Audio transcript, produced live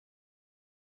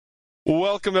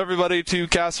Welcome, everybody, to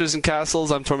Casters and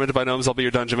Castles. I'm Tormented by Gnomes. I'll be your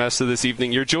Dungeon Master this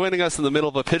evening. You're joining us in the middle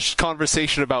of a pitched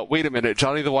conversation about, wait a minute,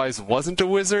 Johnny the Wise wasn't a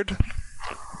wizard?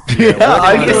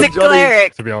 I He was a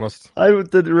cleric. To be honest. I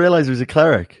didn't realize he was a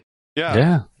cleric.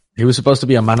 Yeah. He was supposed to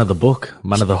be a man of the book,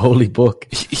 man of the holy book.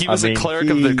 He was a cleric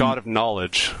of the god of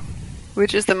knowledge.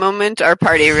 Which is the moment our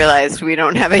party realized we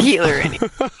don't have a healer anymore.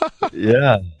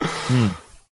 Yeah.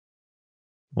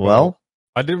 Well,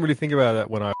 I didn't really think about that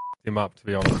when I f***ed him up, to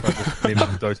be honest. I just needed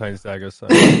the Dotane's dagger, so...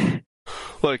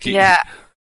 Look, he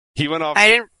went off... I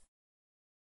didn't...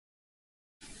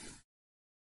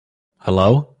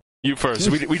 Hello? You first.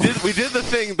 We did the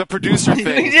thing, the producer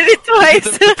thing. We did it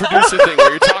twice. The producer thing where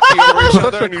you're talking over each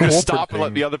other and you just corporate stop and let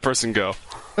thing. the other person go.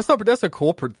 That's a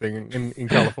corporate thing in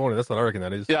California. That's what I reckon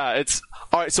that is. Yeah, it's...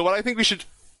 Alright, so what I think we should...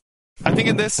 I think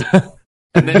in this...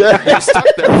 And then you're stuck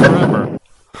there forever.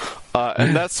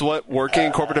 And that's what working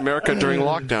in corporate America during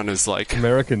lockdown is like.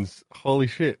 Americans, holy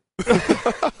shit.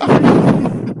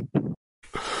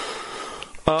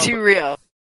 Too real.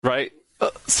 Right?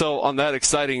 So on that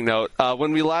exciting note,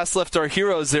 when we last left our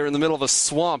heroes there in the middle of a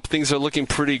swamp, things are looking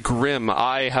pretty grim.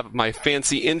 I have my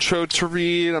fancy intro to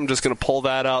read. I'm just going to pull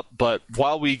that up. But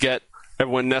while we get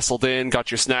everyone nestled in, got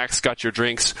your snacks, got your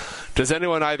drinks, does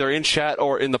anyone either in chat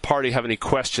or in the party have any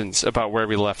questions about where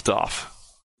we left off?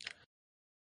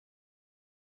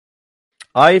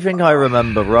 I think I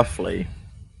remember roughly.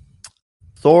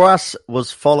 Thoras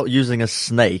was using a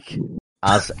snake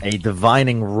as a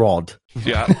divining rod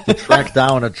Yeah. to track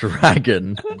down a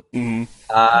dragon. Mhm.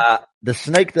 The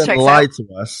snake then Checks lied to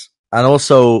us and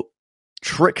also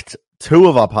tricked two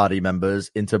of our party members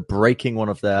into breaking one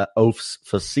of their oaths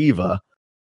for Silver.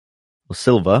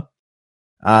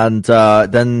 And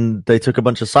then they took a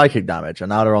bunch of psychic damage, and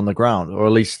now they're on the ground, or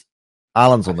at least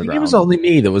Alan's on the ground. It was only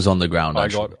me that was on the ground,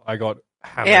 actually. I got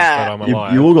hammered, Yeah. but I'm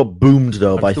alive. You all got boomed,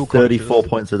 though, I'm by still 34 conscious.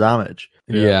 points of damage.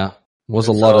 Yeah. Was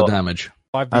a lot of damage.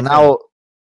 5d10. And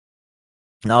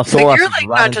now So Thoras you're is like ran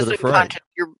not into just the fray. unconscious.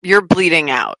 You're bleeding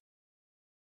out.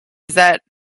 Is that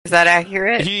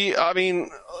accurate?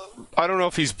 I don't know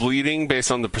if he's bleeding based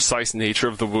on the precise nature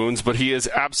of the wounds, but he is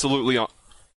absolutely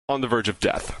on the verge of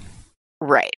death.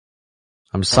 Right.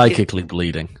 I'm psychically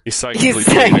bleeding. He's psychically He's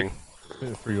saying- bleeding.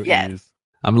 Through your Yes. ears.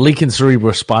 I'm leaking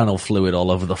cerebrospinal fluid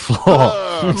all over the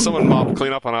floor. Someone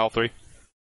clean up on aisle 3.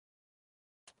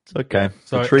 It's okay.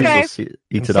 So- the trees Okay. will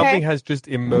eat And it up. something has just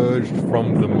emerged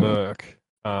from the murk,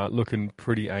 looking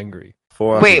pretty angry.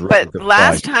 Thoras Wait, is ready but to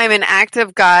last fight. time an act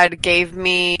of God gave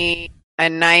me a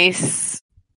nice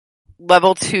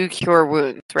level 2 cure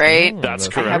wounds, right? Oh, That's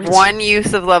I correct. have one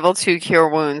use of level 2 cure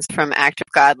wounds from act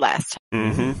of God last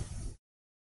time. Mm-hmm.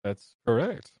 That's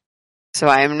correct. So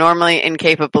I am normally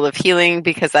incapable of healing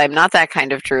because I'm not that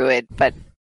kind of druid, but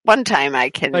one time I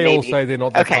can They all maybe... say they're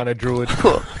not that Okay. kind of druid.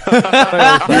 Cool. They all say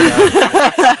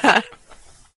that.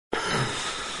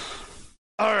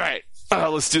 All right,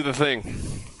 let's do the thing.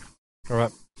 All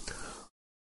right.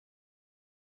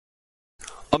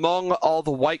 Among all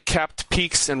the white-capped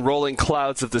peaks and rolling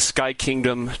clouds of the Sky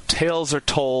Kingdom, tales are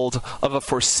told of a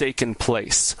forsaken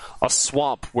place, a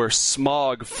swamp where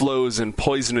smog flows in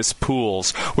poisonous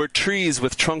pools, where trees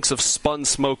with trunks of spun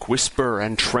smoke whisper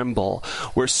and tremble,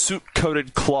 where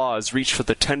soot-coated claws reach for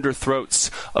the tender throats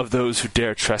of those who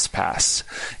dare trespass.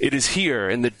 It is here,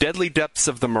 in the deadly depths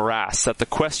of the morass, that the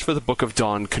quest for the Book of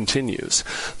Dawn continues.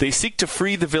 They seek to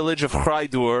free the village of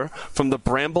Hraidur from the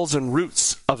brambles and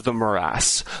roots of the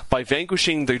morass, by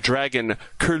vanquishing the dragon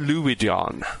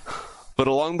Kurluidion. But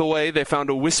along the way, they found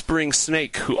a whispering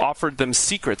snake who offered them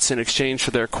secrets in exchange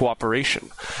for their cooperation.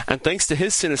 And thanks to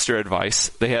his sinister advice,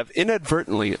 they have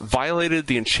inadvertently violated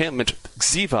the enchantment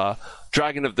Xiva,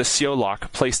 dragon of the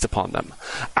Siolok, placed upon them.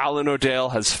 Alan O'Dale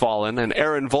has fallen, and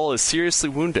Aaron Vol is seriously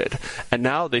wounded. And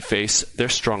now they face their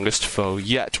strongest foe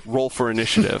yet. Roll for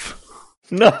initiative.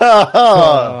 No!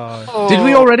 Did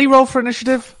we already roll for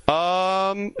initiative?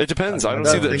 It depends. I don't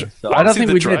don't see the. think so. I don't see think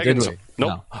the we did, did dragons. we?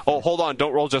 Nope. No. Oh, hold on.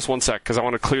 Don't roll just one sec, because I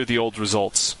want to clear the old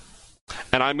results.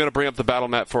 And I'm going to bring up the battle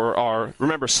map for our.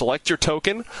 Remember, select your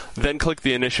token, then click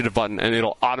the initiative button, and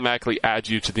it'll automatically add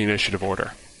you to the initiative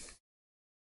order.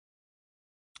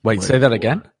 Wait, say that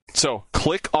again? So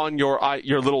click on your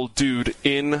little dude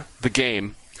in the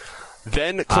game.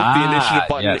 Then click the initiative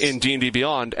button yes. in D&D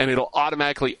Beyond, and it'll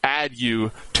automatically add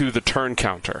you to the turn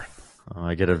counter. Oh,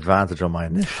 I get advantage on my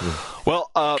initiative. Well,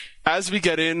 as we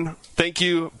get in, thank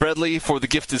you, Bradley, for the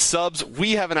gifted subs.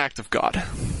 We have an act of God. Dude.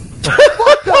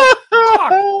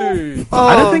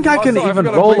 I don't think I can sorry, I even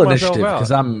forgot to roll bleep myself initiative out.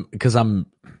 because I'm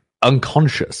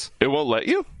unconscious. It won't let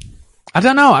you? I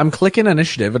don't know. I'm clicking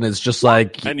initiative and it's just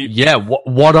like, And you- yeah,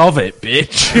 what of it,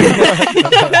 bitch?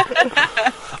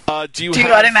 Do you Do you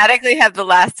have... automatically have the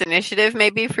last initiative,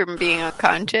 maybe, from being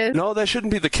unconscious? No, that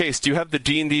shouldn't be the case. Do you have the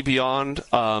D&D Beyond?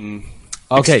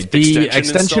 Okay, the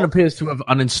extension installed? appears to have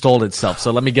uninstalled itself,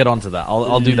 so let me get onto that.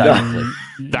 I'll do that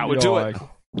quickly. That would do it.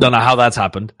 Don't know how that's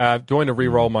happened. Do you want to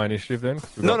re-roll my initiative then?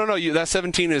 No. That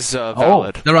 17 is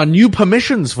valid. Oh, there are new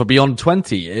permissions for Beyond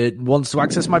 20. It wants to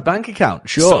access my bank account.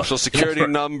 Sure. Social security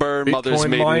number, mother's Bitcoin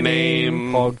maiden mining,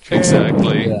 name. PogChamp.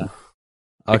 Exactly. Yeah.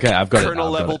 Okay, I've got Kernel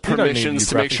it. level You don't need permissions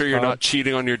to new make sure graphics you're card. not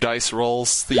cheating on your dice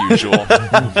rolls. The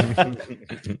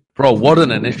usual. Bro, what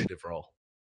an initiative roll.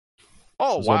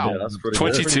 Oh, wow. Yeah, that's pretty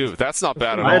good. 22. That's not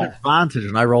bad at I had all. advantage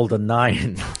and I rolled a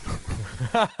 9.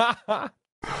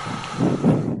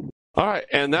 All right,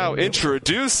 and now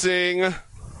introducing...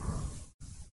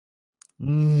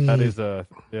 That is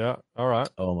yeah. All right.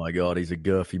 Oh my god, he's a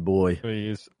girthy boy.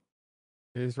 He's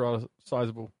rather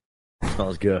sizable. It's not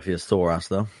as girthy as Thoras,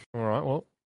 though. All right. Well,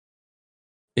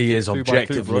 He is 2 by 2,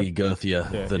 objectively bro.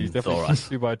 girthier yeah, than he's definitely Thoras.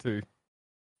 2 by 2.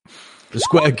 The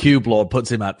square cube lord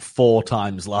puts him at 4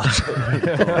 times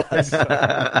larger.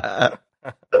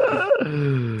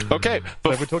 Okay,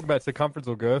 So if we're talking about circumference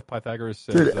or girth, Pythagoras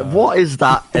says... Dude, what is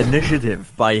that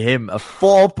initiative by him? A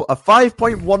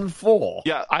 5.14.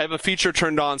 yeah, I have a feature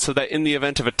turned on so that in the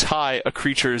event of a tie, a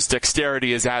creature's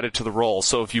dexterity is added to the roll.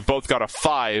 So if you both got a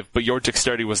 5, but your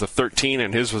dexterity was a 13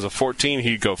 and his was a 14,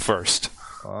 he'd go first.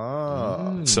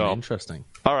 Oh. So- Interesting.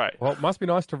 All right. Well, it must be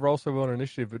nice to roll so well on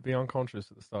initiative but be unconscious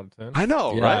at the start of turn. I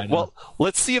know, Yeah, right? I know. Well,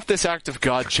 let's see if this act of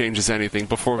God changes anything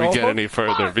before we Oh, get oh, any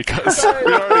further, because we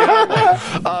already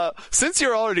have one. Since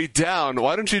you're already down,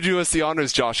 why don't you do us the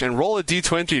honors, Josh, and roll a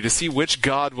d20 to see which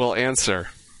God will answer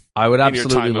I would in your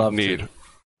absolutely time of love need. to.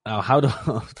 Now, how do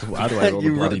I roll the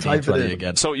You bloody type it d20 in.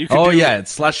 again? So you can Oh do yeah,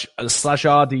 it's slash R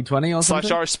d20 or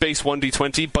something. /r space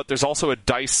 1d20, but there's also a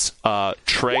dice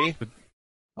tray.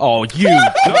 Oh, you.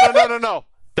 No.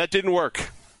 That didn't work.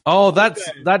 Oh, that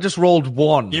just rolled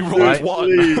 1. You rolled right?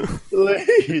 1.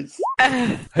 Please.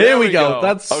 Here we we go. go.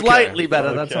 That's Okay. slightly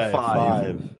better. That's a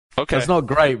 5. Okay. That's not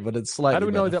great, but it's slightly How do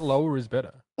we know better. that lower is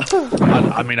better?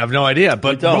 I mean, I've no idea,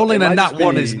 but don't. rolling It a might nat just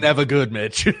 1 be- is never good,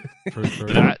 Mitch. True.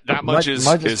 That much is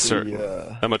certain.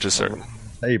 That much is certain.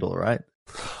 Table, right?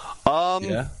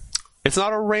 Yeah. It's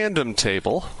not a random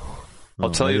table.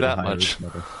 I'll tell you that much.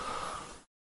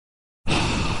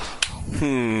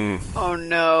 Oh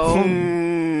no.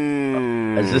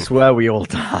 Is this where we all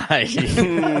die?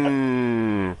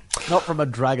 Not from a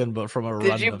dragon, but from a Did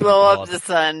random you blow up god. the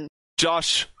sun?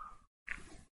 Josh,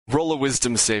 roll a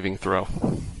wisdom saving throw.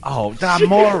 Oh,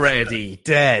 I'm already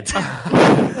dead.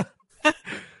 Okie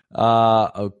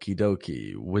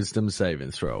dokie. Wisdom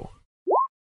saving throw.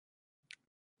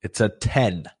 It's a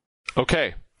 10.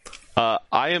 Okay.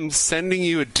 I am sending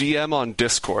you a DM on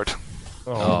Discord.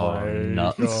 Oh, my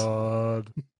nuts. god.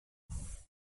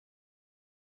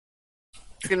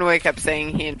 He's gonna wake up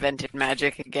saying he invented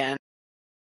magic again.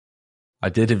 I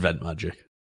did invent magic.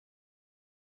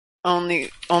 Only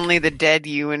the dead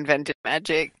you invented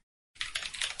magic.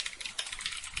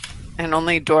 And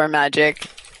only door magic.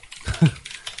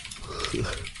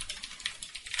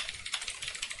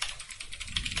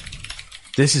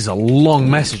 This is a long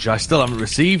message. I still haven't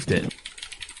received it.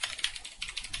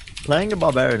 Playing a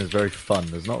barbarian is very fun.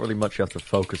 There's not really much you have to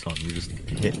focus on. You just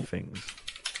hit things.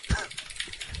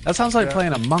 That sounds like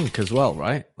playing a monk as well,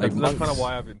 right? Like That's kind monks of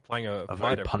why I've been playing a very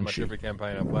fighter pretty much punchy. every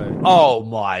campaign I play. Oh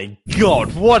my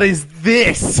god, what is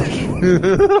this?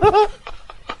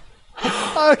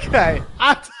 Okay.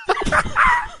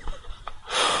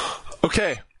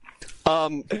 Okay. Are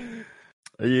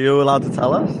you allowed to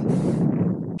tell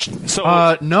us?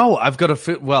 So No, I've got to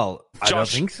fit. Well, I don't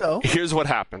Josh, think so. here's what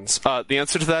happens. The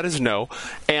answer to that is no.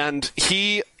 And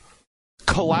he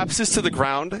collapses to the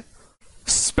ground,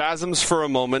 spasms for a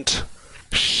moment,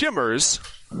 shimmers,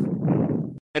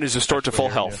 and is restored to full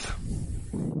health.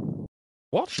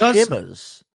 What?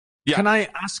 Shimmers. Yeah. Can I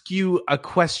ask you a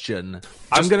question?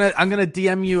 I'm gonna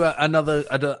DM you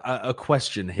a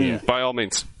question here. By all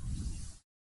means.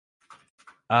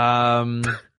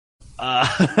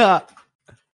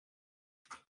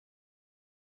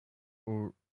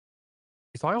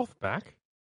 Is Ioth back?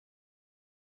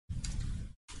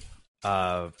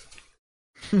 Hold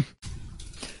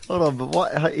on, but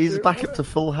what? He's back up to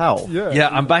full health. Yeah,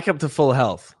 I'm back up to full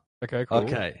health. Okay, cool.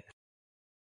 Okay.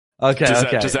 Does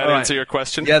Okay. that All right. answer your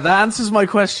question? Yeah, that answers my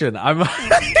question. I'm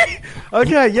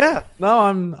okay. Yeah, no,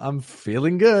 I'm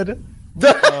feeling good.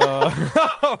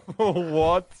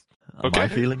 What? Am I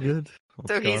feeling good?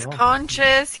 What's So going he's on?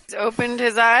 conscious, he's opened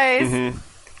his eyes. Mm-hmm.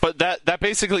 But that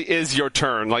basically is your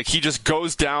turn. Like, he just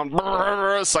goes down,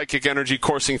 psychic energy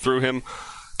coursing through him,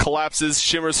 collapses,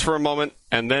 shimmers for a moment,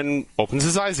 and then opens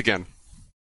his eyes again.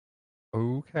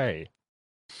 Okay.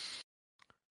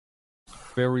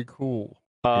 Very cool.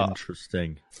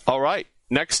 Interesting. All right.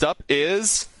 Next up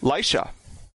is Lisha.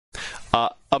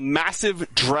 A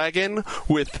massive dragon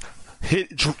with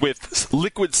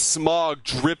liquid smog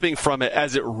dripping from it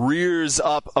as it rears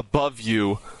up above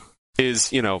you is,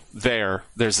 there.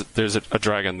 There's a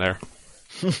dragon there.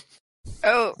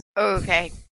 Oh,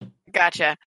 okay.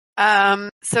 Gotcha.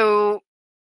 So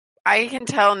I can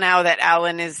tell now that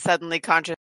Alan is suddenly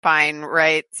conscious, fine,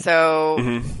 right? So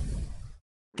Mhm.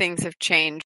 things have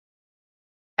changed.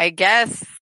 I guess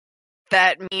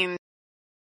that means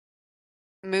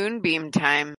moonbeam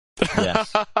time.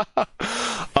 Yes.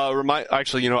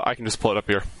 Actually, I can just pull it up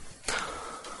here.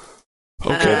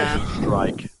 Okay.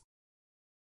 Strike.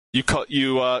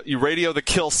 You radio the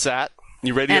kill sat.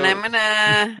 You radio. And I'm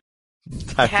gonna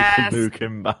Tactical nuke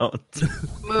inbound.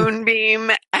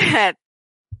 moonbeam at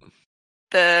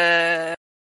the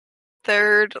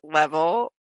 3rd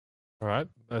level. All right,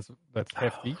 that's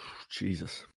hefty.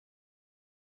 Jesus.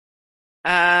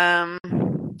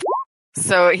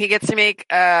 So he gets to make,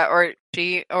 or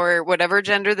she, or whatever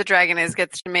gender the dragon is,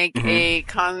 gets to make a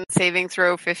con saving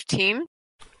throw 15.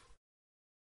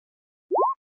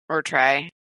 Or try.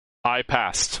 I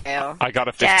passed. Fail. I got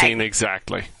a 15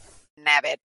 exactly.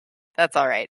 Nabbit. That's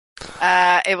alright.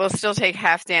 It will still take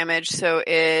half damage, so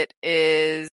it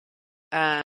is,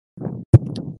 So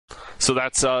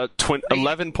that's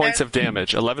 11 points of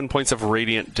damage. 11 points of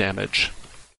radiant damage.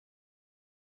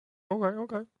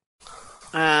 Okay.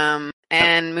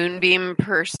 and moonbeam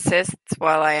persists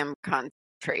while I am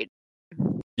concentrated.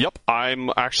 Yep, I'm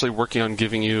actually working on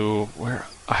giving you... Where?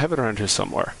 I have it around here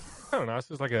somewhere. I don't know. It's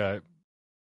just like a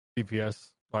DPS,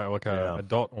 like a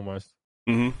dot almost.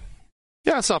 Mm-hmm.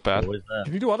 Yeah, it's not bad. Always there.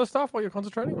 Can you do other stuff while you're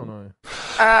concentrating or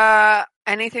no?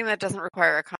 Anything that doesn't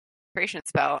require a concentration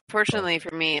spell. Fortunately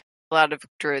for me, a lot of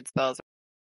druid spells.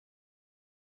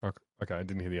 Okay, I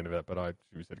didn't hear the end of it, but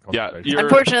you said Yeah, concentration.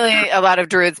 Unfortunately, a lot of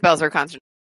druid spells are concentration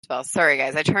spells. Sorry,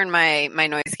 guys. I turned my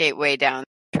noise gate way down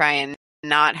to try and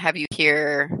not have you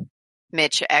hear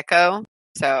Mitch echo.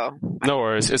 So No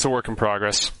worries. It's a work in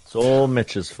progress. It's all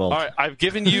Mitch's fault. All right, I've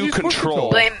given you Use foot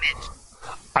control. blame Mitch.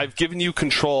 I've given you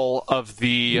control of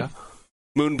the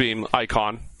moonbeam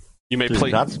icon. You may Dude,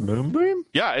 play. that's Moonbeam?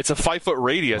 Yeah, it's a 5-foot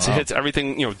radius. Wow. It hits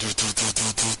everything.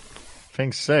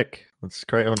 Thing's sick. Let's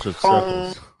create a bunch of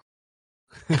circles.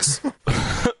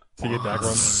 To get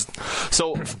Dagron.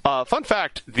 So, fun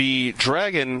fact: the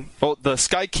dragon, the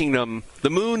Sky Kingdom, the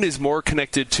moon is more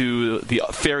connected to the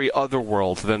fairy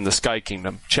otherworld than the Sky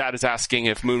Kingdom. Chad is asking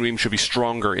if Moonbeam should be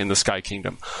stronger in the Sky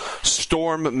Kingdom.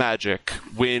 Storm magic,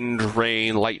 wind,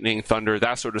 rain, lightning, thunder,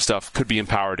 that sort of stuff could be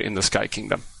empowered in the Sky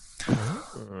Kingdom.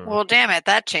 Well, damn it,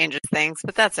 that changes things,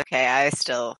 but that's okay.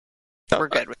 We're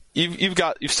good with.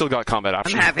 You've still got combat I'm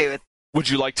options. happy with. Would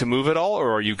you like to move at all,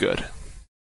 or are you good?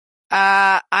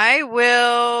 I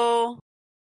will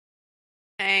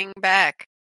hang back.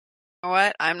 You know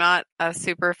what? I'm not a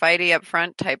super fighty up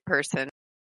front type person.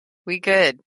 We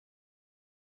good.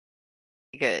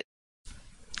 Good.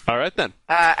 All right then.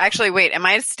 Actually, wait. Am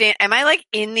I like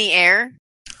in the air?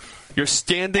 You're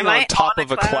standing Am on I top on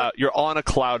of a a cloud? cloud? You're on a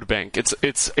cloud bank.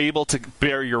 It's able to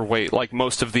bear your weight, like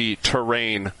most of the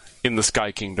terrain in the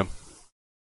Sky Kingdom.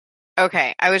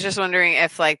 Okay, I was just wondering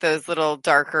if like those little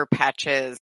darker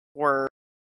patches were.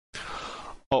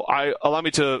 Oh, allow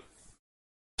me to.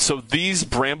 So these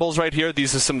brambles right here,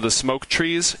 these are some of the smoke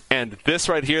trees, and this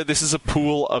right here, this is a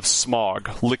pool of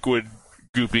smog, liquid,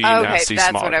 goopy, Okay, nasty that's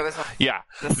smog. what I was. Yeah,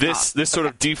 The this smog. sort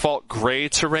of default gray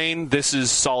terrain. This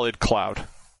is solid cloud.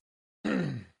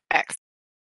 X.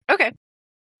 Okay.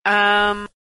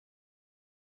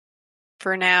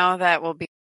 For now, that will be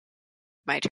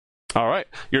my turn. All right,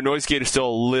 your noise gate is still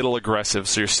a little aggressive,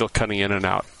 so you're still cutting in and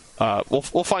out. We'll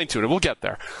fine tune it. We'll get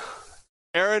there.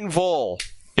 Aaron Vol,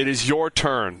 it is your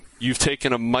turn. You've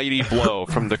taken a mighty blow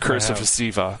from the Curse of have.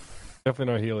 Hasiva.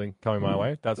 Definitely no healing coming my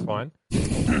way. That's fine.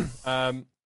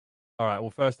 All right.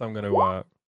 Well, first I'm going to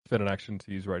spend an action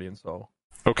to use Radiant Soul.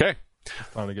 Okay, It's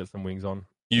time to get some wings on.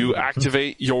 you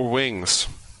activate your wings.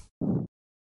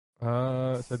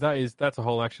 So that's a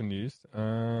whole action used.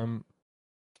 And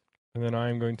then I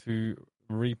am going to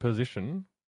reposition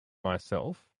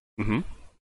myself. Mm-hmm.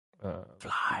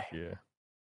 Fly. Yeah.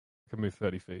 I can move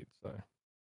 30 feet, so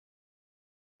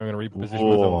I'm going to reposition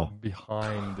Whoa. myself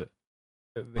behind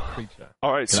the creature.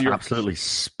 All right, so Gonna you're absolutely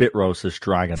spit roast this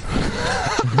dragon.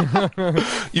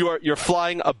 you're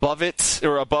flying above it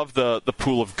or above the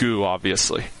pool of goo,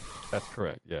 obviously. That's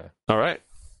correct, yeah. All right.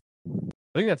 I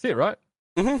think that's it, right?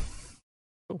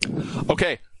 Mm-hmm.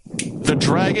 Okay. The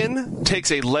dragon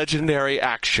takes a legendary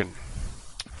action.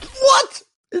 What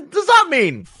does that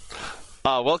mean?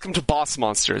 Welcome to Boss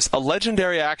Monsters. A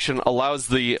legendary action allows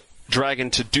the dragon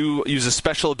to use a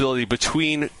special ability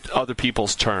between other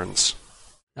people's turns.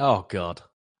 Oh God.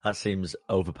 That seems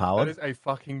That overpowered. is a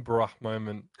fucking bruh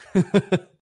moment. All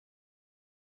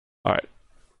right.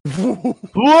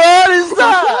 What is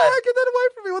that? Get that away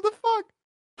from me! What the fuck?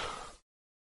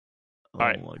 Oh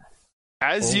right. my-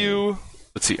 As you...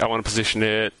 Let's see, I want to position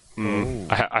it... Oh.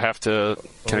 I have to...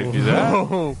 Can I do that?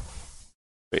 Oh.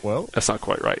 Wait, Well. that's not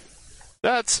quite right.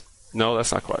 No,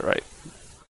 that's not quite right.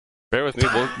 Bear with me.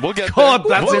 We'll get God, there.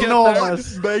 that's We'll get enormous.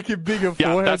 Just make it bigger.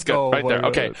 Yeah, forehead. that's good. Oh Right my there.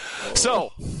 God. Okay.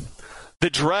 So, the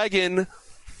dragon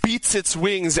beats its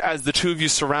wings as the two of you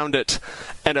surround it,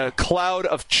 and a cloud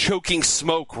of choking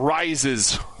smoke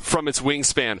rises from its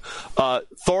wingspan.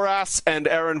 Thoras and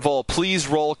Erenvol, please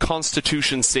roll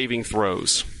Constitution saving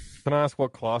throws. Can I ask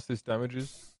what class this damage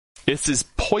is? This is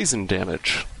poison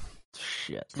damage.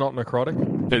 Shit. It's not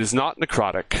necrotic. It is not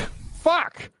necrotic.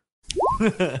 Fuck!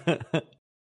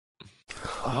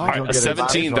 I a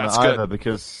 17, that's good. either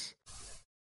because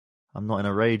I'm not in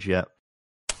a rage yet.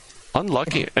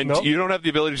 Unlucky. And Nope. you don't have the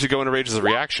ability to go into rage as a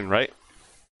reaction, right?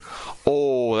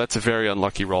 Oh, that's a very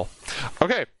unlucky roll.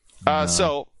 Okay,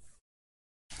 so...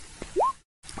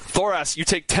 Thoras, you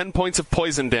take 10 points of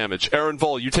poison damage.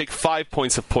 Erenvol, you take 5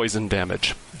 points of poison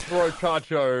damage. Bro,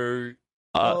 Cacho.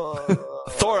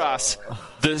 Thoras,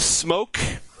 the smoke...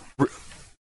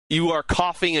 You are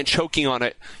coughing and choking on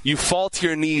it. You fall to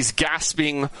your knees,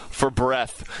 gasping for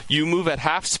breath. You move at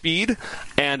half speed,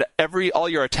 and all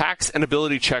your attacks and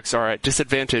ability checks are at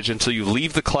disadvantage until you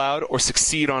leave the cloud or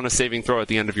succeed on a saving throw at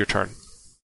the end of your turn.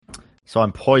 So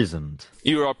I'm poisoned.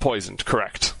 You are poisoned,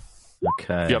 correct.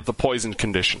 Okay. You have the poisoned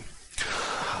condition.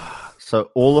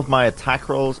 So all of my attack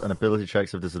rolls and ability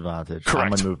checks have disadvantage.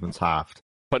 Correct. And my movement's halved.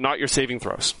 But not your saving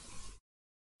throws.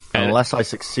 And Unless I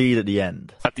succeed at the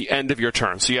end. at the end of your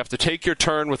turn. So you have to take your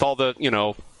turn with all the,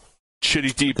 shitty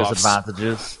debuffs.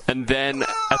 Disadvantages. And then at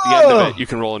the end of it, you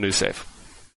can roll a new save.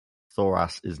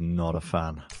 Thoras is not a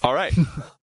fan. All right.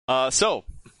 So,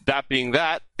 that being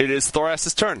that, it is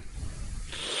Thoras' turn.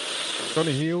 Got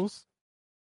any heals?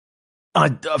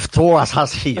 Thoras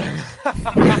has healed.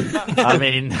 I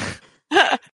mean...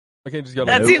 Okay, just go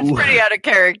That like, seems pretty out of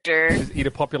character. just eat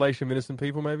a population of innocent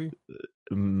people, maybe?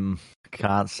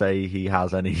 Can't say he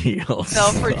has any heals.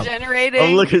 Self-regenerating.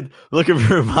 I'm looking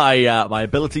through my my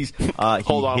abilities.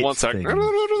 Hold on one second.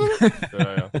 sec.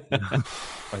 Yeah.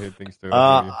 I hear things too.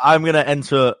 I'm gonna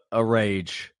enter a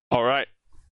rage. All right.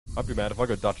 I'd be mad if I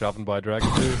got Dutch oven by a dragon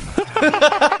too.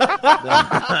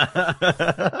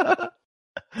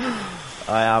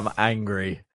 I am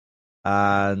angry,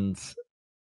 and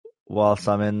whilst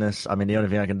I'm in this, the only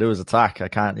thing I can do is attack. I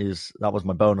can't use that was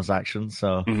my bonus action,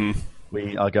 so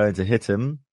we are going to hit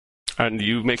him. And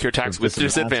you make your attacks with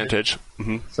disadvantage.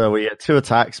 So we get 2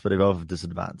 attacks, but they both have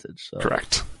disadvantage. So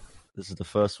Correct. this is the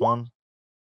first one.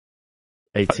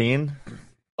 18.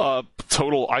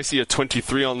 Total, I see a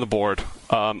 23 on the board.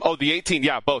 The 18,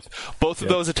 yeah, both. Both of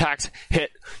those attacks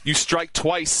hit. You strike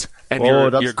twice, and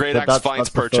your great axe finds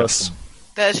the purchase. first one.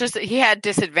 That's just he had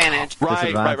disadvantage.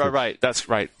 Right. That's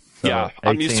right. So Yeah,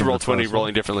 I'm used to 18 roll the 20 first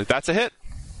rolling differently. That's a hit.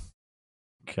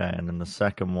 Okay, and then the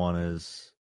second one is.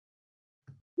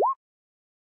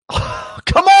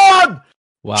 Come on!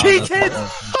 Wow, Cheated!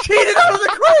 Cheated out of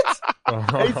the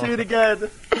crit! 18 again.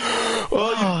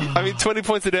 Well, 20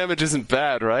 points of damage isn't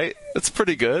bad, right? That's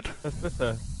pretty good.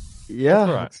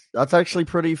 Yeah, Right. that's actually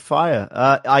pretty fire.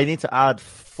 I need to add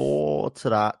 4 to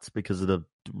that because of the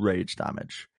rage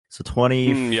damage. So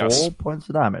 24 yes. points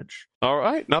of damage. All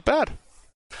right, not bad.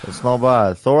 That's not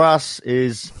bad. Thoras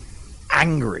is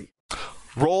angry.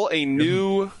 Roll a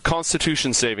new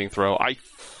Constitution saving throw. I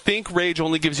think Rage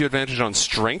only gives you advantage on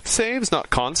strength saves, not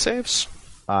con saves.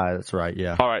 That's right,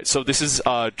 yeah. All right, so this is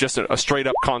just a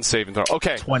straight-up con saving throw.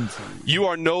 Okay, 20. you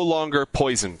are no longer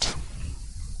poisoned.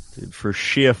 Dude, for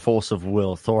sheer force of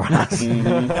will, Thoras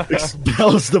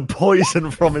expels the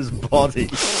poison from his body.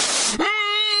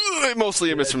 It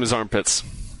mostly emits from his armpits.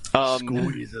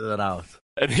 Squeezes it out.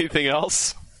 Anything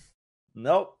else?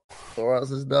 Nope.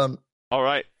 Thoras is done. All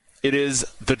right, it is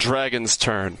the dragon's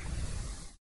turn.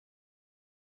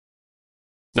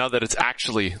 Now that it's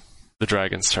actually the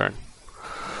dragon's turn.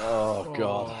 Oh,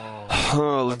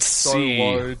 God. Let's So see.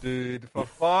 low, dude. For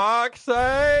fuck's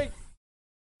sake!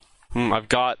 I've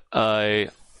got a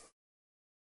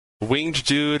winged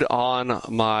dude on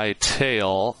my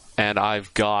tail, and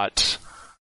I've got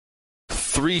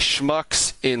 3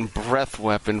 schmucks in breath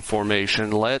weapon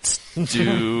formation. Let's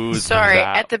do Sorry,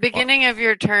 that. at the beginning of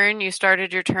your turn, you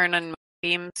started your turn on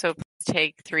beam, so please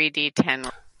take 3d10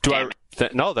 Do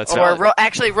damage. No, that's Or valid.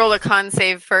 actually roll a con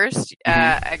save first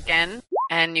again,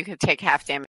 and you can take half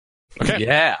damage. Okay.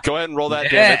 Yeah. Go ahead and roll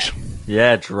that Yeah. damage.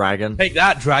 Yeah, dragon. Take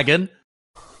that, dragon.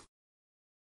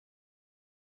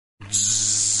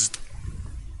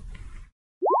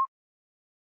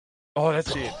 Oh,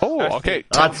 that's it. Oh, That's okay. it.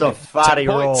 That's a 10 fatty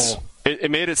points. roll.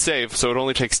 It made it save, so it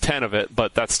only takes 10 of it,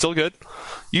 but that's still good.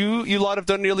 You lot have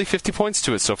done nearly 50 points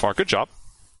to it so far. Good job.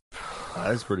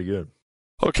 That is pretty good.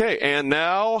 Okay, and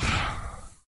now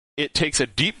it takes a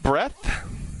deep breath.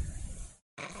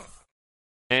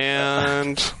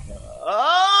 And hang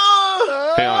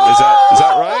on, is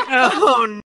that right?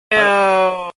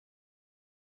 Oh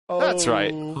no! That's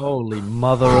right. Holy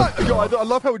mother Oh, of God, I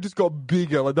love how it just got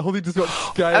bigger. Like the whole thing just got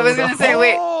scaled. I was gonna say,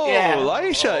 wait, Oh, yeah.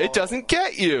 Elisha, it doesn't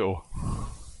get you.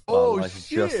 Oh, Like, it's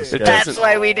just a shit. scale. That's doesn't-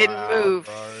 why we didn't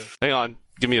move. Hang on,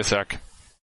 give me a sec.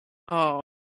 Oh, All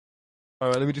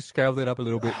right, let me just scale that up a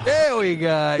little bit. There we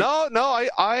go. No,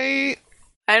 I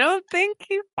I don't think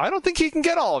you. don't think he can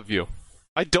get all of you.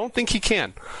 I don't think he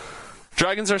can.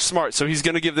 Dragons are smart, so he's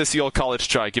going to give this the old college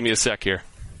try. Give me a sec here.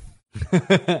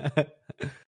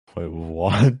 Wait,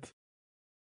 what?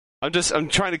 I'm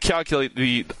trying to calculate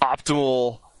the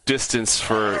optimal distance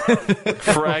for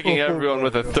fragging everyone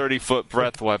with a 30-foot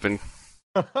breath weapon.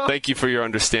 Thank you for your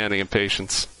understanding and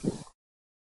patience.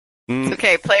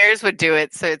 Okay, players would do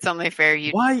it, so it's only fair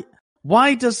you.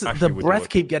 Why does Actually, the we do breath it.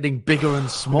 keep getting bigger and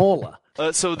smaller?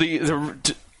 So the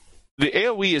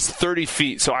AoE is 30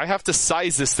 feet, so I have to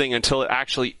size this thing until it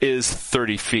actually is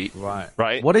 30 feet.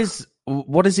 Right? What is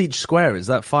each square? Is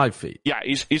that 5 feet? Yeah,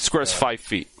 each square is 5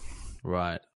 feet.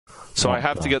 Right. So I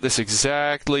have to get this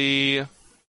exactly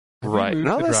right. moved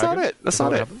No, the that's not dragon? it. That's Is that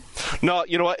not what it. happened? No,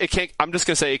 you know what? It can't. I'm just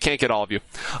gonna say it can't get all of you.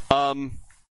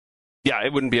 Yeah,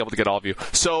 it wouldn't be able to get all of you.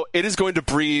 So it is going to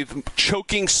breathe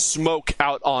choking smoke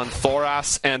out on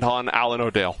Thoras and on Alan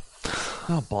O'Dale.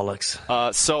 Oh,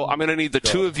 bollocks. So I'm gonna need the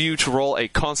two of you to roll a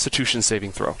Constitution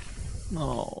saving throw.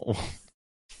 No.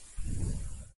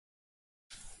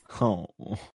 Oh.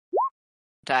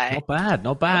 Die. Not bad,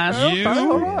 not bad. Okay. You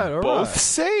all right. both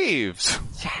saved.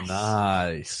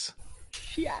 Nice.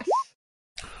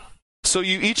 So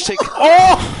you each take.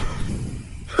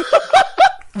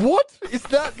 What is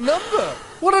that number?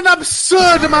 What an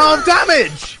absurd amount of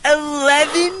damage!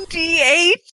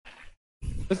 11d8.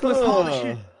 It's less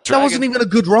That Dragon- wasn't even a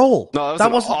good roll. No, that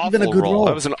wasn't even a awful good roll.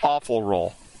 That was an awful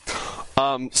roll.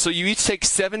 So you each take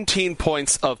 17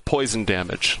 points of poison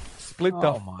damage. Split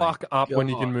the Oh my fuck up when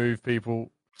you can God. move,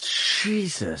 people.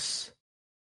 Jesus.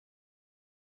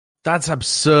 That's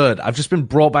absurd. I've just been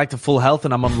brought back to full health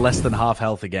and I'm on less than half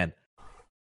health again.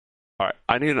 All right,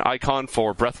 I need an icon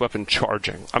for breath weapon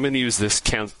charging. I'm going to use this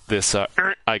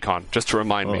icon just to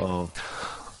remind me. Oh.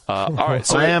 All right,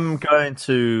 so I am going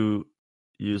to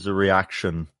use a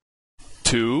reaction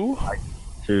two.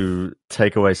 to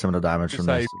take away some of the damage To from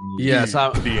say- this. Yes,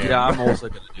 I'm DM. also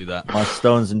going to do that. My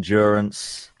stone's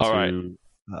endurance All to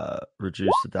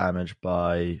reduce the damage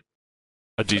by A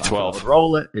I thought D12. I'd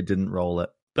roll it. It didn't roll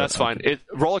it. That's fine.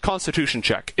 Roll a Constitution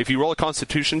check. If you roll a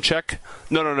Constitution check,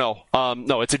 no,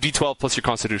 it's a D12 plus your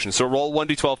Constitution. So roll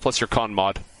 1D12 plus your Con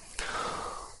mod.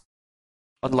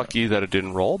 Unlucky that it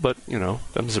didn't roll, but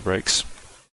them's the breaks.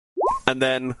 And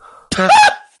then,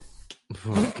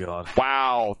 Oh, God.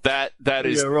 wow, that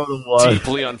is Yeah, roll a one.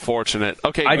 deeply unfortunate.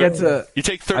 Okay, I good. get to You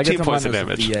take I 13 get to points of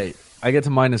minus a damage. D8. I get to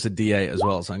minus a D8 as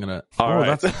well, so I'm going to... All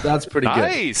right. That's pretty good.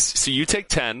 Nice. So you take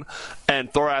 10,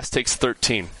 and Thoras takes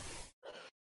 13.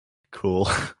 Cool.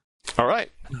 All right,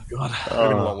 God. Could have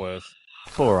been a lot worse.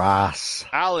 For ass.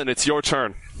 Alan, it's your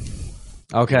turn.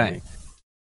 Okay.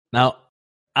 Now,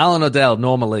 Alan O'Dell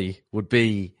normally would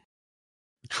be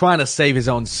trying to save his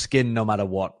own skin no matter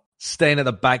what, staying at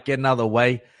the back, getting out of the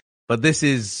way. But this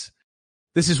is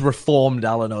reformed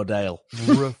Alan O'Dell.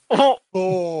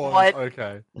 What?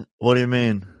 Okay. What do you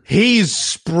mean? He's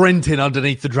sprinting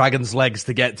underneath the dragon's legs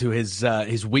to get to his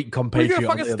weak What, you compatriot gonna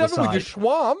on fucking the other stab him with side. your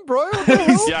schwam, bro? What the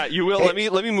hell? Yeah, you will. Let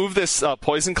me move this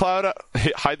poison cloud.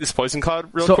 Hide this poison cloud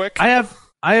real So quick. I have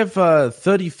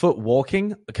 30-foot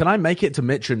walking. Can I make it to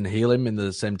Mitch and heal him in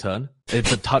the same turn?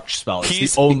 It's a touch spell.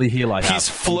 It's the only heal I have. He's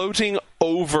floating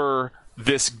over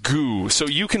this goo, so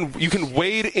you can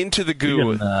wade into the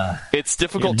goo. You can, It's you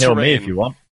difficult can heal me if terrain. you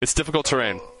want. It's difficult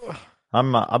terrain.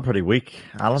 I'm pretty weak,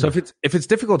 Alan. So if it's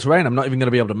difficult terrain, I'm not even going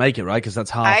to be able to make it, right? Because that's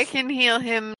half I can heal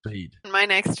him speed. in my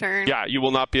next turn. Yeah, you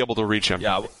will not be able to reach him.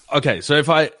 Yeah. Okay. So if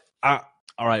all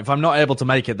right, if I'm not able to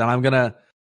make it, then I'm gonna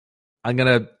I'm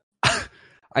gonna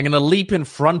leap in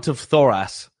front of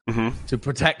Thoras to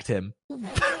protect him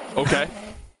Okay.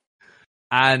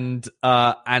 and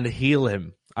heal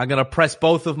him I'm going to press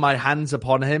both of my hands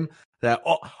upon him.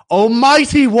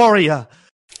 Almighty warrior,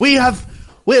 we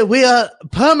are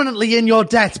permanently in your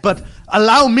debt, but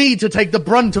allow me to take the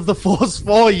brunt of the force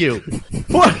for you.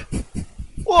 What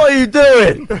are you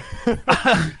doing?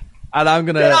 And I'm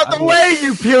gonna Get out the way,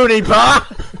 you puny bar!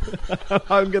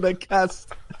 I'm gonna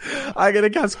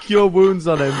cast Cure Wounds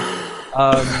on him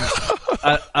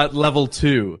at level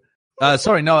 2. At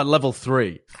level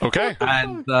 3. Okay.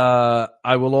 And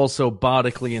I will also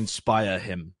bardically inspire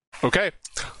him. Okay.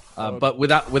 But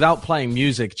without playing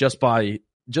music, just by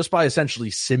essentially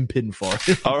simping for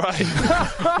him. All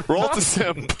right. Roll to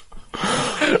simp.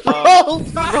 Roll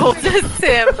to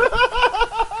simp.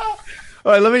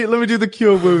 All right, let me do the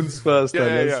Cure Wounds first.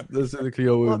 Yeah. Let's do the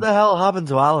Cure Wounds. What the hell happened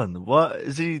to Alan? What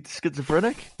is he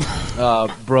schizophrenic?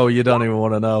 Bro, you don't even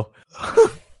want to know.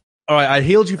 All right, I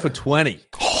healed you for 20.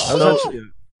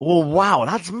 Oh wow,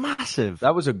 that's massive.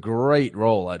 That was a great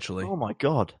roll, actually. Oh my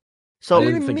god. I So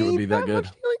didn't think it would be that good.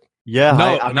 yeah,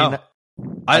 No, I no. mean,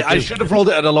 I should have rolled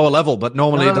it at a lower level, but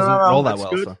normally it doesn't roll that it's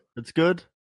well. Good. So. It's good.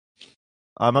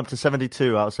 I'm up to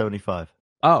 72 out of 75.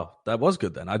 Oh, that was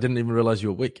good then. I didn't even realize you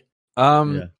were weak.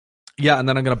 Yeah, and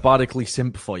then I'm going to bardically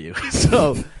simp for you.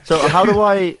 So how do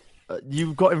I?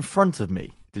 You got in front of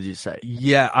me. Did you say?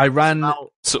 yeah, I ran.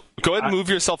 So go ahead and move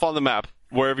yourself on the map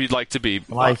wherever you'd like to be.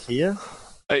 Am I here?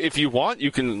 If you want,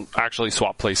 you can actually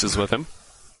swap places with him.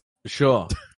 Sure.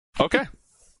 Okay.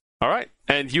 All right.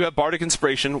 And you have Bardic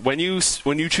Inspiration. When you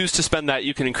choose to spend that,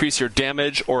 you can increase your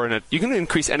damage you can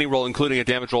increase any roll, including a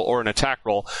damage roll or an attack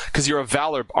roll, because you're a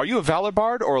Valor. Are you a Valor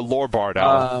Bard or a Lore Bard,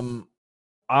 Alan?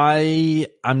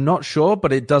 I'm not sure,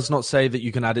 but it does not say that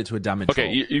you can add it to a damage roll.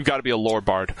 Okay, you've got to be a Lore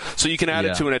Bard. So you can add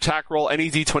it to an attack roll,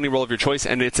 any D20 roll of your choice,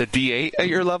 and it's a D8 at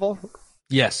your level?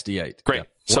 Yes, D8. Great. Yeah.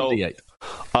 So D8.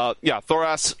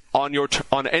 Thoras,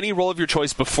 on any roll of your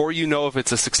choice, before you know if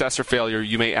it's a success or failure,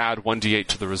 you may add 1d8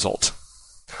 to the result.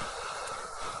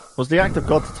 Was the act of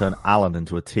God to turn Alan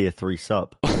into a tier 3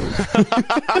 sub? I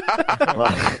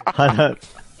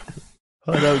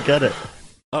don't get it.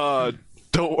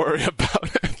 Don't worry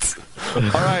about it. All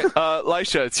right,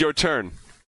 Lisha, it's your turn.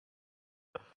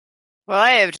 Well,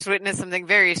 I have just witnessed something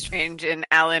very strange in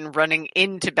Alan running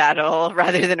into battle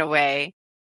rather than away.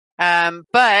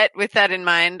 But with that in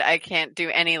mind, I can't do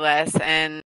any less,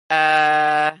 and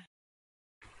I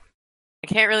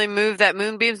can't really move. That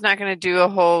Moonbeam's not going to do a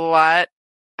whole lot,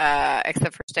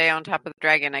 except for stay on top of the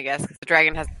dragon, I guess, because the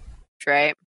dragon has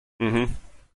right. Mm-hmm.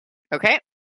 Okay,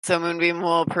 so Moonbeam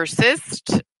will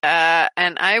persist,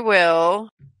 and I will.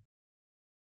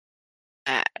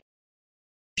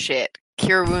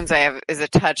 Cure Wounds I have is a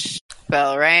touch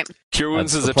spell, right? Cure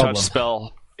Wounds is a touch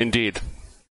spell, indeed.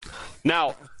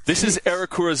 Now, this is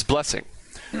Arakura's Blessing.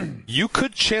 You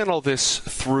could channel this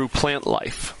through plant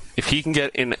life. If he can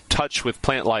get in touch with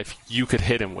plant life, you could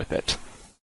hit him with it.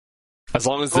 As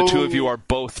long as the two of you are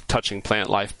both touching plant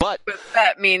life. But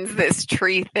that means this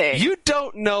tree thing. You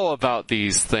don't know about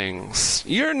these things.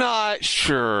 You're not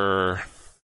sure.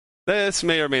 This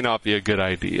may or may not be a good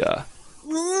idea.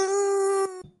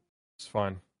 It's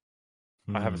fine.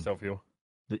 I have a self-heal.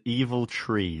 The evil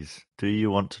trees. Do you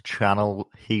want to channel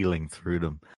healing through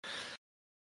them?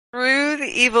 Through the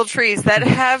evil trees that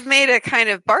have made a kind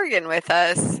of bargain with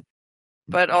us,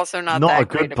 but also not that a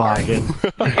good bargain.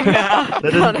 bargain.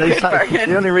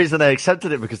 The only reason they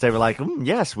accepted it because they were like,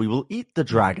 yes, we will eat the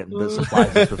dragon that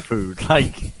supplies us with food.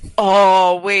 Like,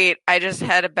 oh wait, I just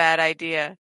had a bad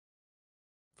idea.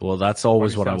 Well, that's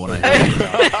always what I want to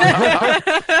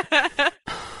hear.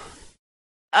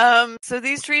 So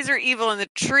these trees are evil, and the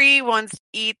tree wants to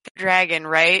eat the dragon,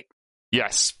 right?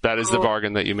 Yes, that is the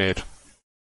bargain that you made.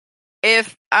 Oh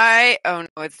no,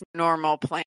 it's normal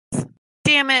plants.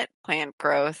 Damn it, plant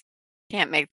growth. Can't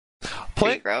make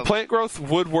plant growth. Plant growth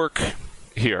would work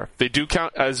here. They do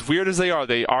count, as weird as they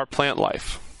are plant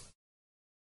life.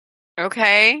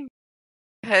 Okay.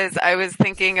 Because I was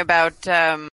thinking about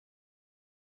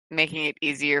making it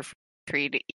easier for the tree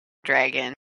to eat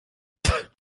dragon.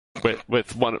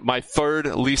 With my third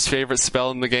least favorite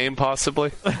spell in the game,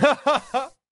 possibly.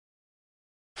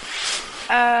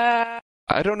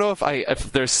 I don't know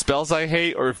if there's spells I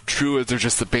hate or if druids are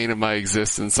just the bane of my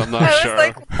existence. I'm not sure.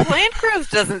 Like, plant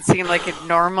growth doesn't seem like it'd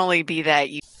normally be that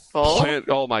useful.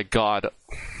 Oh my god.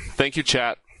 Thank you,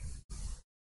 chat.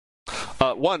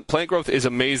 Plant growth is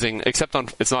amazing, except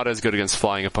it's not as good against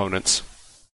flying opponents.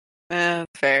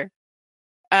 Fair.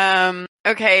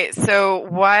 Okay, so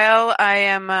while I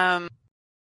am,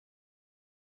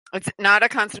 it's not a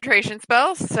concentration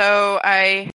spell, so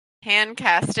I can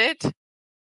cast it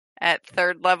at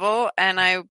 3rd level, and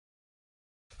I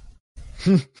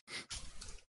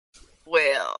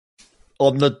will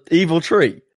On the evil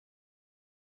tree?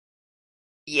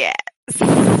 Yes.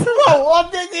 Oh,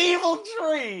 on this evil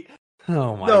tree!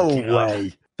 Oh my No god.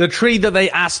 way. The tree that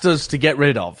they asked us to get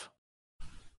rid of.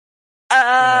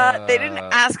 They didn't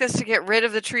ask us to get rid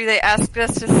of the tree. They asked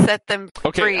us to set them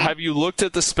Okay, free. have you looked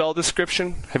at the spell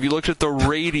description? Have you looked at the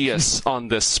radius on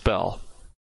this spell?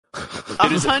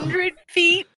 It is 100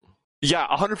 feet? Yeah,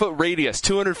 100-foot radius,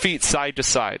 200 feet side to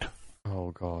side.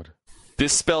 Oh god.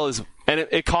 This spell is, and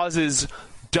it causes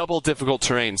double difficult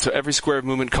terrain, so every square of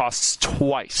movement costs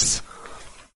twice.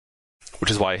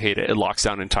 Which is why I hate it. It locks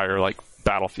down entire,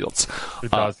 battlefields.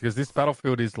 It does, because this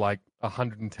battlefield is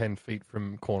 110 feet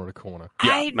from corner to corner.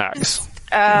 Yeah, max.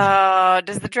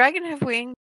 Does the dragon have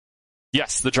wings?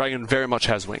 Yes, the dragon very much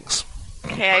has wings.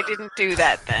 Okay, I didn't do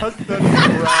that then. That's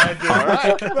random.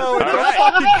 Alright. Bro, it's Alright. a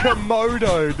fucking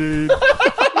Komodo, dude.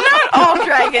 Not all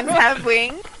dragons have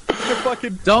wings.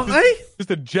 Don't they?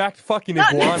 Just a jacked fucking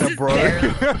Not iguana, bro.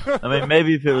 necessarily. I mean,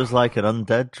 maybe if it was like an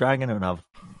undead dragon, it would have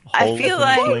I holes feel in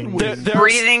like its wings. There's-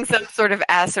 breathing some sort of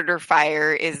acid or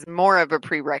fire is more of a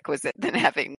prerequisite than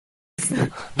having.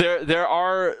 There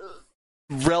are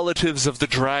relatives of the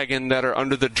dragon that are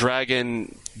under the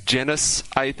dragon genus,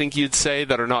 I think you'd say,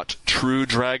 that are not true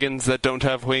dragons that don't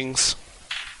have wings.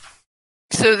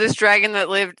 So this dragon that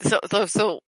lived, so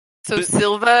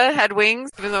Silva had wings,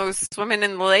 even though it was swimming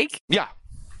in the lake. Yeah,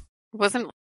 Wasn't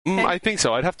I think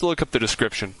so. I'd have to look up the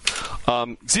description.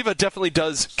 Ziva definitely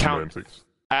does count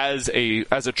as a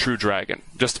true dragon,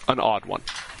 just an odd one.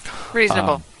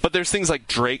 reasonable. But there's things like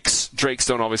drakes. Drakes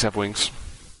don't always have wings.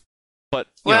 But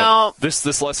you Well- know,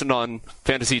 this lesson on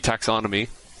fantasy taxonomy.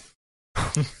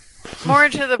 More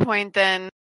to the point, then,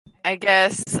 I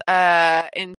guess.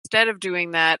 Instead of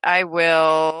doing that, I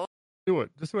will. Do it.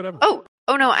 Just whatever. Oh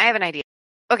no, I have an idea.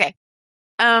 Okay.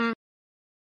 Damn,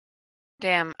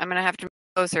 I'm gonna have to move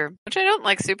closer, which I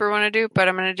don't super want to do, but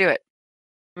I'm gonna do it.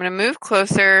 I'm gonna move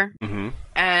closer, Mm-hmm.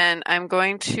 and I'm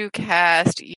going to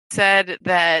cast. You said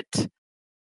that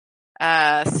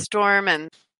storm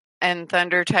and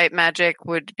thunder type magic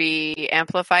would be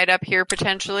amplified up here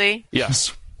potentially.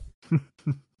 Yes.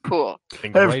 Cool.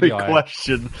 Every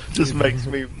question just makes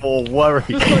me more worried.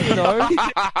 You know?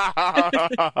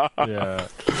 Yeah.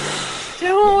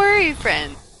 Don't worry,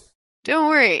 friend. Don't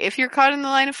worry. If you're caught in the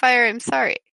line of fire, I'm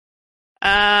sorry.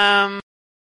 I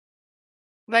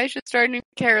should start to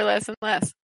care less and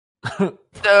less.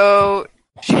 So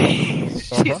she's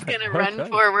gonna run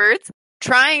forwards,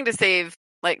 trying to stay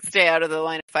out of the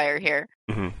line of fire here.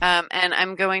 Mm-hmm. And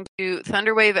I'm going to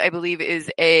Thunderwave. I believe is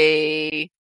a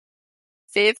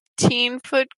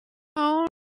 15-foot cone.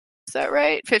 Is that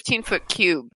right? 15-foot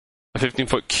cube. A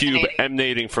 15-foot cube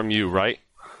emanating from you, right?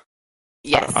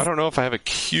 Yes. I don't know if I have a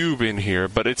cube in here,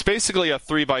 but it's basically a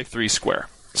 3x3 square.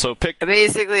 So pick.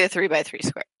 Basically a 3x3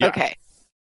 square. Yeah. Okay.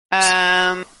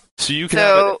 So you can have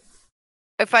So it.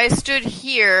 if I stood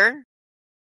here,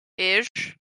 ish,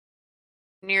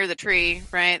 near the tree,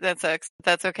 right? That's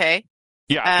okay.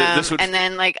 Yeah, this would. And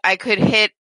then I could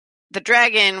hit the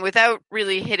dragon without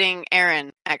really hitting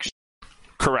Aaron, actually,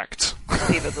 Correct.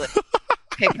 conceivably.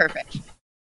 Okay, perfect.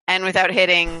 And without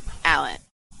hitting Alan.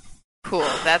 Cool.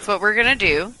 That's what we're gonna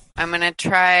do. I'm gonna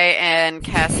try and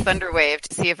cast Thunderwave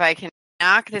to see if I can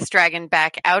knock this dragon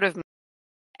back out of me,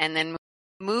 and then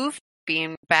move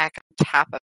beam back on top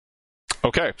of.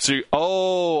 Okay. So you.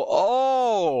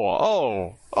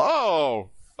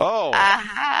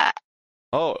 Aha!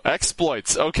 Oh,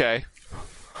 exploits. Okay.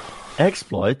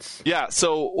 Exploits? Yeah,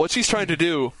 so what she's trying to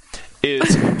do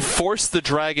is force the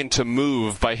dragon to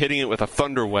move by hitting it with a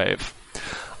thunder wave.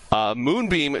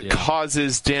 Moonbeam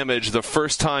causes damage the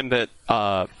first time that...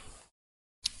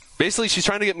 basically, she's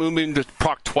trying to get Moonbeam to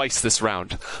proc twice this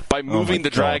round by moving the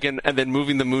dragon and then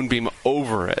moving the Moonbeam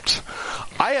over it.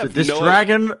 I have This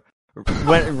dragon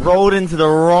rolled into the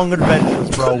wrong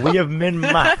adventures, bro. We have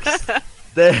min-maxed.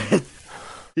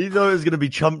 He thought it was going to be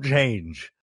chump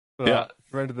change. Yeah.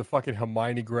 Ran to the fucking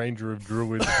Hermione Granger of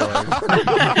druids, bro. Alright,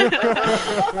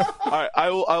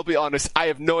 I'll be honest. I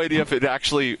have no idea if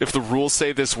the rules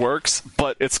say this works,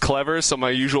 but it's clever. So my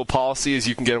usual policy is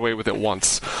you can get away with it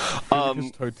once.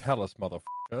 Just Totalis,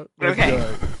 motherfucker. Let's Okay. go.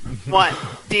 One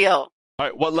deal. All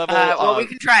right, what level? Well, we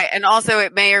can try, and also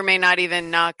it may or may not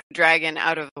even knock the dragon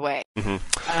out of the way. Okay.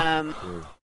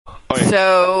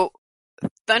 So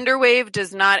Thunderwave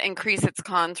does not increase its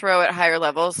con throw at higher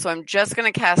levels, so I'm just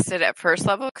going to cast it at first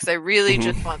level because I really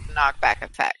just want the knockback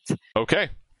effect. Okay.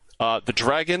 The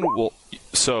dragon will.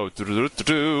 So.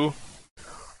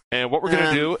 And what we're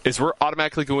going to do is we're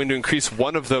automatically going to increase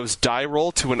one of those die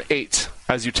roll to an 8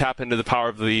 as you tap into the power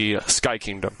of the Sky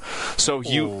Kingdom. So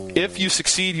if you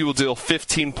succeed, you will deal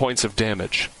 15 points of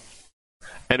damage.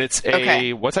 And it's a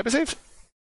Okay. what type of save?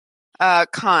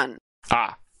 Con.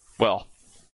 Well,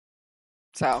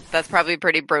 So that's probably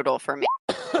pretty brutal for me.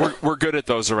 we're good at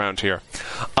those around here.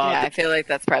 Yeah, I feel like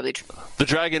that's probably true. The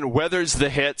dragon weathers the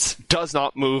hits, does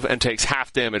not move, and takes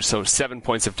half damage, so 7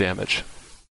 points of damage.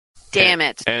 Damn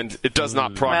it. And it does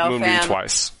not proc Well, Moonbeam fam.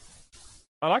 twice.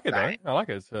 I like it though. I like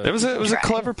it. It was a Try.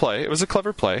 clever play. It was a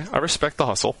clever play. I respect the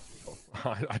hustle.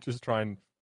 I just try and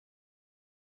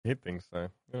hit things. So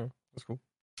that's cool.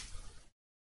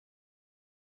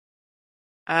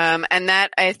 And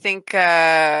that I think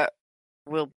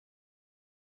will.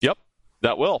 Yep,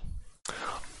 that will.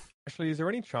 Actually, is there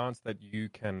any chance that you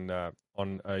can,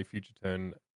 on a future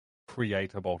turn,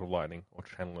 create a bolt of lightning or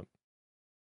channel it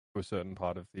to a certain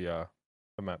part of the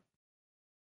map?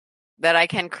 That I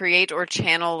can create or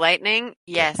channel lightning?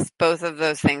 Yes, both of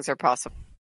those things are possible.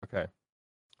 Okay.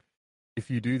 If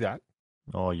you do that,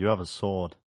 Oh, you have a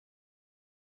sword.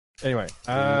 anyway,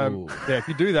 Ooh. yeah, if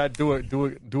you do that, do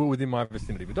it within my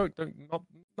vicinity, but don't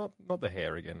not the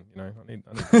hair again. I need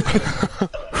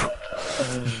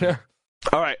yeah.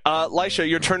 All right, Lisha,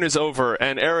 your turn is over,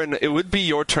 and Aaron, it would be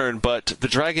your turn, but the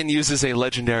dragon uses a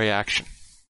legendary action.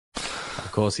 Of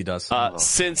course he does.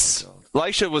 Since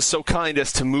Lisha was so kind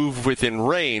as to move within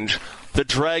range, the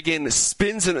dragon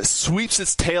spins and sweeps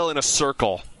its tail in a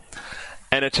circle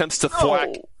and attempts to thwack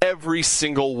every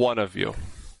single one of you.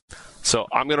 So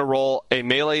I'm going to roll a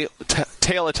melee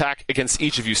tail attack against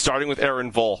each of you, starting with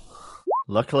Aaron Vol.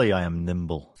 Luckily, I am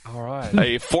nimble. All right.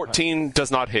 A 14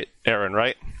 does not hit Aaron,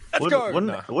 right? Let's go.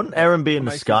 No. Wouldn't Aaron be in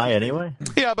the Makes sky sense. anyway?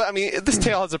 Yeah, but I mean, this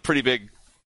tail has a pretty big...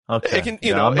 Okay. It can,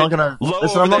 I'm not gonna low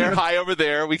listen, over I'm not there, gonna- high over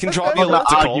there. We can draw I'm the not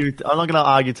gonna elliptical. argue. I'm not going to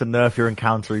argue to nerf your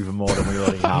encounter even more than we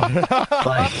already have.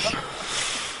 Like,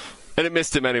 And it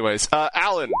missed him anyways.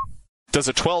 Alan, does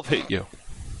a 12 hit you?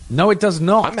 No, it does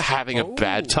not. I'm having a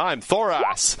bad time.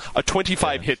 Thoras, a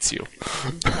 25 hits you.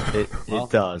 it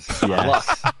does.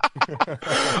 Yes.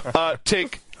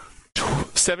 Take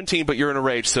 17, but you're in a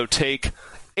rage, so take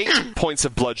 8 points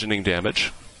of bludgeoning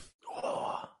damage.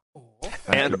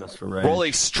 And Goodness for rage. roll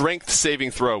a strength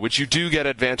saving throw, which you do get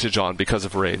advantage on because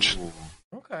of rage.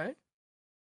 Okay.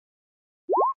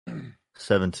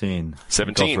 17.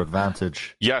 17. Go for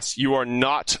advantage. Yes, you are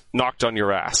not knocked on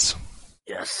your ass.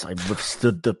 Yes, I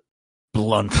withstood the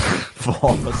blunt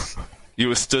force. You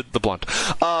withstood the blunt.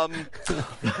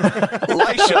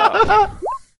 Lisha,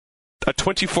 a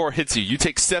 24 hits you. You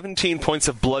take 17 points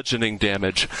of bludgeoning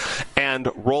damage and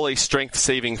roll a strength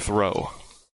saving throw.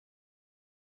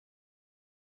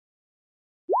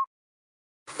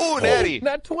 Ooh, natty!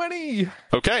 Nat 20.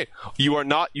 Okay, you are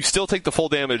not. You still take the full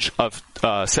damage of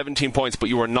 17 points, but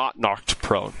you are not knocked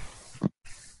prone.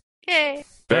 Yay.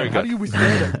 Very How good. do you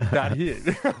withstand that hit?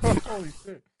 Holy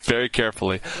shit. Very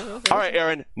carefully. All right,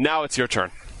 Aaron. Now it's your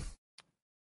turn.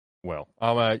 Well,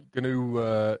 I'm going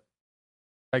to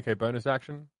take a bonus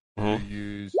action to Mhm.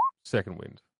 use Second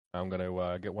Wind. I'm going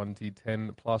to get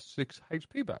 1d10 plus 6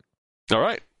 HP back. All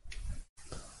right.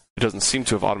 It doesn't seem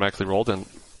to have automatically rolled, and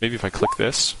maybe if I click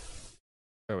this.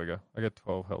 There we go. I get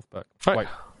 12 health back. All right. Wait.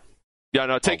 Yeah,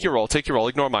 no. Take your roll. Take your roll.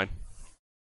 Ignore mine.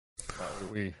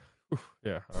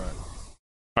 Yeah, all right.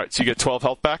 All right. So you get 12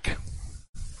 health back.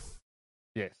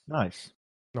 Yes. Nice.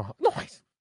 No, nice.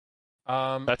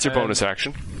 That's your and bonus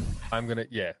action. I'm going to,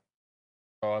 yeah.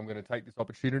 So I'm going to take this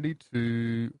opportunity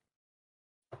to.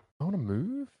 I want to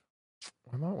move?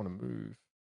 I might want to move.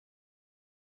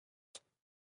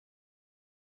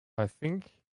 I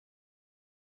think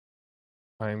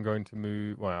I am going to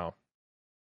move. Wow.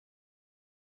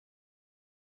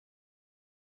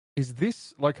 Is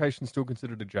this location still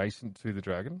considered adjacent to the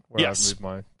dragon? Where Yes. I've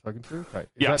moved my token to? Okay. Is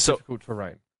Yeah, that so- difficult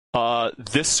terrain?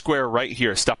 This square right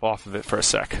here. Step off of it for a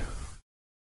sec.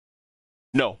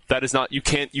 No, that is not. You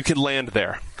can't. You can land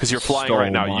there because you're flying Stole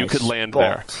right now. my You could land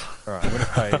spot. there. All right. I'm going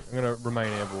to stay. I'm going to remain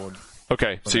airborne.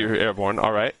 Okay, so you're airborne.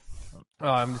 All right.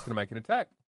 I'm just going to make an attack.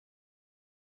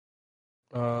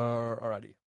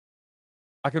 Alrighty.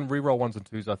 I can reroll ones and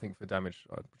twos, I think, for damage.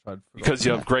 I'd forgot. Because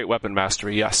you have great weapon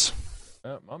mastery. Yes.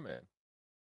 Yeah, my man.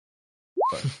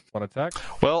 So, one attack.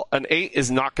 Well, an 8 is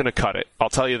not going to cut it. I'll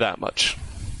tell you that much.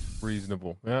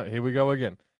 Reasonable. Yeah, here we go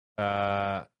again.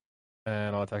 And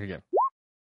I'll attack again.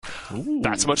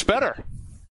 That's much better.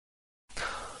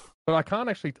 But I can't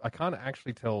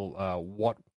actually tell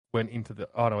what went into the.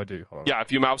 Oh no, I do. Hold on. Yeah,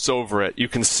 if you mouse over it, you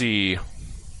can see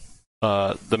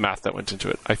the math that went into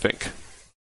it. I think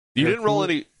you Yeah, didn't roll cool.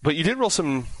 any, but you did roll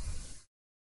some.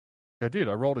 I did.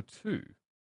 I rolled a 2.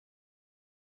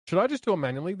 Should I just do it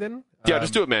manually then? Yeah,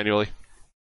 just do it manually.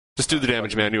 Just do the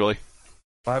damage manually.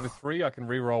 If I have a 3, I can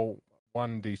reroll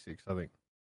 1d6, I think.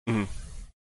 Mhm.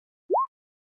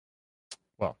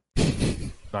 well,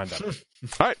 9 damage.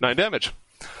 All right, 9 damage.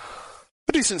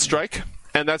 A decent strike.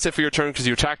 And that's it for your turn because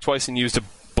you attacked twice and used a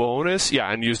bonus. Yeah,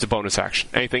 and used a bonus action.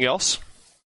 Anything else?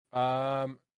 No.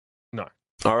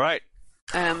 All right.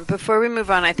 Before we move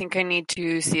on, I think I need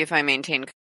to see if I maintain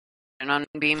on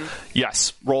beam.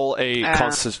 Yes. Roll a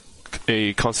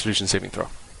Constitution saving throw.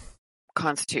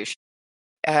 Constitution.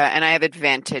 And I have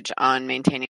advantage on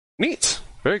maintaining. Neat.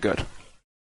 Very good.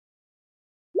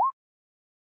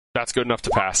 That's good enough to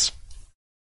pass.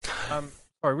 Sorry,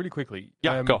 really quickly.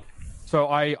 Yeah, go. So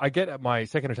I get my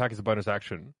second attack as a bonus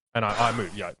action, and I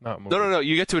move. Yeah, No.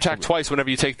 You get to attack twice whenever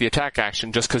you take the attack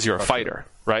action just because you're a fighter,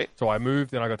 right? So I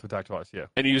moved, and I got to attack twice, yeah.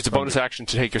 And you used a bonus action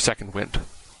to take your second wind.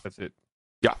 That's it.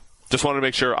 Yeah. Just wanted to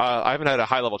make sure. I haven't had a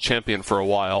high-level champion for a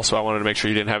while, so I wanted to make sure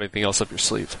you didn't have anything else up your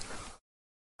sleeve.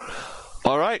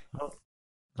 All right.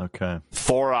 Okay.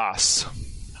 Thoras.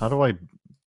 How do I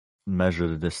measure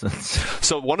the distance?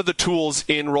 So one of the tools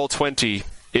in Roll20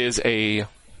 is a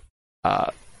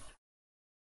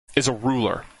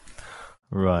ruler.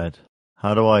 Right.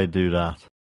 How do I do that?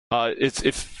 It's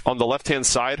if on the left-hand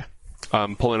side.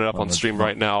 I'm pulling it up on stream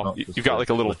right now. You've got like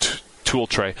a little tool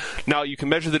tray. Now you can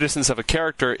measure the distance of a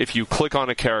character if you click on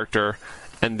a character,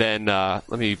 and then let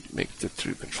me make the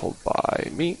two controlled by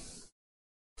me.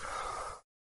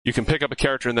 You can pick up a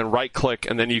character and then right-click,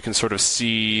 and then you can sort of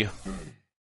see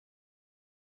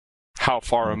how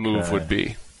far a move would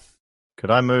be. Could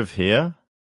I move here?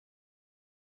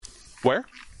 Where?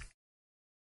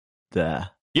 There.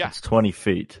 Yeah. It's 20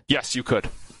 feet. Yes, you could.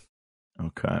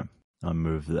 Okay. I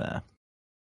move there.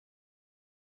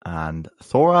 And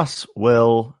Thoras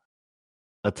will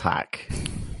attack.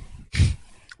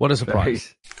 What a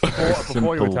surprise.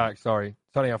 Before you attack, sorry.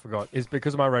 Something I forgot. Is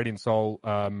because of my Radiant Soul,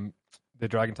 the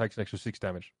dragon takes an extra 6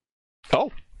 damage.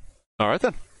 Oh. All right,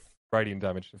 then. Radiant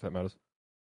damage, if that matters.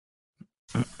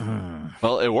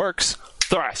 Well, it works.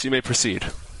 Thoras, you may proceed.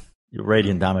 Your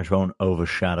radiant damage won't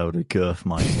overshadow the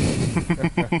Girthmeister.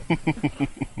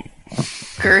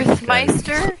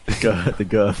 Girthmeister? The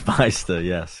Girthmeister,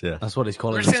 yes. That's what he's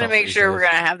calling We're just going to make sure we're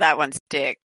going to have that one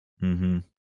stick. Mm-hmm.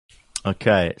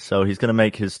 Okay, so he's going to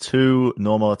make his 2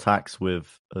 normal attacks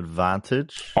with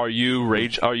advantage. Are you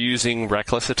using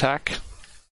Reckless Attack?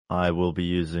 I will be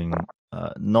using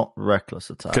not Reckless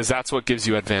Attack. Because that's what gives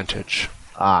you advantage.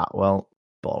 Well,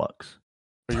 bollocks.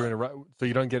 So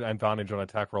you don't get advantage on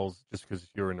attack rolls just because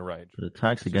you're in a rage. The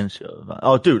attacks against you.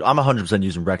 Oh, dude, I'm 100%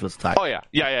 using Reckless Attack. Oh, yeah.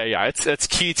 It's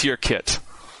key to your kit.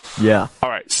 Yeah. All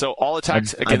right, so all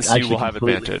attacks against you will have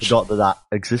advantage. I forgot that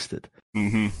existed.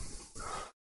 Mm-hmm.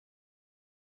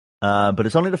 But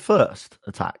it's only the first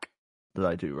attack that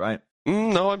I do, right?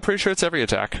 No, I'm pretty sure it's every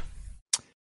attack.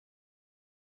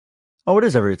 Oh, it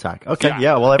is every attack. Okay,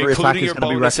 yeah. Well, every attack is your going to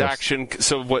be bonus reckless. action.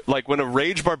 So, when a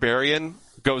Rage Barbarian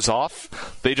goes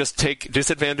off, they just take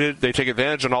disadvantage. They take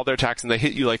advantage on all their attacks, and they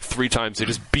hit you like 3 times. They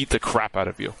just beat the crap out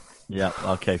of you. Yeah.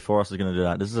 Okay. Thoras is going to do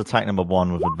that. This is attack number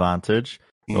 1 with advantage.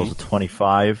 Those are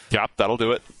 25. Yep, that'll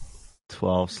do it.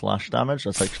 12 slash damage.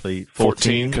 That's actually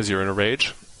 14 because you're in a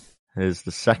rage. Here's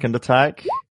the second attack.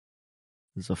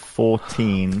 There's a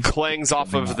 14. Clangs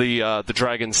off of the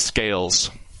dragon's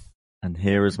scales. And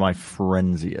here is my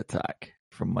frenzy attack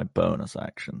from my bonus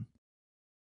action.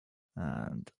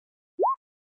 And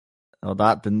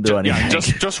that didn't do anything. Yeah,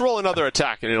 just roll another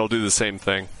attack and it'll do the same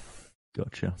thing.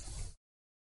 Gotcha.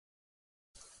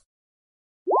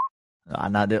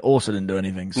 And that also didn't do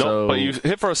anything. No, but you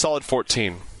hit for a solid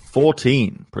 14.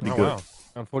 14, pretty good. Wow.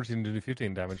 Unfortunately, to do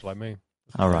 15 damage like me.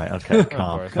 All right, okay,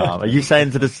 calm. Are you saying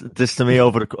this to me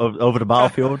over the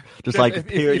battlefield? Just like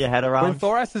peer your head around? When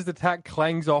Thoras's attack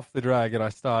clangs off the dragon, I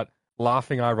start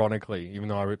laughing ironically, even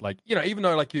though even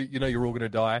though you're all going to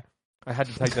die. I had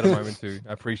to take that a moment to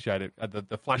appreciate it.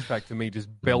 The flashback to me just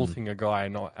belting a guy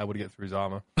and not able to get through his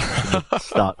armor.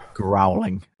 Start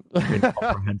growling,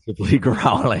 incomprehensibly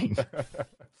growling. I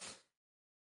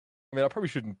mean, I probably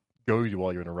shouldn't go you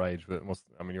while you're in a rage, but you're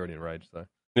already in a rage, so.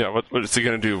 Yeah, what is he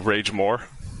going to do? Rage more?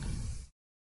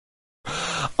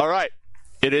 All right.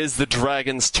 It is the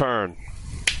dragon's turn.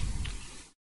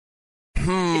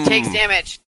 It takes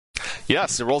damage.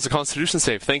 Yes, it rolls a Constitution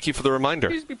save. Thank you for the reminder.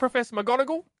 Excuse me, Professor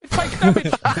McGonagall. It takes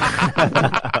damage.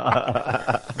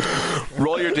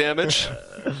 Roll your damage.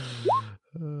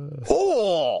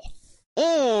 Oh,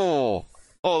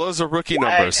 those are rookie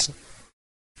numbers.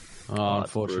 Oh,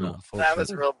 unfortunate. That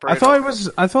was real brutal.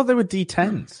 I thought they were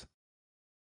D10s.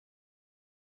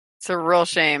 It's a real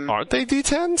shame. Aren't they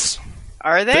D10s?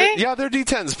 Are they? They're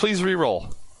D10s. Please re-roll.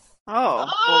 Oh,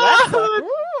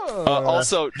 well,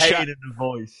 that's also,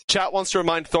 chat wants to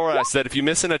remind Thoras that if you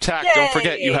miss an attack, don't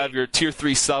forget you have your tier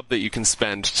 3 sub that you can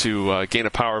spend to gain a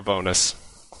power bonus.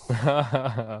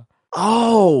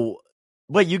 Oh,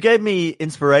 wait, you gave me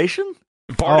inspiration?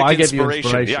 Bardic I gave you inspiration.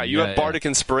 inspiration. Yeah, you Yeah, have yeah. Bardic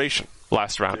inspiration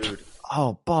last round. Dude.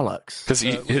 Oh, bollocks. Because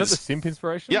was that the simp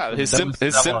inspiration? yeah, his That was-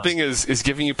 simping is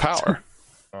giving you power.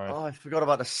 All right. Oh, I forgot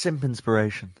about the simp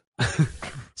inspiration.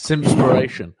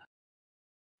 Simspiration.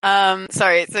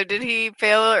 Sorry. So did he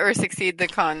fail or succeed the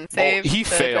con save? He the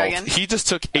failed. dragon? He just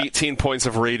took 18 points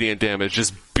of radiant damage,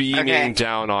 just beaming Okay.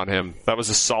 down on him. That was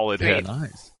a solid Sweet. hit.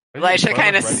 Nice. Elisha Bonus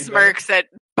kind of ready smirks at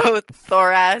both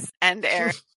Thoras and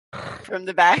Aaron from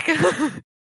the back.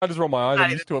 I just roll my eyes. Not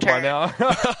I'm used to it even by now.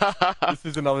 This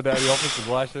is another day at the office with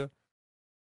Elisha.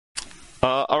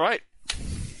 All right.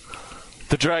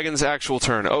 The dragon's actual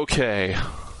turn. Okay.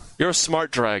 You're a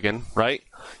smart dragon, right?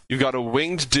 You've got a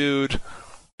winged dude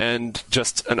and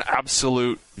just an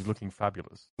absolute He's looking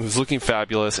fabulous. who's looking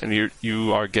fabulous, and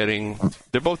you are getting.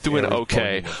 They're both doing Ares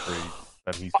okay. bonding the tree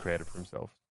that he's created for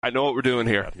himself I know what we're doing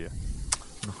here. out here.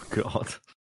 Oh, God.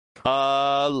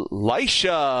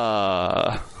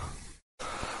 Lisha.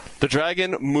 The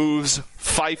dragon moves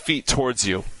 5 feet towards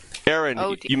you. Aaron,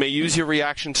 Oh, dear. you may use your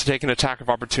reaction to take an attack of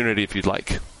opportunity if you'd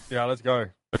like. Yeah, let's go.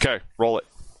 Okay, roll it.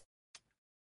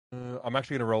 I'm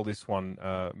actually going to roll this one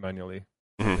manually.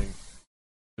 Mhm. I think.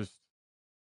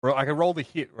 I can roll the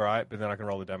hit, right? But then I can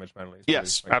roll the damage manually. So Yes,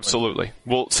 just make- absolutely.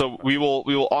 We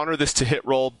will honor this to hit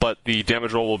roll, but the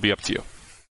damage roll will be up to you.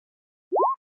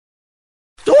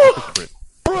 Crit.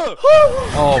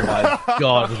 Oh my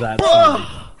god, that's funny.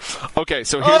 Okay,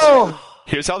 so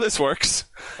here's how this works.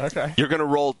 Okay. You're gonna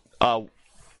roll.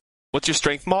 What's your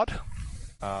strength mod?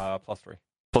 +3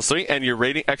 +3, and your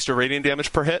extra radiant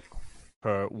damage per hit.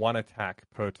 per one attack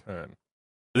per turn.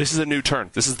 This is a new turn.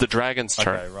 This is the dragon's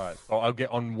turn. Okay, right. So I'll get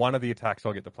on one of the attacks.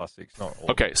 I'll get the +6, not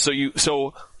all. Okay, so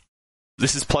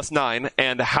this is +9,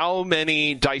 and how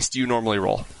many dice do you normally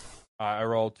roll? I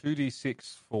roll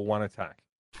 2d6 for one attack.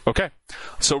 Okay,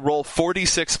 so roll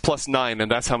 4d6 +9, and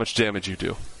that's how much damage you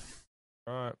do.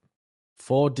 All right.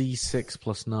 4d6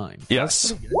 plus 9.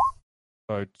 Yes.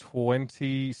 So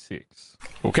 26.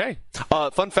 Okay.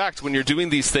 Fun fact: when you're doing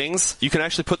these things, you can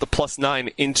actually put the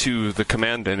 +9 into the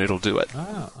command, and it'll do it.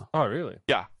 Ah. Oh, really?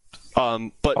 Yeah.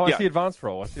 But Oh, yeah. I see advanced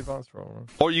roll.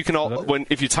 Or you can that it?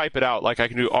 if you type it out, like I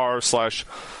can do r/46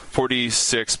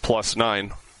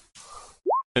 +9,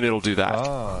 and it'll do that.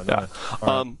 Ah, Yeah. nice.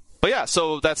 All right. But yeah,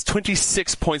 so that's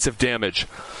 26 points of damage.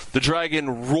 The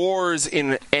dragon roars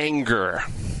in anger.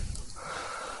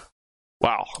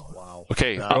 Wow. Wow.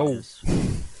 Okay. That Oh. is-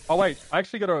 Oh, wait. I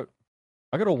actually got a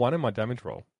 1 in my damage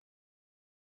roll.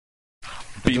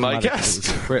 Be my Doesn't matter 'cause guest. it was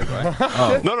a crit, right?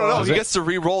 Oh. No. Is He it? gets to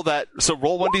re-roll that. So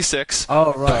roll 1d6.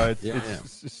 Oh, So right. it's, Yeah, yeah.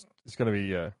 it's going to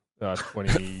be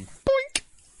 20. Boink.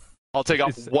 I'll take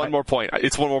off one more point.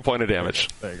 It's one more point of damage.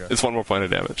 There you go. It's one more point of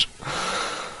damage.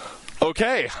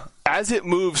 Okay. As it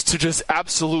moves to just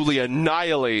absolutely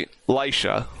annihilate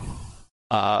Lisha,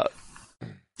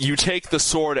 you take the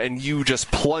sword and you just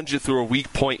plunge it through a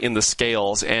weak point in the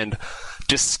scales, and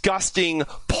disgusting,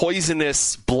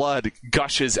 poisonous blood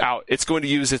gushes out. It's going to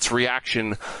use its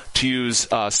reaction to use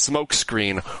smoke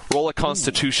screen. Roll a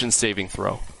Constitution saving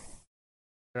throw.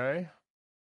 Okay.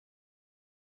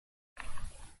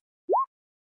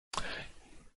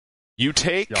 You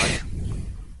take Yikes.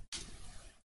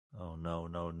 Oh,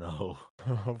 no.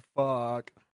 Oh,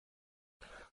 fuck.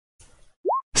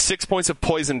 6 points of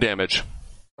poison damage,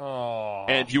 Oh.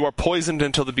 and you are poisoned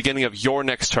until the beginning of your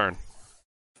next turn.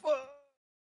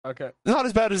 Okay. Not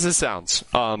as bad as this sounds.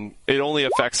 It only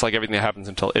affects like everything that happens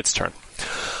until its turn.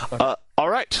 All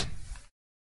right.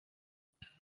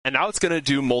 And now it's going to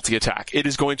do multi-attack. It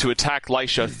is going to attack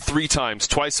Lisha 3 times,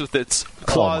 twice with its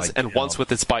claws my and God. once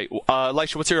with its bite.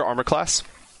 Lisha, what's your armor class?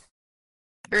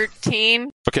 13.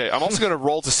 Okay, I'm also going to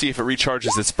roll to see if it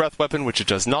recharges its breath weapon, which it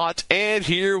does not. And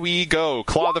here we go.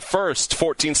 Claw the first,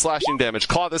 14 slashing damage.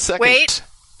 Claw the second. Wait.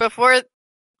 Before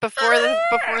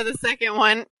the second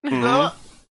one, Mhm.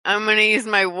 I'm going to use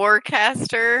my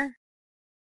Warcaster.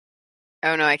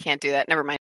 Oh, no, I can't do that. Never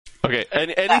mind. Okay,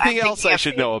 and anything I'm else thinking I of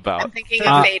should Faden. know I'm about? thinking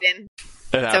of Faden.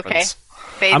 It happens. okay.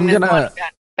 Faden I'm is the gonna- one who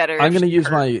got better. I'm gonna use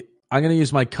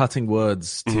shorter. my cutting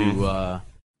words to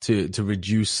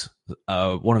reduce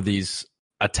one of these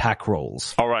attack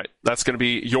rolls. All right, that's going to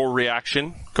be your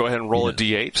reaction. Go ahead and roll a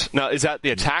d8. Now, is that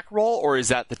the attack roll or is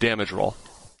that the damage roll?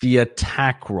 The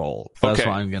attack roll. That's Okay.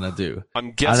 what I'm gonna do.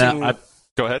 I'm guessing. I-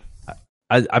 Go ahead.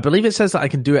 I believe it says that I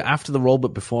can do it after the roll, but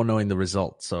before knowing the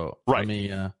result. So Right. let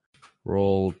me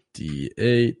roll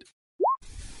d8.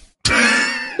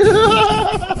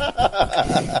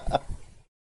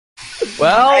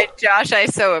 Well, All right, Josh, I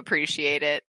so appreciate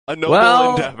it. A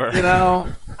noble endeavor. you know,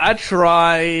 I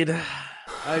tried.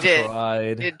 Did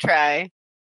tried. Did try.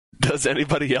 Does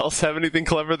anybody else have anything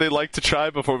clever they'd like to try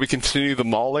before we continue the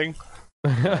mauling?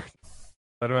 Let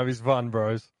him have his fun,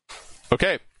 bros.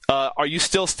 Okay. Are you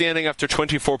still standing after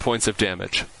 24 points of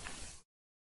damage?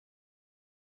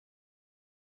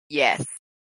 Yes.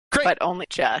 Great. But only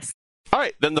just. All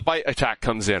right, then the bite attack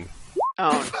comes in.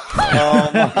 Oh.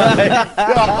 Oh my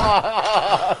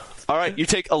god! All right, you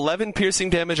take 11 piercing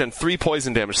damage and 3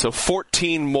 poison damage, so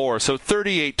 14 more, so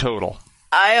 38 total.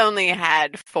 I only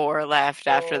had 4 left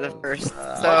after the first. So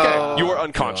Okay, you were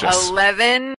unconscious.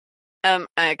 11.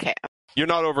 Okay. You're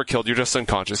not overkilled. You're just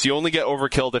unconscious. You only get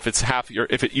overkilled if it's half your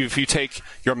if you take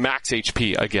your max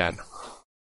HP again.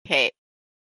 Okay.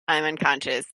 I'm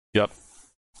unconscious. Yep.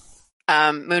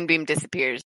 Moonbeam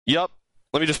disappears. Yep.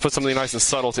 Let me just put something nice and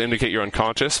subtle to indicate you're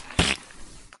unconscious.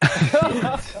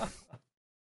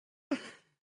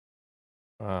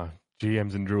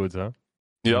 GMs and druids, huh?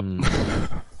 Yep.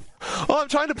 Well, I'm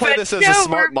trying to play But this as no, a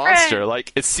smart we're monster. friends.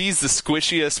 Like, it sees the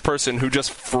squishiest person who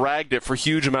just fragged it for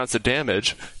huge amounts of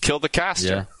damage, kill the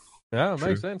caster. Yeah, it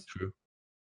makes sense. True.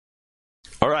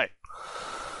 All right.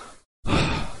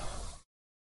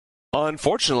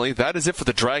 Unfortunately, that is it for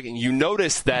the dragon. You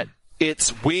notice that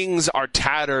its wings are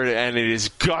tattered and it is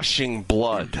gushing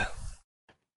blood.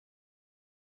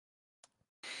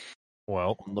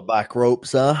 Well, On the back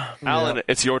ropes, huh? Alan,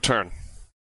 it's your turn.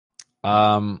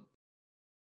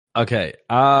 Okay.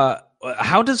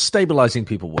 How does stabilizing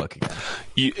people work again?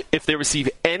 If they receive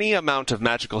any amount of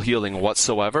magical healing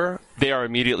whatsoever, they are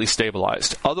immediately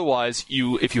stabilized. Otherwise,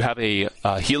 if you have a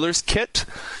healer's kit,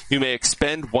 you may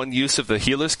expend one use of the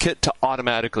healer's kit to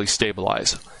automatically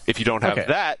stabilize. If you don't have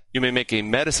that, you may make a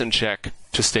medicine check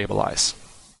to stabilize.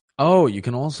 Oh, you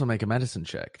can also make a medicine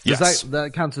check. Does Yes.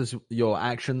 that count as your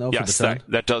action, though, Yes, for the turn?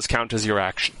 that does count as your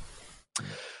action.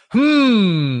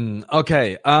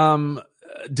 Okay.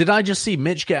 Did I just see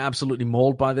Mitch get absolutely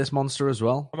mauled by this monster as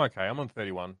well? I'm okay. I'm on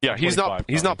 31. Yeah, he's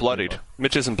 25, not bloodied.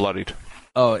 Mitch isn't bloodied.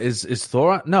 Oh, is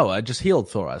Thora? No, I just healed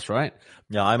Thoras, right?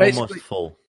 Yeah, I'm Basically- almost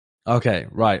full. Okay,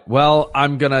 right. Well,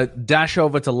 I'm gonna dash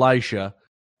over to Lisha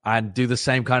and do the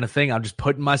same kind of thing. I'm just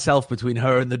putting myself between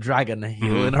her and the dragon,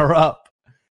 healing her up.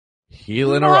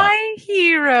 Healing her up. My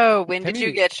hero. When Can did you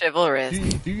you- get chivalrous?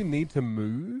 Do you need to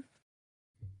move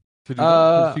to do that?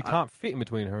 'Cause you can't fit in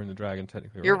between her and the dragon,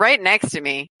 technically. You're right next to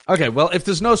me. Okay, well, if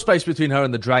there's no space between her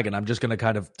and the dragon, I'm just gonna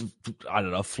kind of, I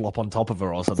don't know, flop on top of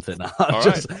her or something.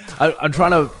 I'm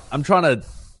trying to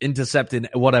intercept in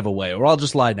whatever way, or I'll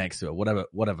just lie next to her,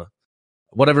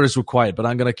 whatever is required. But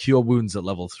I'm gonna cure wounds at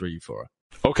level 3 for her.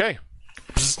 Okay.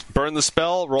 Burn the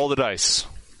spell, roll the dice.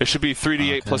 It should be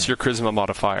 3d8 plus your charisma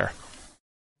modifier.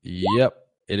 Yep,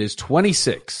 it is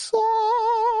 26.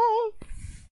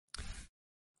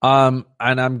 And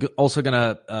I'm also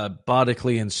gonna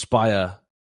bardically inspire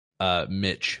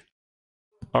Mitch.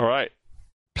 All right.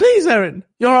 Please, Erin,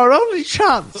 you're our only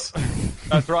chance.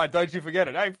 That's right. Don't you forget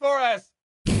it. Hey, Thoras!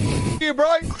 You,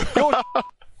 bro!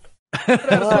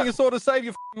 You're swing a sword to save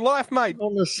your life, mate.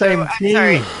 On the same I'm team.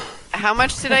 sorry. How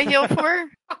much did I heal for?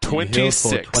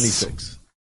 26. 26.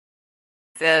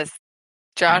 Says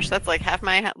Josh, that's like half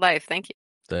my life. Thank you.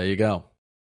 There you go.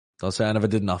 Don't say I never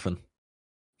did nothing.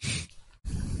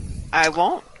 I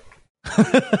won't.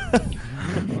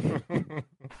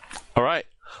 All right.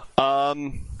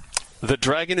 The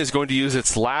dragon is going to use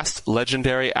its last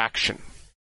legendary action.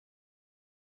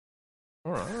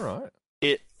 All right.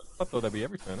 It I thought that'd be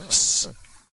every turn.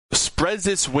 spreads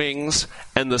its wings,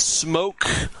 and the smoke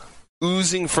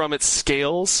oozing from its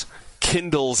scales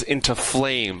kindles into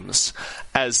flames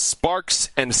as sparks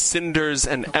and cinders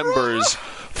and embers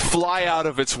fly out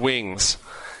of its wings.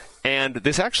 And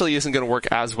this actually isn't going to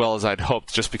work as well as I'd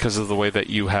hoped just because of the way that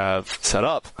you have set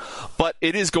up. But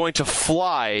it is going to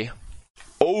fly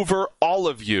over all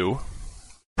of you,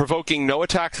 provoking no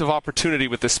attacks of opportunity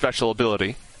with this special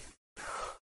ability.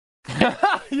 Yeah,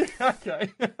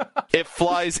 okay. It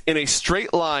flies in a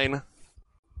straight line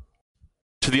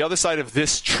to the other side of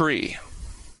this tree,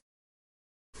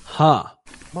 Huh.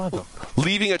 Mother.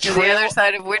 leaving a To the trail. other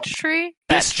side of which tree?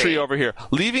 This That tree over here,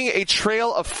 leaving a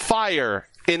trail of fire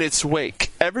in its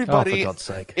wake. Everybody Oh, for God's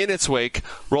sake. in its wake,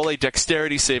 roll a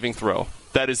dexterity saving throw.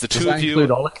 That is the Does two that of you.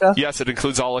 include Olika? Yes, it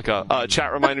includes Olika.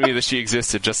 Chat reminded me that she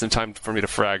existed just in time for me to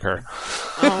frag her.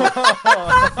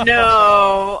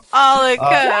 No,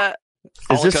 Alika.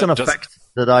 Is this Olika an does- effect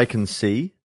that I can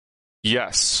see?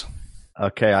 Yes.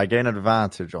 Okay, I gain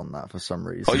advantage on that for some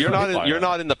reason. Oh, you're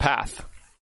not in the path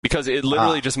because it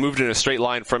literally just moved in a straight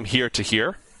line from here to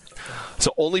here.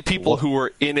 So only people who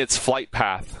were in its flight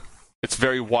path, its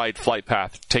very wide flight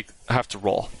path, have to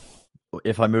roll.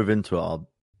 If I move into it, I'll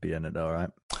be in it, all right?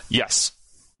 Yes.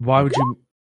 Why would you?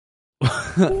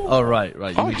 Oh, right. Oh,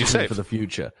 You you just saved. for the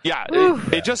future. Yeah,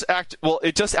 it just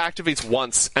activates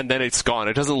once and then it's gone.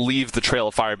 It doesn't leave the trail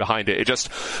of fire behind it. It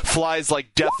just flies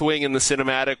like Deathwing in the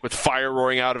cinematic with fire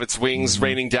roaring out of its wings,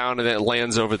 raining down, and then it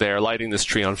lands over there, lighting this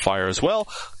tree on fire as well.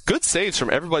 Good saves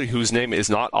from everybody whose name is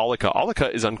not Alika.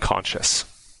 Alika is unconscious.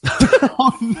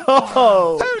 Oh no!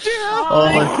 Oh dear! Oh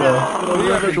my god! We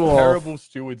are River the dwarf. terrible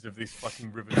stewards of this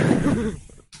fucking river.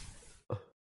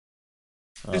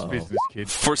 This business, kid.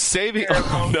 For saving,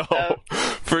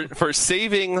 for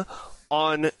saving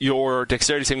on your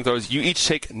dexterity saving throws, you each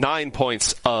take 9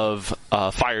 points of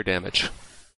fire damage.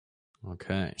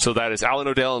 Okay. So that is Alan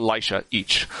O'Dell and Lisha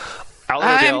each.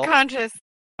 I'm conscious.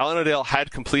 Alan O'Dell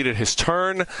had completed his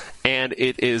turn, and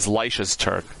it is Lisha's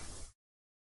turn.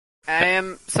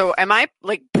 Am I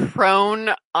like prone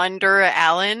under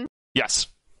Alan? Yes.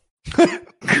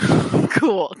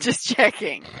 Cool. Just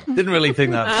checking. Didn't really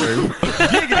think that through.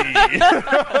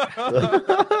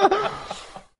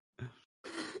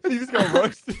 And you just got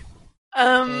roasted.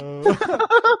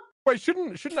 Wait,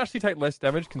 shouldn't Ashley take less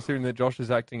damage considering that Josh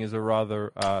is acting as a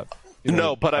rather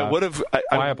No, but I would have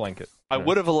fire blanket. I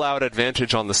would have allowed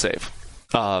advantage on the save.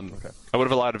 I would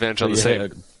have allowed advantage on the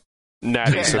save.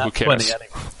 Natty, so who cares?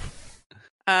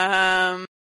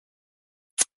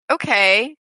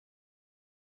 Okay.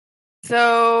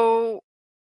 So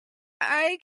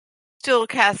I still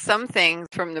cast some things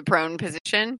from the prone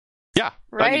position. Yeah,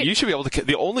 Right? I mean, you should be able to.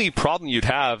 The only problem you'd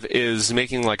have is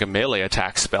making like a melee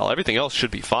attack spell. Everything else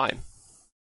should be fine.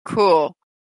 Cool.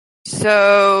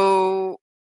 So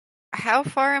how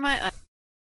far am I?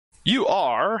 You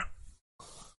are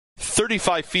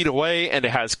 35 feet away, and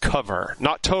it has cover.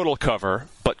 Not total cover,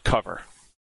 but cover.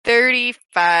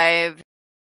 35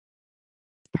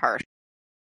 part.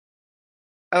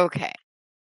 Okay.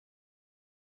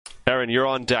 Aaron, you're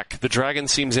on deck. The dragon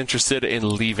seems interested in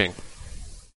leaving.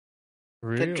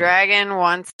 Really? The dragon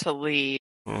wants to leave.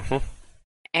 Mm-hmm.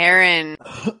 Aaron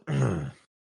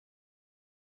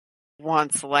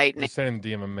wants lightning. Just send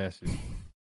DM a message.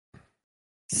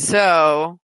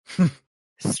 So,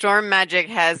 storm magic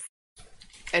has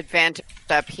advantage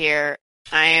up here.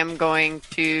 I am going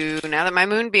to, now that my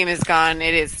moonbeam is gone,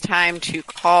 it is time to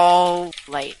call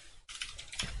light.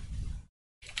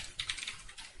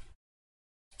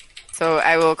 So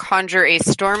I will conjure a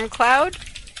storm cloud.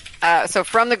 So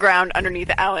from the ground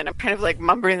underneath Alan, I'm kind of like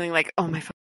mumbling like, oh my,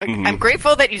 I'm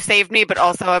grateful that you saved me, but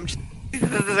also this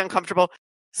is uncomfortable.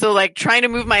 So like trying to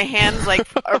move my hands like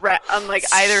around, on like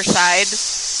either side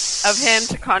of him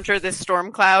to conjure this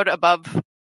storm cloud above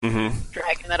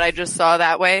dragon that I just saw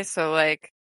that way. So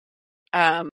like,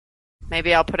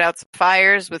 maybe I'll put out some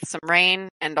fires with some rain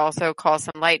and also call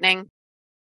some lightning.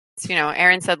 So,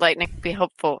 Aaron said lightning would be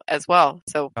helpful as well.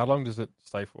 So How long does it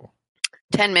stay for?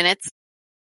 10 minutes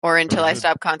or until I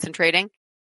stop concentrating.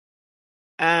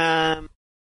 So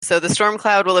the storm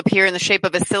cloud will appear in the shape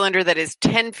of a cylinder that is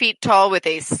 10 feet tall with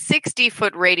a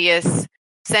 60-foot radius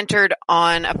centered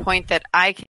on a point that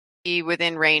I can see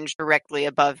within range directly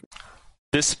above.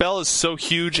 This spell is so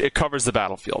huge, it covers the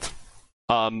battlefield.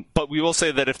 But we will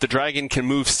say that if the dragon can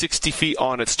move 60 feet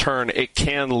on its turn, it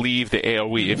can leave the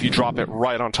AoE if you drop it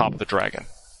right on top of the dragon.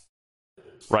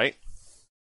 Right?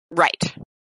 Right.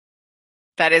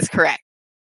 That is correct.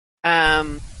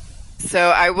 So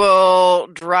I will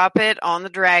drop it on the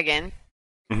dragon.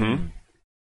 Mm-hmm.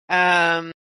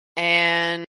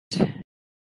 And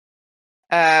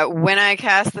when I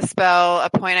cast the spell, a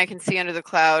point I can see under the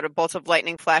cloud, a bolt of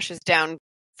lightning flashes down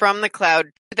from the cloud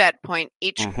to that point.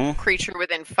 Each creature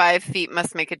within 5 feet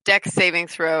must make a dex saving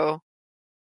throw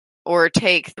or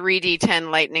take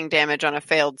 3d10 lightning damage on a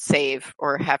failed save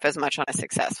or half as much on a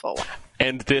successful one.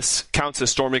 And this counts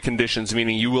as stormy conditions,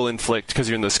 meaning you will inflict, because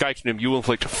you're in the Sky Kingdom, you will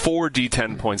inflict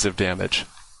 4d10 points of damage.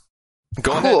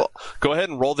 Go ahead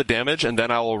and roll the damage, and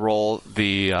then I will roll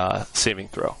the saving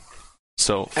throw.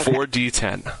 So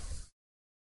 4d10.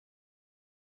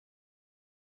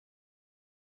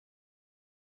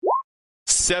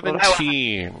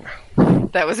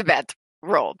 $17. That was a bad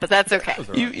roll, but that's okay.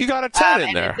 You got a 10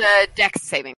 in there. It's a dex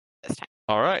saving this time.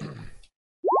 All right.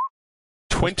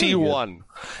 21.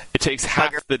 It takes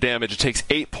half the damage. It takes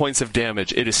 8 points of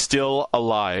damage. It is still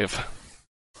alive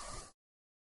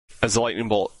as the lightning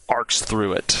bolt arcs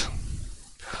through it.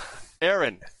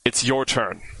 Aaron, it's your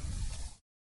turn.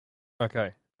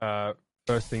 Okay.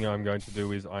 First thing I'm going to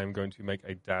do is I'm going to make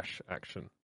a dash action.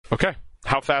 Okay.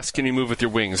 How fast can you move with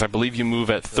your wings? I believe you move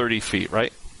at 30 feet,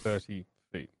 right? 30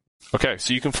 feet. Okay,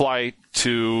 so you can fly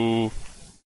to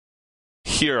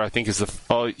here, I think is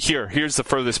the here's the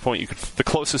furthest point the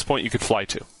closest point you could fly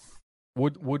to.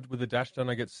 Would with the dash done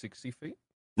I get 60 feet?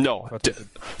 No.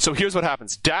 So here's what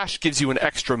happens. Dash gives you an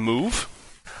extra move,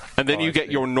 and then you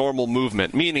get your normal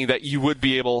movement, meaning that you would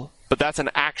be able... But that's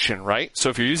an action, right? So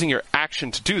if you're using your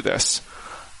action to do this,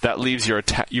 that leaves your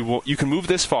attack... You can move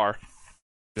this far.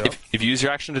 Yep. If you use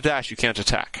your action to dash, you can't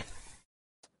attack.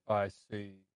 I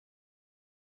see.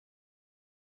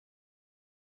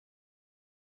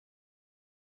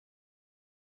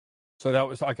 So that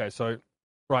was... Okay, so...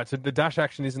 Right, so the dash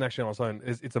action isn't actually on its own.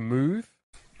 It's a move?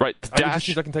 Right, the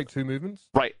dash... I can take 2 movements?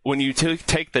 Right, when you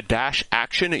take the dash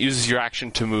action, it uses your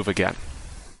action to move again.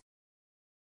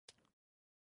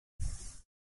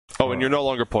 Oh, and you're no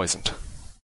longer poisoned.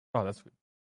 Oh, that's good.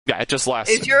 Yeah, it just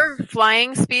lasts. Is your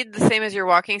flying speed the same as your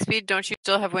walking speed? Don't you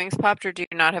still have wings popped, or do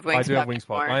you not have wings popped? I do have wings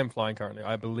popped. anymore? I am flying currently,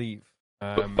 I believe.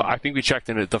 But I think we checked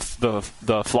in it.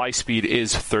 The fly speed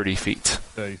is 30 feet.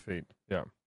 30 feet, yeah.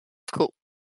 Cool.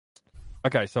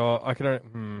 Okay, so I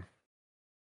can...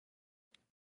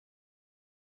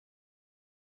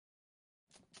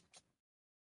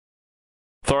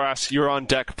 Thoras, you're on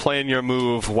deck playing your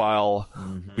move while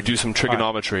we do some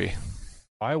trigonometry.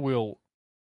 I will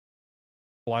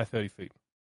fly 30 feet.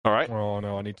 All right. Oh,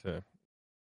 no, I need to...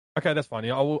 Okay, that's fine.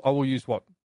 Yeah, I will use,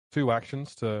 2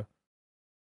 actions to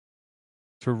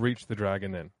reach the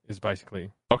dragon then, is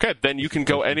basically... Okay, then you can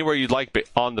go anywhere you'd like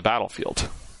on the battlefield.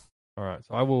 All right,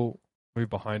 so I will move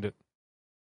behind it.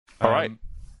 All right.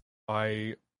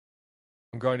 I'm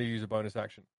going to use a bonus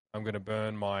action. I'm going to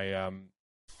burn my...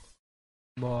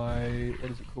 what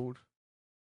is it called?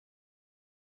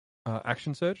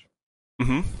 Action surge.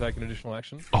 Mm-hmm. Take an additional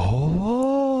action.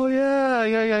 Oh,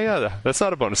 yeah. That's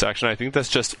not a bonus action. I think that's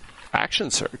just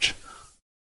action surge.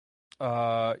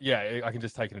 Yeah, I can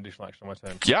just take an additional action on my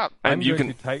turn. Yeah, and you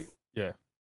can take. Yeah.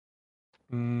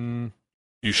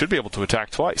 You should be able to attack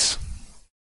twice.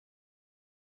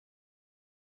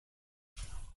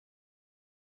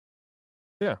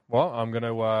 Yeah. Well, I'm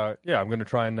gonna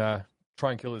try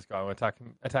and kill this guy. I'm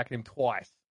attacking him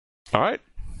twice. All right.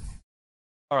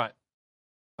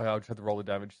 I'll just have to roll the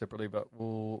damage separately, but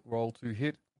we'll roll to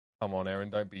hit. Come on, Aaron,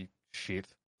 don't be shit.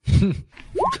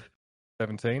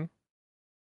 17.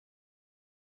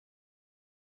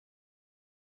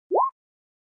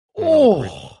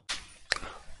 Oh.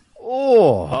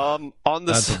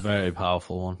 That's a very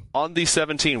powerful one. On the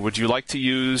 17, would you like to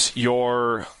use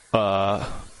your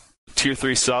tier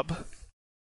 3 sub?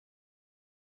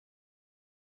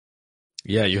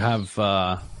 Yeah, you have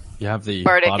the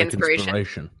Bardic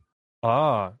Inspiration.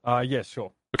 Yes,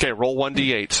 sure. Okay, roll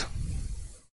 1d8.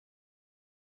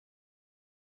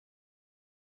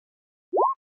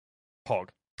 Pog.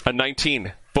 A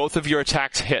 19. Both of your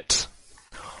attacks hit.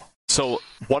 So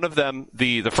one of them,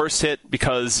 the first hit,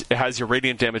 because it has your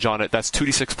radiant damage on it, that's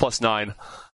 2d6 plus 9.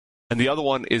 And the other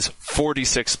one is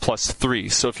 4d6 plus 3.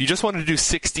 So if you just wanted to do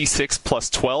 66 plus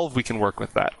 12, we can work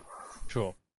with that.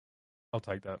 Sure. I'll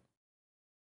take that.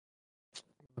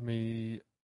 Let me...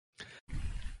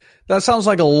 That sounds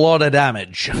like a lot of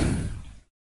damage.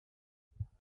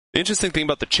 The interesting thing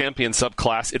about the champion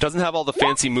subclass, it doesn't have all the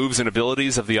fancy moves and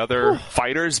abilities of the other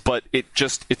fighters, but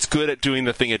it's good at doing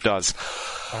the thing it does.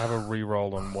 I have a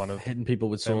reroll on one of Hitting people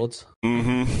with swords.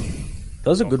 Mm-hmm.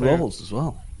 Those are good rolls as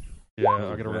well. Yeah,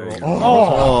 I got a reroll.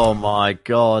 Oh my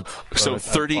god. So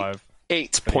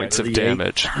 38 points of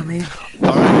damage. I mean,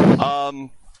 All right.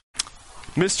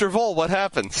 Mr. Vol, what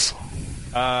happens?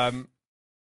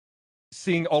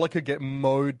 Seeing Olika get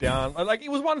mowed down, like, it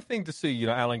was one thing to see,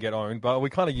 Alan get owned, but we're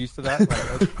kind of used to that.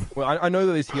 Like, well, I know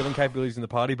that there's healing capabilities in the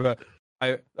party, but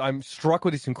I'm struck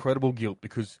with this incredible guilt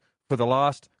because for the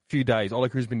last few days,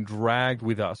 Olika has been dragged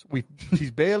with us.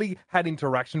 She's barely had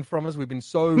interaction from us. We've been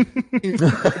so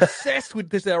obsessed with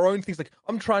this, our own things. Like,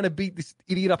 I'm trying to beat this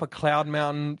idiot up a cloud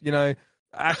mountain,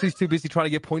 Ashley's too busy trying to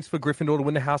get points for Gryffindor to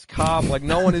win the house carp. Like,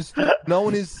 no one is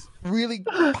really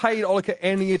paid Olika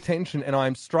any attention, and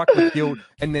I'm struck with guilt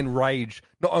and then rage,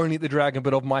 not only at the dragon,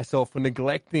 but of myself for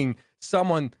neglecting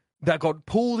someone that got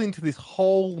pulled into this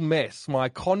whole mess. My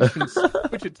conscience,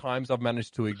 which at times I've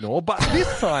managed to ignore, but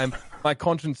this time my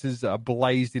conscience is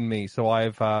blazed in me. So I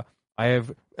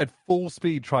have at full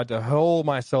speed tried to hurl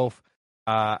myself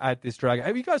at this dragon.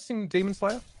 Have you guys seen Demon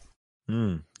Slayer?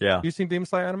 Yeah. You seen Demon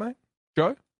Slayer anime,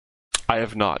 Joe? I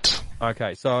have not.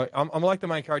 Okay, so I'm like the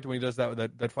main character when he does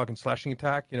that fucking slashing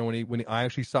attack. When I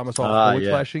actually somersault forward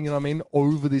slashing,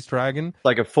 over this dragon.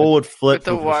 Like a forward flip With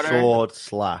the with water. a sword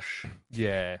slash.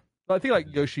 Yeah, I think like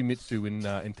Yoshimitsu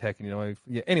in Tekken.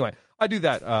 Yeah. Anyway, I do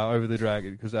that over the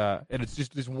dragon because and it's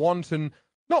just this wanton,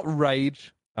 not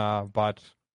rage, but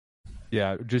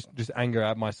yeah, just anger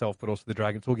at myself, but also the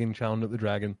dragon. It's all getting challenged at the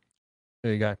dragon.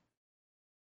 There you go.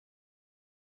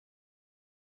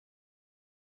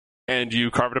 And you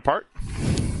carve it apart?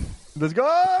 Let's go.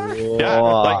 Yeah,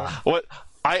 Whoa. like what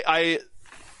I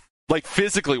like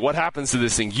physically. What happens to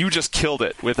this thing? You just killed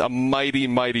it with a mighty,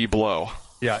 mighty blow.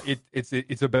 Yeah,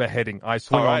 it's a beheading. I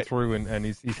swing All on right. through and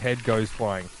his head goes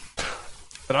flying.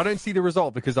 But I don't see the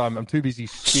result because I'm too busy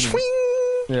spinning.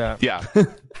 Swing! Yeah. Yeah.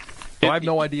 So I have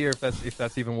no idea if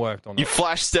that's even worked or not. You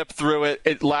flash step through it.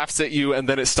 It laughs at you, and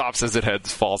then it stops as it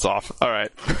falls off. All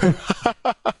right.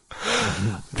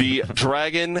 The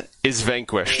dragon is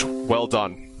vanquished. Well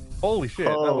done. Holy shit.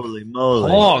 That was- Holy moly.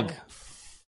 Hog.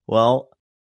 Well,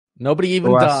 Nobody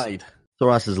even Thoras- died.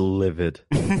 Thoras is livid.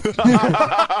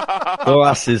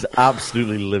 Thoras is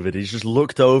absolutely livid. He's just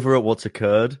looked over at what's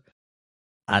occurred,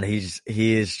 and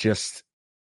he is just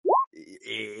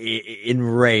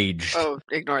enraged. Oh,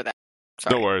 ignore that.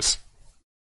 Sorry. No worries.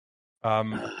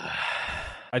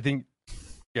 I think,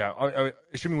 yeah, I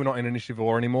assuming we're not in initiative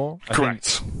war anymore. I Correct.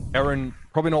 think Aaron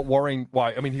probably not worrying.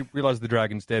 Why? I mean, he realized the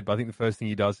dragon's dead, but I think the first thing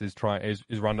he does is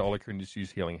run to Oliker and just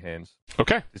use healing hands.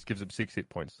 Okay. This gives him 6 hit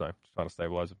points, so just trying to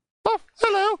stabilize him. Oh,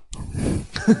 hello.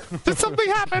 Did something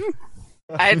happen?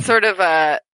 I'd sort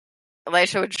of,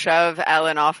 Elisha would shove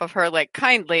Alan off of her, like,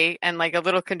 kindly and, like, a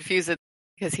little confused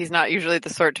because he's not usually the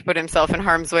sort to put himself in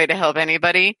harm's way to help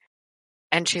anybody.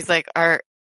 And she's like, are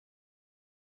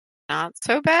not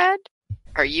so bad?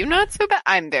 Are you not so bad?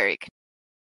 I'm very confused.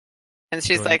 And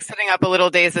she's, like, sitting up a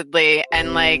little dazedly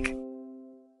and, like,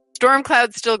 storm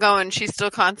cloud's still going. She's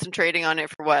still concentrating on it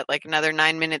for what, like, another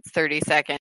 9 minutes, 30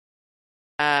 seconds.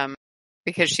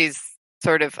 Because she's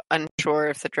sort of unsure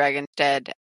if the dragon's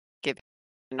dead. Give him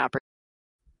an opportunity.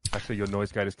 Actually, your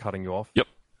noise gate is cutting you off. Yep.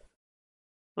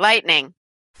 Lightning.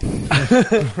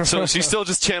 So she's still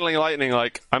just channeling lightning.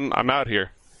 Like I'm out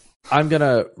here. I'm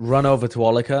gonna run over to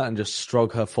Olika and just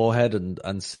stroke her forehead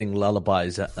and sing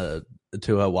lullabies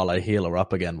to her while I heal her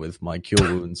up again with my cure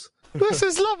wounds. This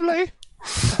is lovely.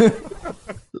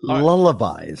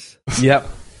 Lullabies. Yep,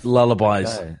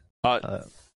 lullabies. Okay.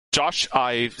 Josh,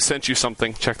 I sent you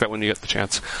something. Check that when you get the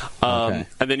chance. Okay.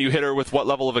 And then you hit her with what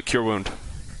level of a cure wound?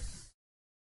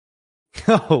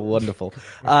 Oh, wonderful.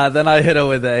 Then I hit her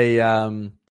with a.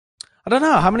 I don't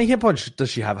know. How many hit points does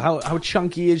she have? How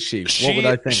chunky is she? What would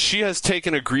I think? She has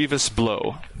taken a grievous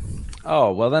blow.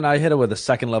 Oh, well, then I hit her with a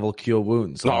second level cure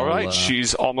wounds. All right,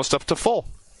 she's almost up to full.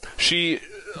 She's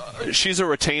a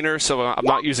retainer, so I'm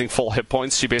not using full hit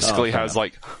points. She basically has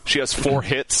she has 4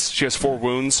 hits, she has 4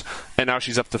 wounds, and now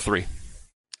she's up to 3.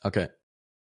 Okay.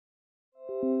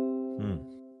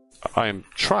 I am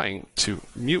trying to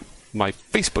mute my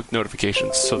Facebook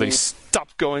notifications so they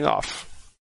stop going off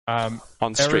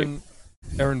on stream.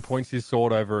 Aaron points his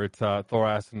sword over at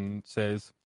Thoras and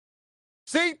says,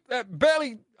 "See,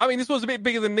 barely. I mean, this was a bit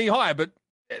bigger than knee high, but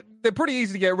they're pretty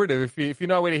easy to get rid of if you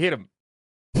know where to hit them."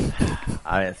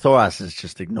 Thoras is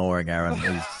just ignoring Aaron.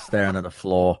 He's staring at the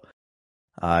floor.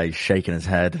 He's shaking his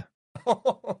head.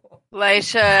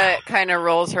 Elisha kind of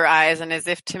rolls her eyes and, as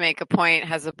if to make a point,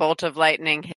 has a bolt of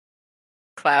lightning hit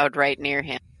the cloud right near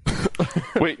him.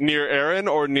 Wait, near Aaron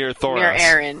or near Thoras? Near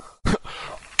Aaron.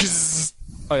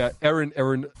 Oh yeah,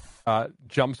 Aaron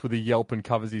jumps with a yelp and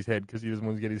covers his head because he doesn't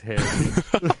want to get his hair.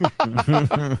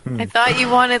 I thought you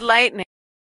wanted lightning.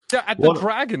 Yeah, at the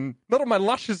dragon, not on my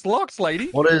luscious locks, lady.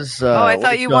 What is? I what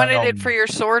thought is you going wanted on? it for your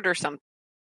sword or something.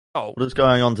 Oh, What is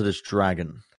going on to this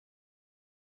dragon?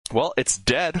 Well, it's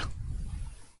dead,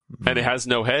 and it has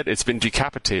no head. It's been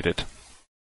decapitated.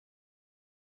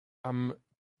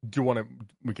 do you want to?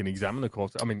 We can examine the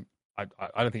corpse. I mean, I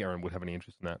don't think Aaron would have any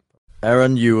interest in that.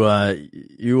 Aaron, you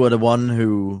were the one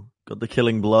who got the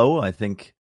killing blow. I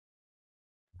think,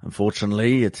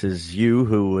 unfortunately, it is you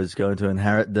who is going to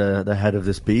inherit the head of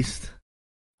this beast.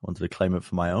 I wanted to claim it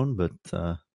for my own, but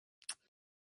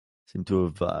seem to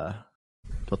have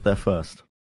got there first.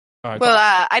 All right, Well,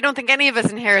 I don't think any of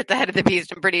us inherit the head of the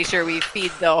beast. I'm pretty sure we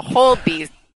feed the whole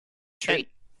beast tree.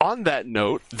 On that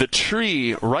note, the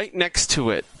tree right next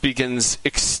to it begins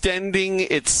extending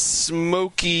its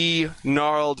smoky,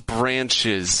 gnarled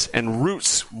branches, and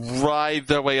roots writhe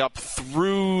their way up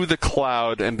through the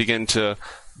cloud and begin to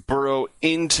burrow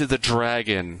into the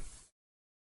dragon.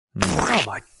 Oh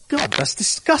my god, that's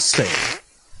disgusting.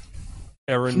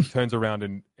 Aaron turns around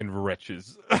and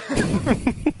retches.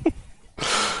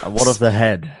 And what of the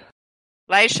head?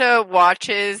 Elisha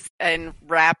watches in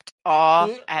rapt awe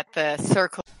at the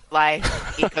circle of life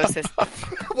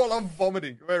ecosystem. While I'm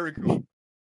vomiting. Very cool.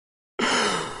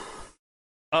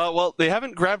 Well, they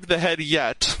haven't grabbed the head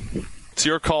yet. It's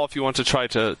your call if you want to try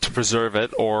to preserve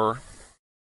it, or...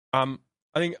 I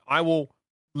think I will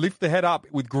lift the head up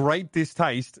with great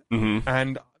distaste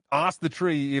and ask the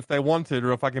tree if they want it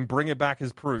or if I can bring it back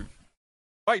as proof.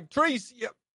 Wait, trees,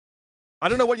 I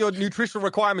don't know what your nutritional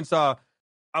requirements are.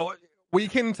 We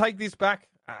can take this back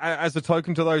as a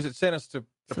token to those that sent us to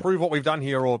prove what we've done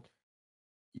here, or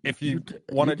if you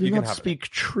want it, you can have speak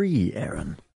tree,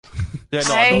 Aaron. Yeah,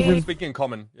 no, I'm not speaking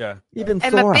common. Yeah. Even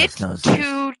I'm a bit Thoras knows this.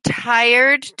 too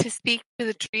tired to speak to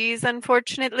the trees,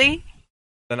 unfortunately.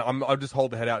 Then I'll just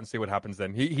hold the head out and see what happens.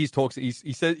 Then he talks. He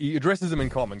says he addresses them in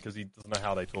common because he doesn't know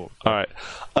how they talk. All right.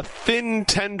 A thin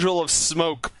tendril of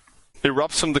smoke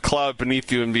erupts from the cloud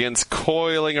beneath you and begins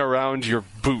coiling around your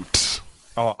boot.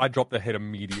 Oh, I dropped the head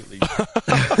immediately.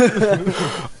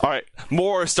 All right.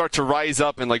 More start to rise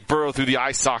up and like burrow through the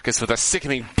eye sockets with a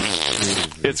sickening.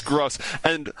 It's gross.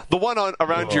 And the one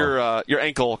around your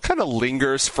ankle kind of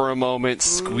lingers for a moment,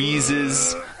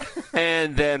 squeezes,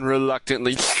 and then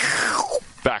reluctantly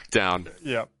back down.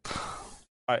 Yeah.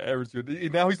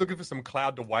 Now he's looking for some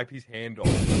cloud to wipe his hand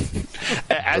off.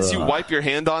 As you wipe your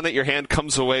hand on it, your hand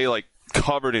comes away like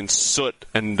covered in soot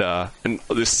and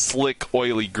this slick,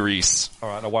 oily grease. All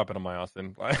right, I'll wipe it on my ass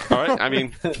then. All right, I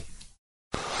mean,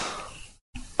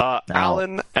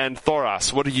 Alan and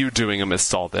Thoras, what are you doing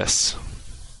amidst all this?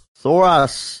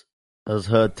 Thoras has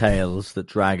heard tales that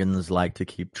dragons like to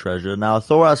keep treasure. Now,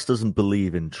 Thoras doesn't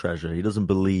believe in treasure. He doesn't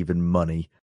believe in money.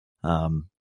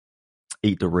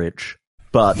 Eat the rich.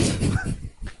 But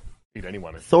Eat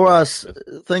anyone. Thoras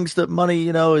thinks that money,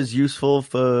 is useful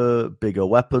for bigger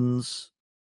weapons,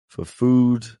 for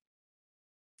food,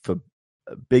 for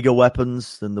bigger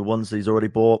weapons than the ones that he's already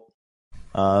bought.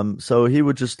 So he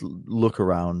would just look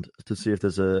around to see if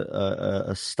there's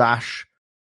a stash,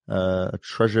 a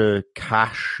treasure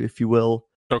cache, if you will.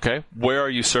 Okay, where are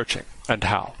you searching and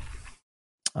how?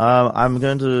 I'm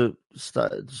going to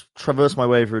traverse my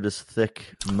way through this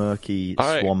thick, murky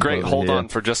swamp. All right, great. Hold here. on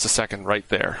for just a second right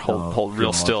there. Hold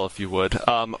real still, if you would.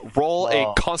 Roll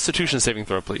a Constitution saving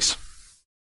throw, please.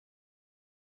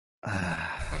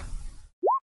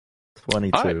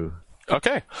 22.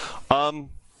 Okay.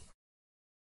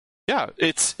 Yeah,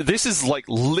 this is like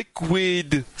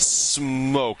liquid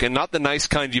smoke, and not the nice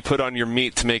kind you put on your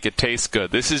meat to make it taste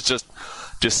good. This is just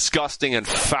disgusting and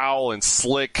foul and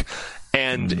slick,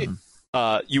 and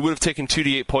you would have taken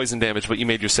 2d8 poison damage, but you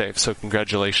made your save, so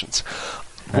congratulations.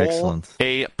 Roll Excellent.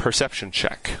 a perception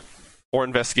check, or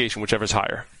investigation, whichever's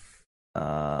higher.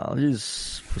 I'll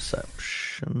use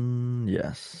perception.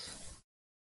 Yes.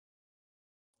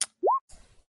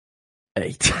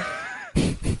 8.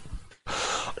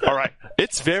 All right.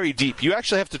 It's very deep. You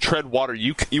actually have to tread water.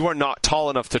 You are not tall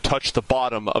enough to touch the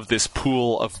bottom of this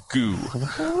pool of goo.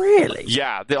 Really?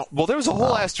 Yeah. There was a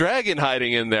whole ass dragon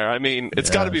hiding in there. I mean,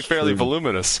 it's got to be fairly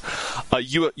voluminous.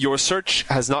 Your search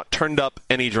has not turned up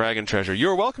any dragon treasure.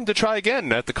 You're welcome to try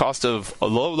again at the cost of a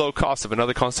low cost of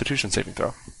another Constitution saving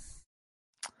throw.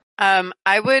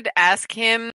 I would ask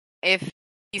him if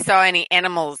he saw any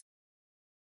animals.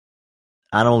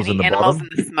 Animals in the bottom? In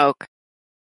the smoke.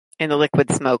 In the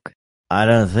liquid smoke. I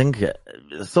don't think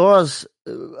Thoras.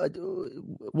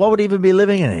 What would even be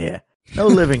living in here? No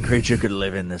living creature could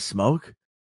live in this smoke.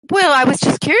 Well, I was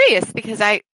just curious because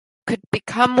I could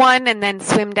become one and then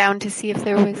swim down to see if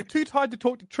there was. We're too tired to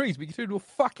talk to trees. We can turn to a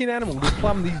fucking animal to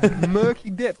plumb these murky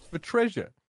depths for treasure.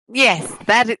 Yes,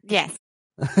 yes.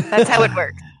 That's how it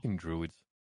works. Fucking druids.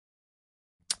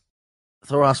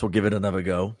 Thoras will give it another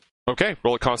go. Okay,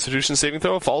 roll a Constitution saving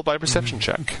throw followed by a perception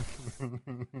check.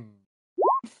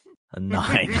 A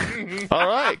 9. All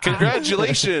right,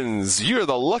 congratulations. You're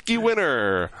the lucky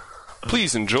winner.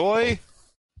 Please enjoy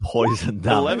Poison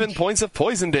damage. 11 points of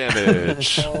poison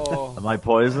damage. Am I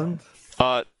poisoned?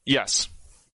 Yes.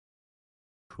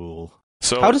 Cool.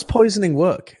 So How does poisoning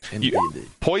work in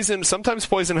D&D? Sometimes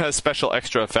poison has special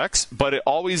extra effects, but it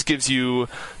always gives you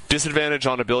disadvantage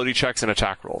on ability checks and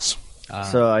attack rolls.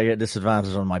 So I get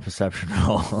disadvantage on my perception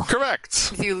roll.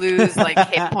 Correct. You lose like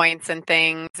hit points and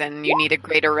things, and you need a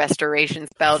greater restoration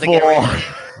spell to get rid of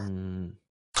it.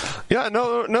 Yeah,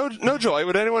 no joy.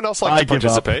 Would anyone else like to give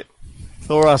up. participate?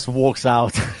 Thoras walks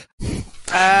out.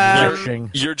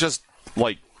 You're just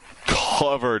like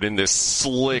covered in this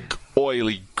slick,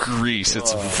 oily grease.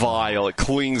 It's vile. It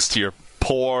clings to your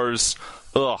pores.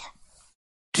 Ugh.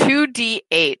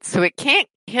 2d8, so it can't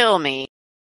kill me,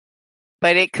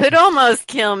 but it could almost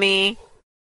kill me.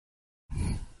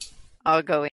 I'll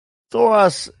go in.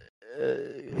 Thoras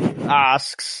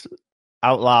asks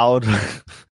out loud,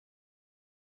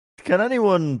 can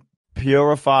anyone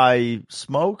purify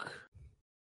smoke?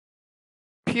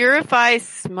 Purify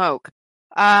smoke.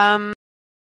 I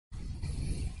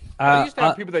used to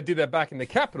have people that did that back in the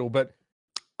capital, but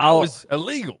it was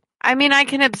illegal. I mean, I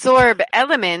can absorb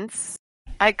elements.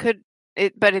 I could,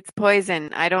 but it's poison.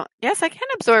 Yes, I can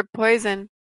absorb poison.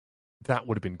 That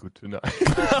would have been good to know.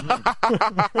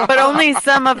 But only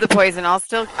some of the poison. I'll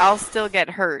still get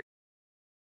hurt.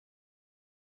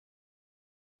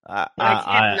 I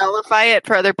can't nullify it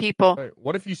for other people. Wait,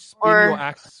 what if you spin your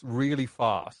axe really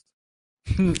fast?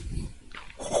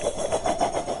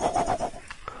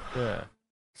 Yeah.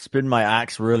 Spin my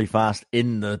axe really fast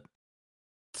in the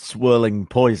swirling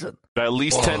poison. At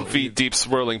least 10 feet deep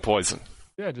swirling poison.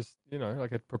 Yeah, just,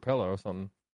 like a propeller or something.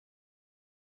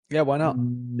 Yeah, why not?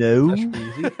 No. That should be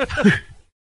easy.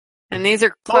 And these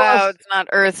are clouds, not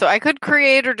earth. So I could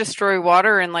create or destroy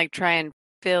water and try and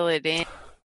fill it in.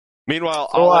 Meanwhile,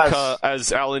 Alika,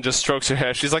 as Alan just strokes her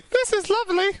hair, she's like, "This is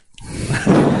lovely."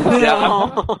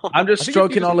 Yeah, I'm just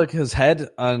stroking Alika's head,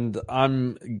 and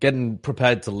I'm getting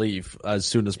prepared to leave as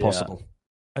soon as possible.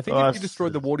 I think if you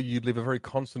destroyed the water, you'd leave a very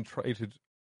concentrated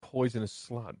poisonous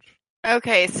sludge.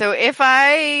 Okay, so if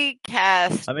I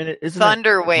cast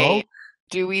Thunder Wave,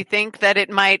 do we think that it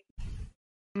might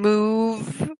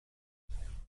move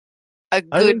a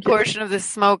good portion of the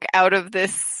smoke out of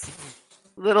this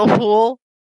little pool?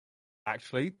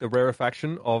 Actually, the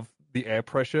rarefaction of the air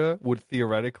pressure would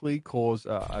theoretically cause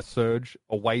a surge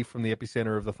away from the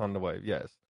epicenter of the thunder wave. Yes,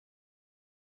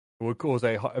 it would cause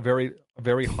a very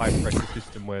high pressure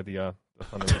system where the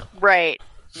thunder wave.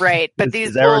 Right. But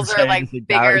these pools are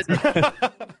bigger than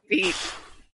feet.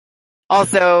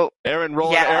 Also, Aaron,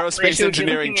 roll an aerospace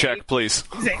engineering check, please.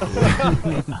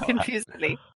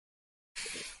 Confusedly.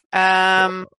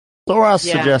 Thoras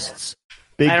suggests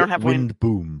big wind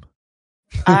boom.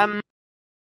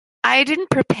 I didn't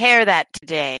prepare that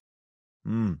today.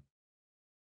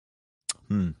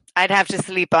 I'd have to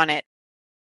sleep on it.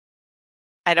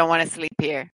 I don't want to sleep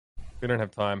here. We don't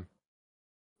have time.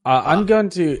 I'm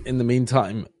going to, in the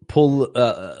meantime,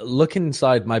 look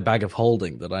inside my bag of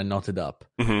holding that I knotted up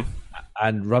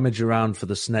and rummage around for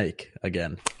the snake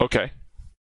again. Okay.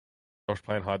 Josh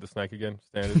playing hide the snake again.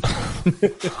 Standard.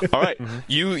 All right.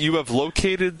 You have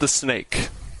located the snake.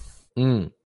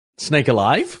 Snake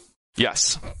alive?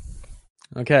 Yes.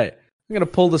 Okay. I'm going to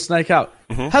pull the snake out.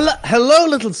 Hello,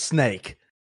 little snake.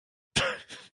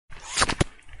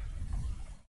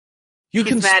 You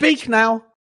can speak now.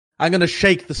 I'm going to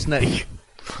shake the snake.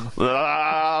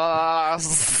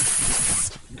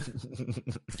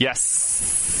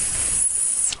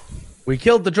 Yes. We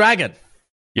killed the dragon.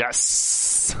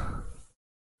 Yes.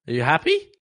 Are you happy?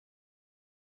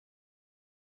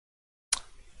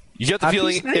 You get the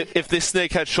feeling if this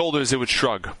snake had shoulders, it would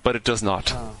shrug, but it does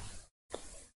not.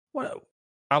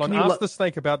 Alan, ask the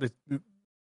snake about this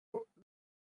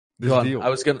deal. I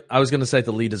was gonna say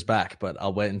the leader's back, but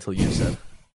I'll wait until you said.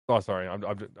 Oh, sorry,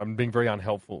 I'm being very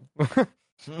unhelpful.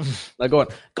 Now go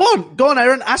on,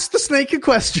 Aaron. Ask the snake a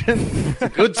question. It's a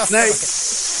good snake.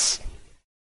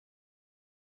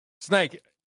 Snake,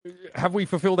 have we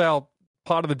fulfilled our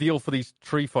part of the deal for these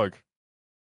tree folk?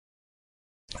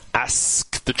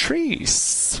 Ask the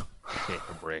trees. Take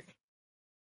a break.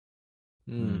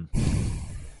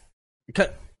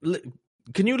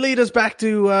 Can you lead us back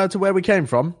to where we came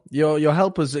from? Your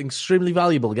help was extremely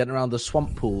valuable getting around the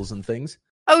swamp pools and things.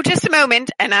 Oh, just a moment,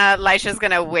 and Lisha's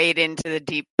going to wade into the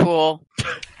deep pool.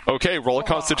 Okay, roll a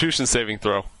Constitution saving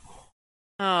throw.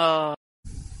 Oh.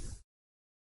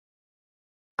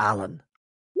 Alan.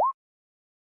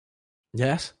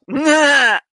 Yes?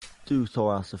 Do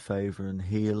Thoras a favor and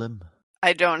heal him.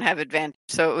 I don't have advantage,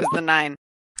 so it was the 9.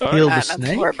 Heal the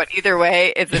snake? 4, but either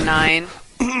way, it's a 9.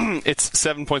 It's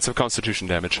 7 points of Constitution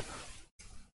damage.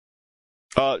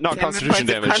 Not Constitution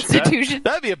damage. Constitution?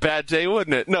 That'd be a bad day,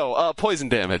 wouldn't it? No, poison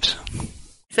damage.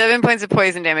 7 points of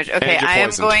poison damage. Okay, I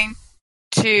am going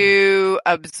to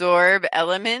absorb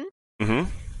element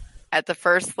at the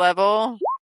first level.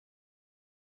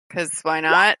 Because why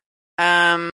not?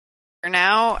 For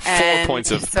now. 4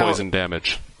 points of poison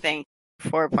damage. Thank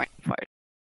you. 4 points.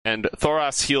 And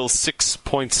Thoras heals 6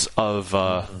 points of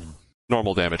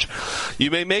normal damage.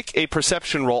 You may make a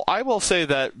perception roll. I will say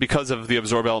that because of the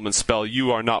absorb element spell,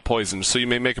 you are not poisoned, so you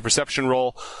may make a perception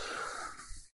roll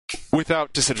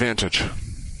without disadvantage.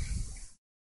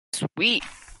 Sweet.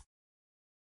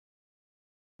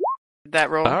 That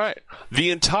roll. All right.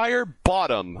 The entire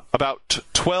bottom, about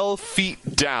 12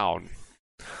 feet down,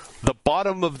 the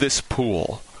bottom of this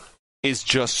pool is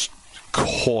just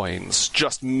coins,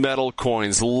 just metal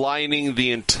coins lining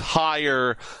the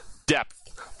entire depth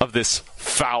of this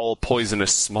foul,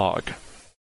 poisonous smog.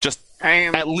 Just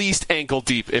at least ankle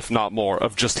deep, if not more,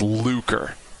 of just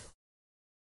lucre.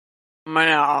 I'm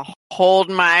gonna hold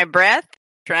my breath,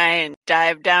 try and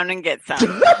dive down and get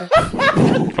some.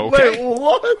 Okay. Wait,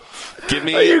 what? Give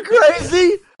me. Are you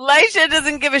crazy? Lisha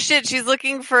doesn't give a shit. She's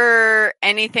looking for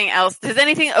anything else. Does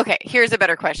anything? Okay, here's a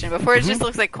better question. Before it just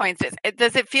looks like coins.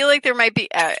 Does it feel like there might be?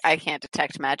 I can't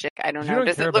detect magic. I don't You know. don't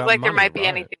Does care it look about like there money, might be right?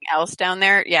 anything else down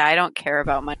there? Yeah, I don't care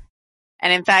about money.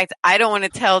 And in fact, I don't want to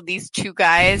tell these two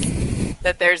guys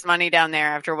that there's money down there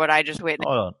after what I just witnessed.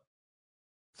 Hold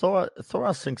on.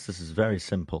 Thoras thinks this is very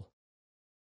simple.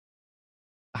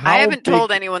 I haven't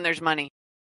told anyone there's money.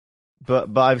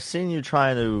 But I've seen you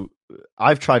trying to.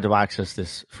 I've tried to access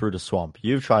this through the swamp.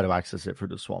 You've tried to access it through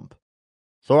the swamp.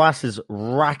 Thoras is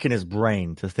racking his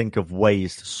brain to think of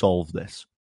ways to solve this.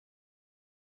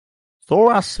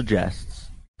 Thoras suggests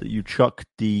that you chuck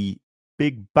the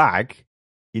big bag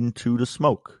into the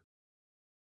smoke.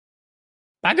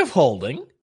 Bag of holding?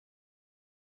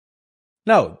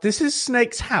 No, this is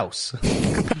Snake's house.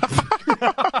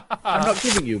 I'm not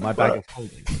giving you my bag of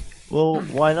holding. Well,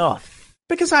 why not?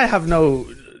 Because I have no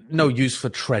use for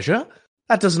treasure.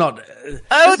 That does not...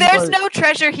 Oh, This is there's no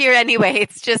treasure here anyway.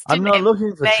 It's just I'm an not empty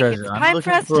looking for bank. treasure. It's I'm time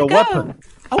looking for us for to a go. weapon.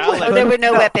 Oh, there were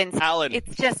no weapons. Alan,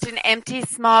 It's just an empty,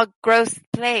 small, gross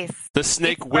place. the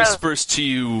snake It's gross. whispers to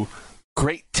you,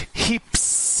 great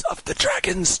heaps of the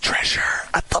dragon's treasure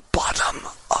at the bottom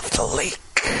of the lake.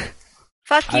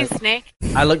 Fuck you, Snake.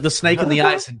 I look the snake in the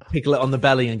eyes and tickle it on the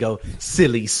belly and go,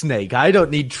 "Silly snake, I don't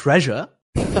need treasure.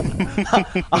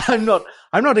 I'm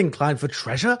not inclined for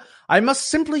treasure. I must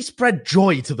simply spread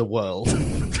joy to the world."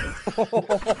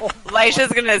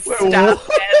 Lisha's gonna stop and,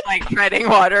 like, treading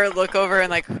water, look over and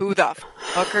like, who the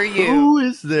fuck are you? Who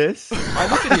is this? I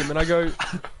look at him and I go,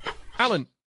 Alan,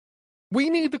 we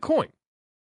need the coin.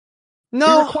 We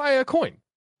No, require a coin.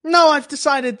 no, I've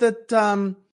decided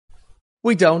that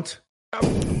we don't.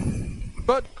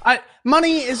 But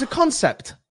Money is a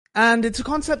concept, and it's a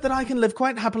concept that I can live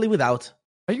quite happily without.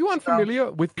 are you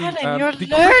unfamiliar with the, Alan, you're the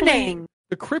learning.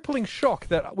 the crippling shock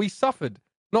that we suffered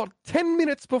not 10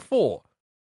 minutes before?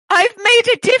 I've made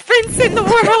a difference in the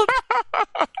world.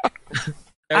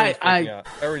 Erin's freaking out.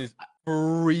 Erin is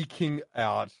freaking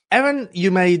out. Erin,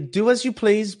 you may do as you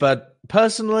please, but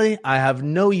personally, I have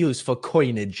no use for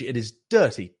coinage. It is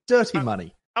dirty, dirty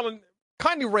money. Alan,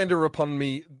 kindly render upon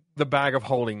me the bag of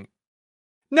holding.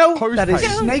 No, Post that is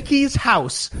haste. Snakey's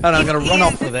house, and I'm going to run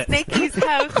off with it. Snakey's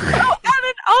house. No,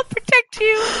 Alan, I'll protect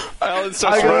you. Alan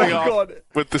starts Oh, running God. off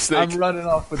with the snake. I'm running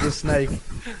off with the snake.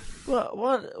 What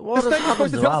The has snake is happened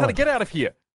supposed to to tell us how to Alan? get out of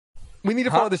here. We need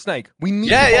to follow the snake. We need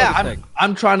Yeah, to follow yeah. the snake.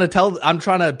 I'm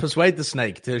trying to persuade the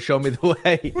snake to show me the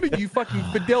way. What are you, fucking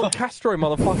Fidel Castro,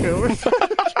 motherfucker?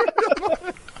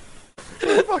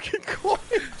 Fucking coin.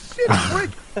 Shit, prick.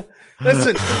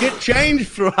 Listen, get changed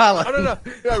for Alan. I don't know.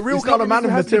 Yeah, real He's not a man communism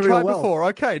of has been material tried wealth. before.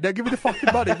 Okay, now give me the fucking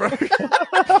money, bro.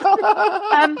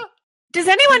 Does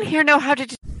anyone here know how to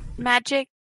do magic?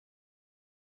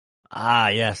 Ah,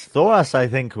 yes. Thoras, I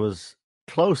think, was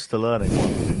close to learning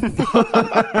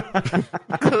one.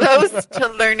 Close to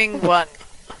learning one.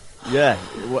 Yeah,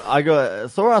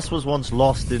 Thoras was once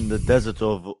lost in the desert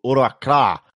of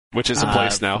Urakra. Which is a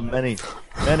place for now. many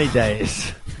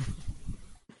days.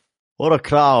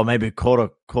 Urakra, or maybe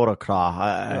Korakra.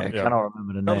 I Yeah. cannot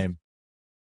remember the name.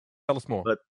 Tell us more.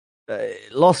 But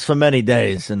lost for many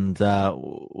days, and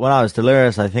when I was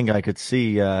delirious, I think I could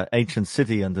see ancient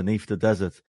city underneath the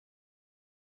desert.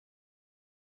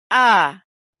 Ah.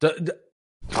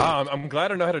 I'm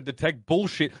glad I know how to detect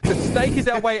bullshit. The snake is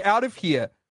our way out of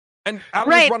here. And Alan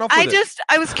Right. has run off with it.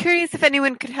 I was curious if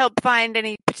anyone could help find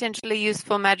any potentially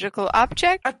useful magical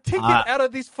object. A ticket out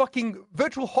of this fucking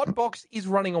virtual hotbox is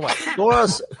running away.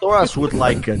 Thoras would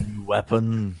like a new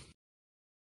weapon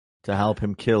to help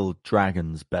him kill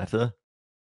dragons better.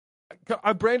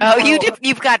 I branded Oh, my-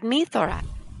 you've got me, Thorat.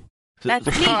 That's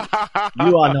me.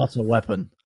 You are not a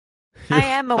weapon. I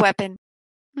am a weapon.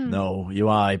 No, you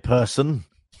are a person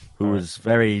who is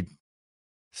very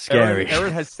scary.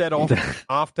 Aaron has set off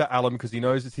after Alan because he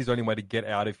knows it's his only way to get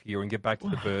out of here and get back to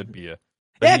the bird beer.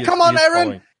 But Yeah, he is- come he on, is Aaron.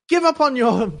 following. Give up on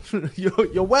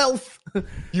your wealth.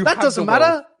 You That have doesn't the matter.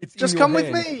 wealth. It's in Just your come with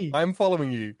hand. me. I'm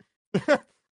following you.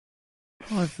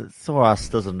 Thoras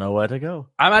doesn't know where to go.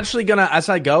 I'm actually gonna, as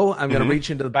I go, I'm gonna reach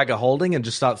into the bag of holding and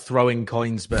just start throwing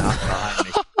coins behind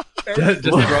me. Just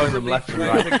throwing them left and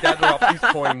trying right. to gather up his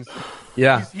coins.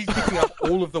 Yeah, He's picking up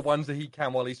all of the ones that he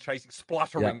can while he's chasing,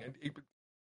 spluttering. Yeah.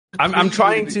 And I'm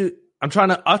trying to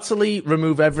utterly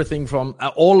remove everything from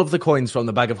all of the coins from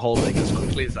the bag of holding as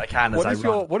quickly as I can as I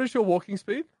run. What is your walking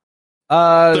speed?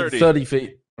 30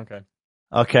 feet. Okay.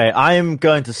 Okay, I am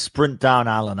going to sprint down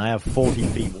Alan. I have 40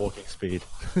 feet walking speed.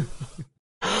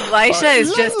 Lisha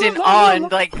is just in awe and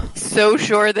like so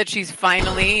sure that she's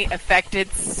finally affected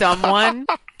someone.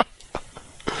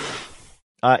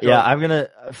 Yeah, I'm gonna.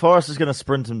 Forrest is gonna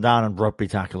sprint him down and rugby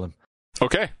tackle him.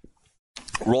 Okay.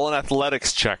 Roll an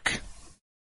athletics check.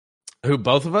 Who,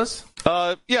 both of us?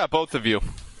 Yeah, both of you.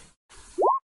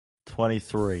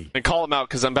 23. And call him out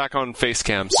because I'm back on face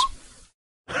cams.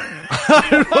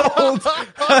 I rolled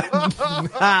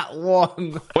that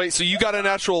one. Wait, so you got a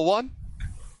natural 1?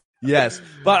 Yes,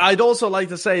 but I'd also like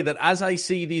to say that as I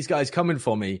see these guys coming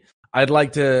for me, I'd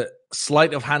like to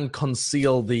sleight of hand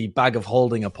conceal the bag of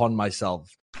holding upon myself,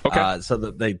 so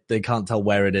that they can't tell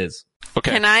where it is.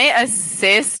 Okay. Can I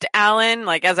assist Alan,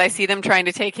 like, as I see them trying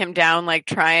to take him down, like,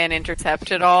 try and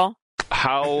intercept it all?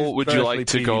 How would you like to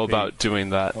Firstly, go PvP. about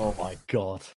doing that? Oh my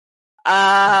god.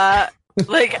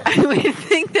 Like, I would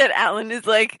think that Alan is,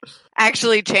 like,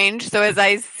 actually changed. So as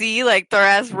I see, like,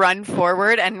 Thoras run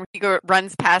forward and he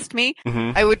runs past me,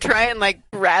 Mhm. I would try and, like,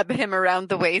 grab him around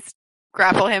the waist,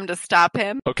 grapple him to stop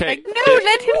him. Okay. Like, no,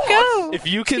 let him go. If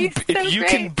you can, He's so if you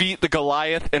can great. beat the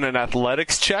Goliath in an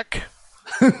athletics check,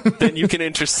 then you can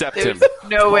intercept him. There's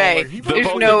no way. The There's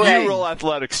both no of way. you roll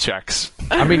athletics checks.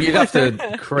 I mean, you'd have to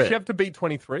Does she crit. have to beat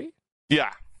 23?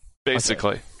 Yeah,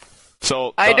 basically.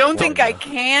 So I don't think I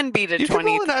can beat a You can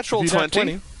 20. roll a natural If you're not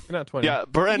 20. You're not 20. Yeah,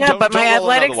 Bren, Yeah, don't, but my don't roll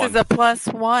another athletics one. is a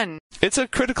 +1. It's a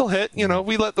critical hit. You know,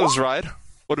 we let those ride.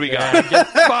 What do we got?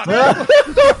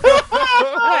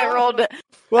 I rolled it.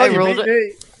 Well, I you rolled beat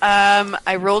me.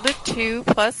 I rolled a 2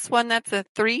 + 1. That's a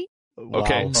 3.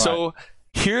 Okay, Wow. so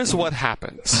here's what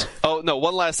happens. Oh, no,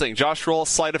 one last thing. Josh, roll a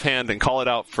sleight of hand and call it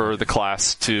out for the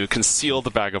class to conceal the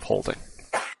bag of holding.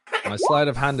 My sleight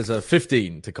of hand is a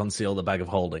 15 to conceal the bag of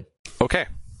holding. Okay.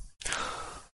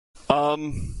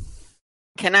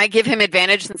 Can I give him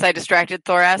advantage since I distracted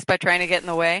Thoras by trying to get in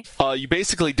the way? You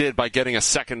basically did by getting a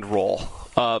second roll.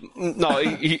 No,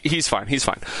 he's fine. He's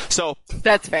fine. So,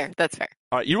 That's fair. That's fair.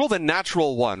 all right, you rolled a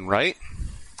natural 1, right?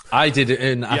 I did it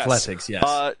in Yes. athletics,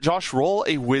 yes. Josh, roll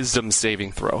a wisdom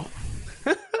saving throw.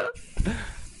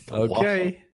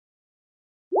 Okay.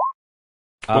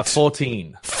 What's-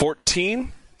 14.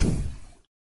 14?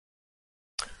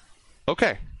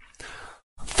 Okay.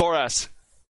 Thoras.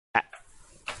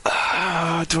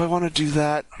 Do I want to do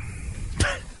that?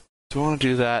 Do I want to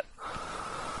do that?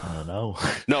 I don't know.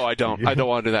 No, I don't. I don't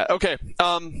want to do that. Okay.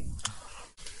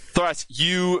 Thoras,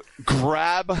 you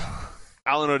grab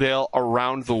Alan O'Dale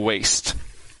around the waist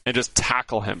and just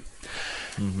tackle him.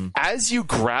 Mm-hmm. As you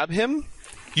grab him,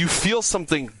 you feel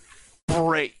something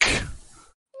break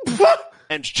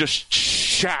and just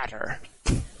shatter.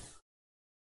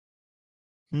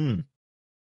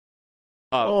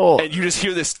 Oh. And you just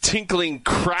hear this tinkling,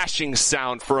 crashing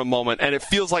sound for a moment, and it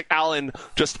feels like Alan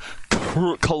just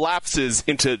collapses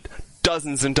into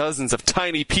dozens and dozens of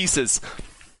tiny pieces.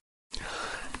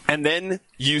 And then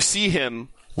you see him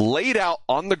laid out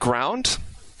on the ground,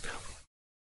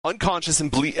 unconscious and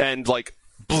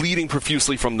bleeding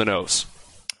profusely from the nose.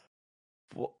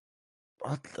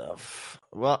 What the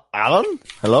Well, Alan?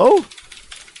 Hello?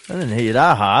 I didn't hear you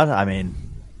that hard. I mean,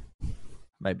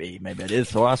 maybe it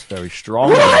is Thoras very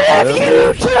strong.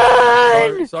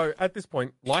 So at this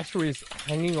point, Lystra is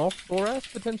hanging off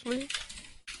Thoras potentially.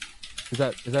 Is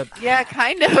that Yeah,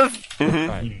 kind of.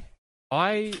 right?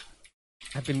 I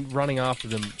have been running after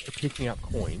them, picking up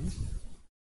coins,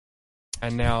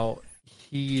 and now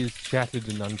he is shattered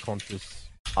and unconscious.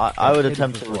 I would Head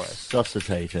attempt of to the forest.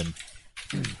 resuscitate him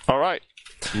All right.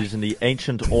 using the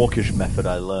ancient orcish method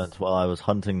I learned while I was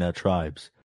hunting their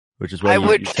tribes, which is where I you,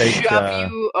 would you take. shove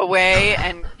you away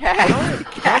and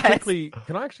cast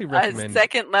Can I actually a recommend?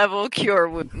 second level cure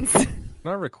wounds. Can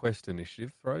I request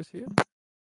initiative throws here?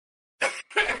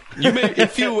 You may,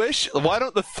 if you wish. Why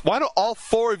don't all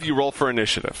 4 of you roll for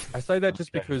initiative? I say that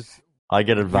just because I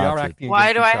get we are advantage. acting.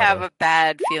 Why against do I each have other. a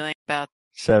bad feeling about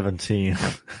 17.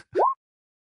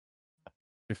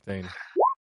 15?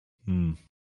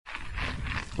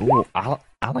 Ooh,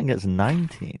 Alan gets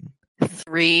 19.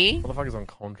 3? Motherfucker's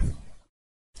unconscious.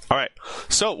 All right.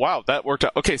 So, wow, that worked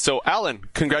out. Okay, so Alan,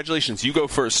 congratulations. You go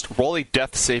first. Roll a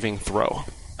death saving throw.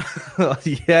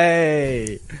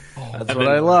 Yay! That's And what then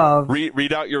I love.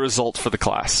 Read out your result for the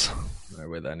class. Right,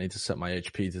 wait, I need to set my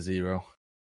HP to 0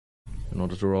 in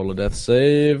order to roll a death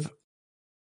save.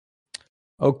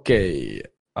 Okay.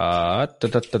 Da.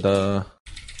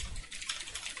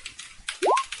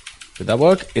 Did that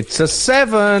work? It's a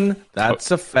 7.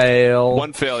 That's a fail.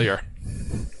 1 failure.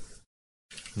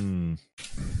 And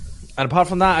apart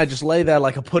from that, I just lay there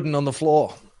like a pudding on the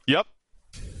floor. Yep.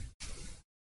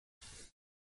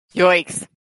 Yikes.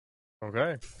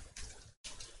 Okay.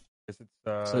 Guess it's,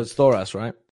 So it's Thoras,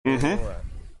 right? Mm-hmm.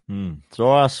 alright.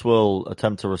 Thoras will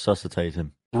attempt to resuscitate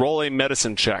him. Roll a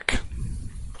medicine check.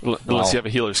 Unless you have a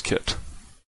healer's kit.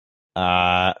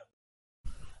 9.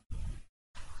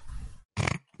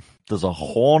 Does a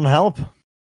horn help?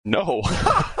 No.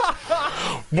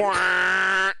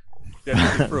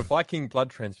 Yeah, for a Viking blood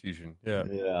transfusion. Yeah.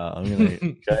 Yeah, I'm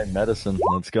gonna okay, medicine.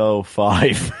 Let's go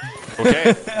 5.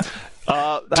 Okay.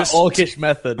 That Just orcish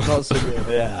method, not so good.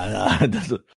 Yeah, it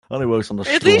doesn't- only works on the.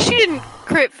 At least storm. she didn't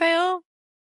crit fail.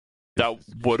 that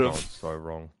would Oh, have so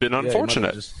wrong. been Yeah, he might have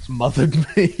unfortunate. just smothered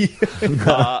me.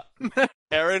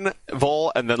 Aaron,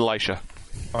 Vol, and then Lisha.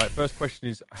 All right, first question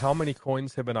is, how many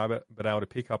coins have I been able to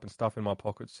pick up and stuff in my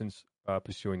pockets since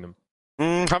pursuing them?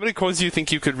 How many coins do you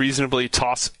think you could reasonably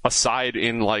toss aside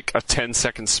in like a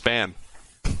 10-second span?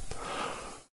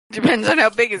 Depends on how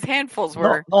big his handfuls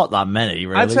were. Not that many,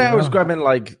 really. I'd say I was no. grabbing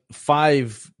like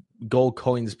 5 gold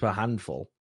coins per handful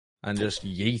and just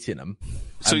yeeting them.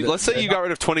 So And let's say you got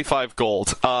rid of 25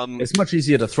 gold. It's much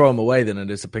easier to throw them away than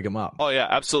it is to pick them up. Oh yeah,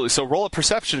 absolutely. So roll a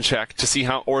perception check to see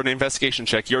how, or an investigation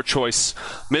check, your choice,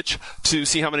 Mitch, to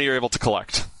see how many you're able to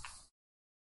collect.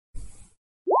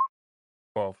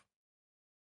 12.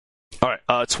 All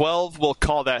right, 12. We'll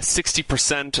call that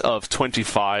 60% of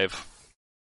 25.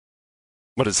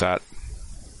 What is that?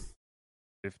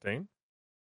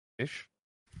 15-ish.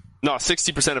 No,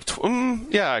 60%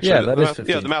 of. Yeah, actually, Yeah, that the is math,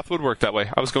 15. the math would work that way.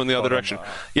 I was going the other direction.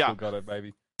 Yeah. Still got it,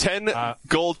 baby. 10 Uh,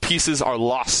 gold pieces are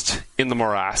lost in the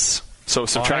morass. So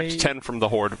subtract I- 10 from the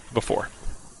hoard before.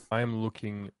 I am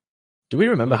looking. Do we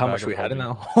remember The how bag much of we had in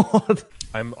our holding.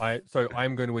 hoard?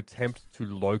 I'm going to attempt to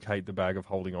locate the bag of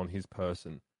holding on his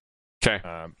person. Okay.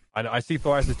 I see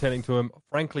Thoras is tending to him.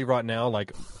 Frankly, right now,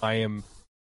 like I am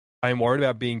worried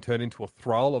about being turned into a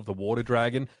thrall of the water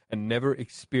dragon and never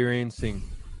experiencing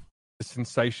the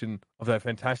sensation of that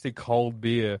fantastic cold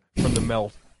beer from the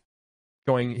melt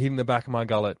hitting the back of my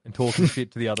gullet and talking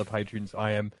shit to the other patrons.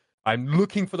 I'm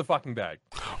looking for the fucking bag.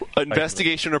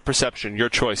 Investigation or perception, your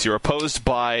choice. You're opposed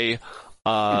by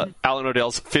Alan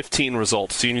O'Dell's 15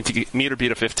 result, so you need to meet or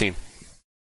beat a 15.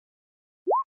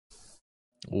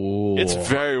 Ooh. It's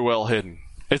very well hidden.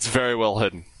 It's very well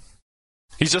hidden.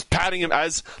 He's just patting him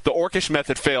as the orcish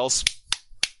method fails.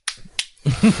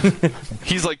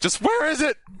 He's like, just where is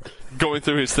it? Going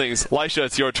through his things. Lisha,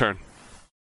 it's your turn.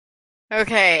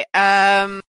 Okay.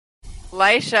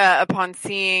 Lisha, upon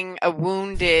seeing a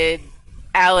wounded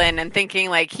Alan and thinking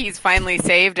like he's finally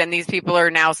saved and these people are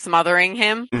now smothering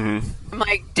him, Mm-hmm. I'm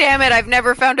like, damn it, I've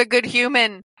never found a good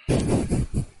human.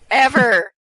 Ever.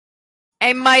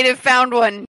 I might have found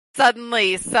one.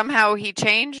 Suddenly, somehow he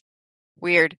changed.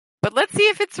 Weird. But let's see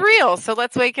if it's real. So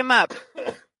let's wake him up. So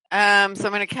I'm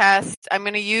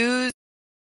going to use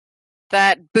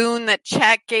that boon that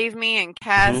Czech gave me and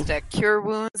cast a Cure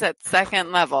Wounds at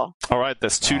 2nd level. All right,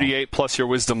 that's 2d8 plus your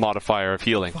wisdom modifier of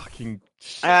healing. Fucking.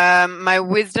 My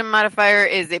wisdom modifier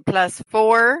is a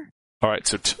 +4. All right,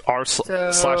 so R/R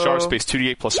space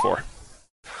 2d8 plus 4.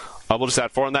 We'll just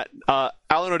add 4 on that.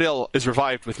 Alan O'Dell is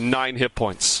revived with 9 hit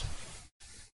points.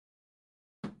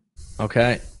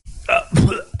 Okay.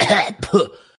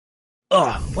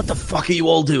 What the fuck are you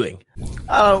all doing?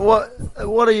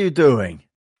 What are you doing?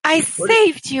 I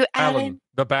saved you, Alan. Alan,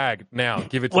 the bag. Now,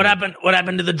 give it to What me. happened? What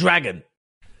happened to the dragon?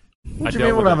 What do you dealt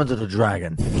mean? What with happened to the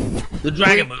dragon? The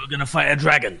dragon. We were going to fight a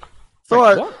dragon.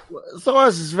 Thoras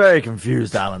is very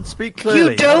confused. Alan, speak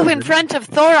clearly. You dove in front of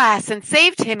Thoras and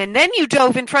saved him, and then you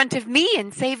dove in front of me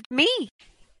and saved me.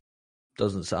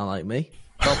 Doesn't sound like me.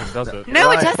 Nothing, does it? No,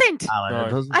 Right. it doesn't. Alan, No. it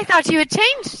doesn't. I thought you had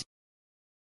changed.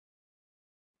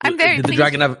 I'm very Did the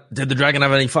pleased. dragon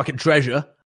have any fucking treasure?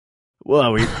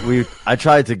 Well, I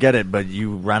tried to get it, but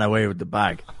you ran away with the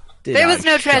bag. There was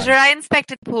no treasure. I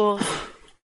inspected the pools.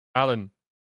 Alan,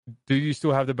 do you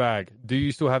still have the bag? Do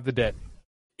you still have the debt?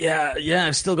 Yeah,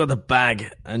 I've still got the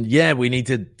bag. And yeah, we need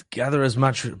to gather as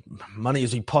much money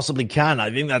as we possibly can. I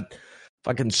think that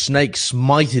fucking snake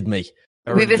smited me.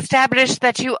 We've established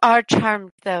that you are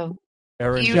charmed, though.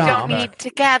 Erin, You Yeah, don't I'm need to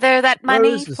gather that Where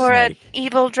money is the for an snake?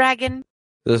 evil dragon.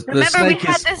 The Remember, we snake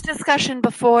had is... this discussion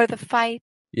before the fight.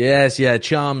 Yes,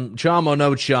 charm or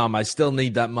no charm, I still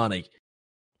need that money.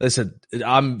 Listen,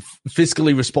 I'm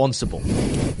fiscally responsible.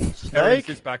 Erin Snake?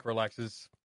 sits back, relaxes.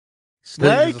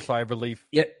 Snake? Breathes a sigh of relief.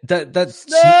 Yeah, that's...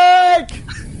 Snake!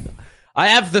 I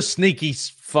have the sneaky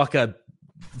fucker.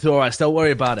 It's all right, don't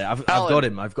worry about it. I've Alan.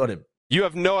 got him. You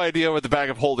have no idea what the bag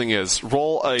of holding is.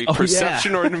 Roll a Oh,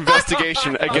 perception yeah. or an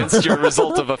investigation against your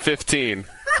result of a 15.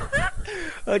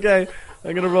 Okay,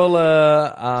 I'm gonna roll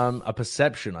a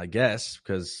perception, I guess,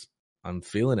 because I'm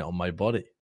feeling it on my body.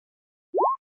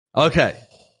 Okay,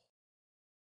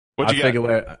 What'd you I figure get?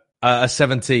 we're a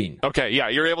 17. Okay, yeah,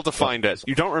 you're able to find it.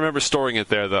 You don't remember storing it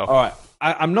there, though. All right,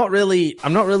 I'm not really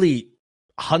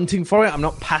hunting for it. I'm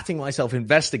not patting myself,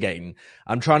 investigating.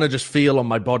 I'm trying to just feel on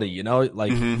my body,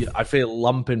 like I feel a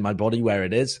lump in my body where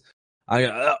it is.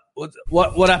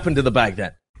 What happened to the bag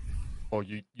then? Well,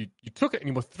 you took it and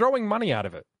you were throwing money out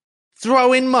of it.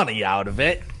 Throwing money out of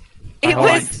it. It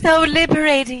was so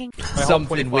liberating. I hold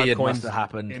Something 25 weird coins must have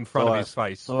happened. in front of his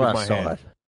face with my hand.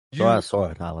 Saw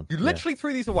it, Alan. You literally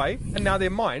threw these away, and now they're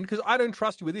mine because I don't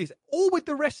trust you with this or with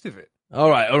the rest of it. All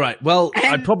right. Well, And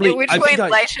I'd probably. at which I point think I-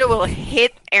 Elisha will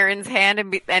hit Aaron's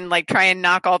hand and like try and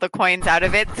knock all the coins out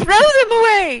of it. Throw them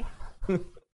away.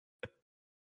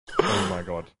 Oh my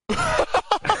god.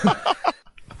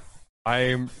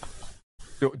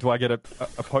 Do I get a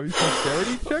opposed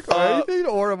dexterity check or anything,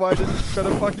 or am I just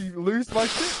gonna fucking lose my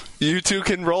shit? You two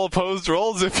can roll opposed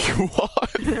rolls if you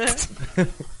want.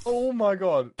 Oh my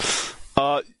god.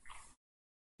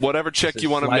 Whatever check Does you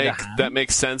it want to sleight make of hand? that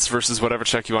makes sense versus whatever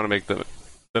check you want to make that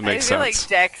I makes feel sense. like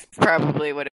Dex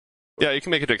probably would. Yeah, you can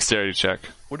make a dexterity check.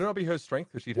 Would it not be her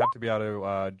strength? Because she'd have to be able to.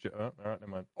 All right, never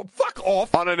mind. Oh, fuck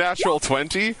off! On a natural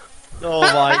 20. Oh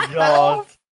my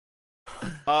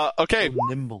god. Okay, So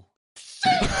nimble.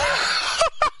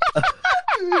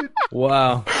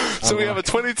 Wow. so we have a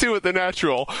 22 with the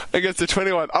natural against a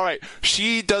 21. All right,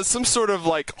 she does some sort of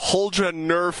like Huldra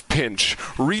nerve pinch,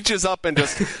 reaches up and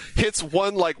just hits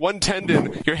one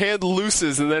tendon. Your hand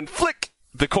looses and then flick.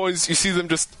 The coins, you see them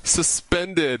just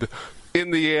suspended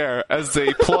in the air as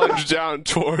they plunge down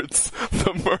towards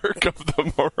the murk of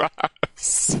the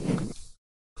morass.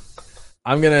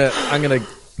 I'm gonna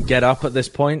get up at this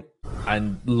point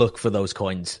and look for those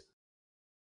coins.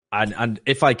 And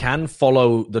if I can,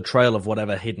 follow the trail of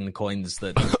whatever hidden coins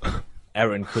that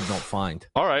Aaron could not find.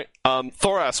 All right,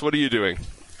 Thoras, what are you doing?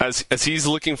 As he's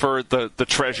looking for the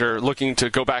treasure, looking to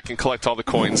go back and collect all the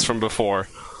coins from before.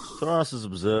 Thoras is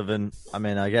observing. I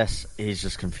mean, I guess he's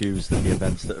just confused at the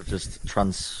events that have just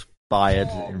transpired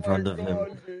in front of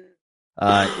him.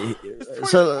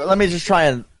 So let me just try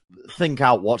and think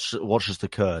out what just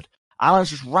occurred. Alan's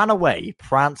just ran away,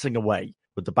 prancing away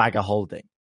with the bag of holding,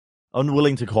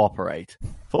 unwilling to cooperate.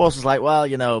 Thoras is like,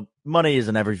 well, money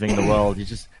isn't everything in the world.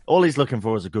 All he's looking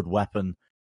for is a good weapon.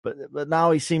 But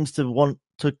now he seems to want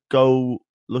to go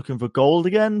looking for gold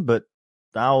again, but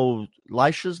now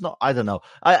Elisha's not. I don't know.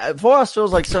 Thoras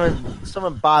feels like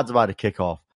something bad's about to kick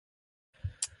off.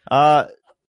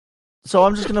 So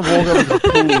I'm just gonna walk over to the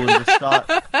pool and just start.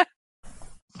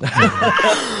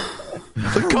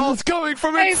 The call's coming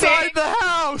from inside the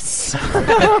house.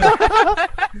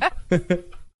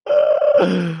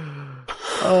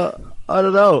 I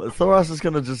don't know. Thoras is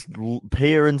gonna just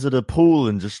peer into the pool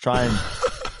and just try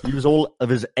and use all of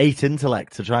his 8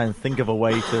 intellect to try and think of a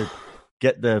way to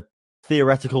get the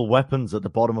theoretical weapons at the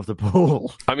bottom of the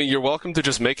pool. I mean, you're welcome to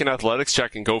just make an athletics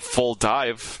check and go full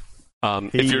dive. He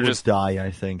If you're would just die, I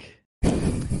think.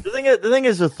 The thing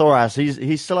is with Thoras,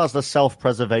 he still has the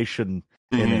self-preservation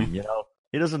in him.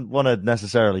 He doesn't want to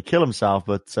necessarily kill himself,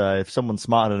 but if someone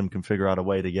smarter than him can figure out a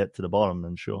way to get to the bottom,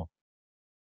 then sure.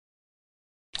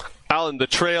 Alan, the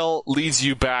trail leads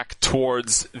you back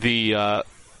towards the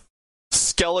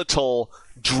skeletal,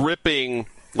 dripping,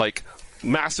 like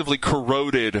massively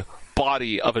corroded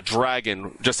body of a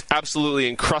dragon, just absolutely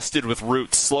encrusted with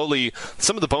roots. Slowly,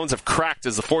 some of the bones have cracked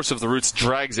as the force of the roots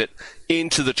drags it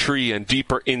into the tree and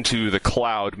deeper into the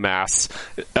cloud mass.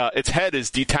 Its head is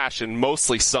detached and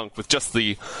mostly sunk, with just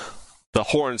the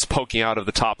horns poking out of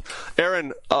the top.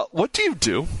 Aaron, what do you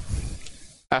do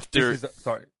after?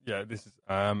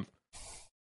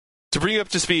 To bring you up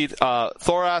to speed,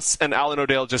 Thoras and Alan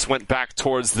O'Dale just went back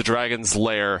towards the dragon's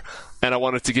lair, and I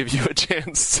wanted to give you a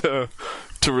chance to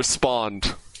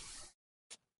respond.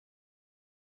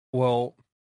 Well,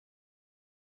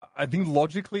 I think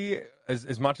logically,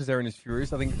 as much as Aaron is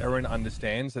furious, I think Aaron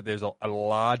understands that there's a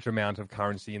large amount of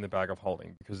currency in the bag of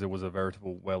holding because there was a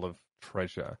veritable well of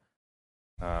treasure.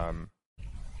 However,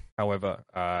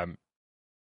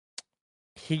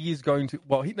 he is going to.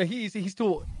 Well, he's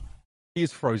still. He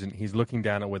is frozen. He's looking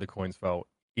down at where the coins fell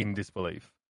in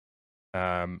disbelief.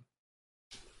 And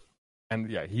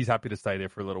yeah, he's happy to stay there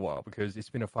for a little while because it's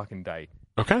been a fucking day.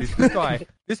 Okay.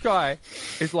 This guy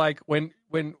is like when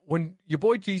your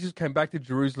boy Jesus came back to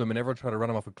Jerusalem and everyone tried to run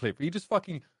him off a cliff. He just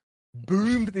fucking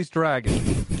boomed this dragon,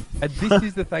 and this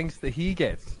is the thanks that he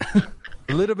gets.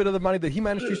 A little bit of the money that he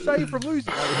managed to save from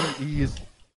losing. He is,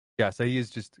 yeah. So he's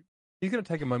going to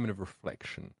take a moment of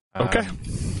reflection. Okay.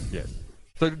 Yes.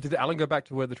 So did Alan go back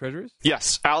to where the treasure is?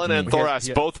 Yes, Alan and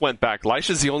Thoras both went back.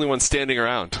 Elisha's the only one standing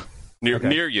around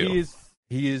near you.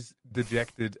 He is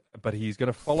dejected, but he's going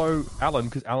to follow Alan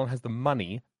because Alan has the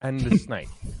money and the snake.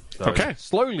 So Okay.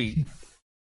 Slowly,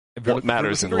 What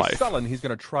matters in life. Sullen, he's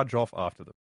going to trudge off after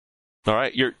them. All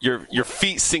right, your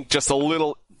feet sink just a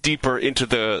little deeper into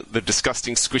the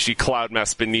disgusting, squishy cloud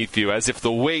mass beneath you, as if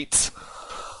the weight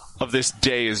of this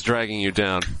day is dragging you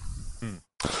down.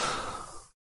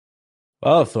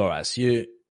 Oh, Thoras,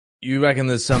 you reckon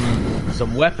there's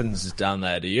some weapons down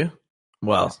there, do you?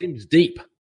 Well, It seems deep.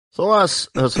 Thoras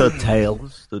has heard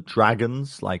tales that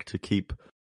dragons like to keep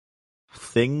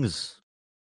things.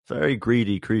 Very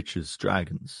greedy creatures,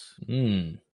 dragons.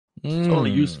 It's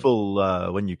only useful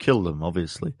when you kill them,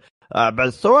 obviously. But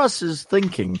Thoras is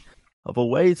thinking of a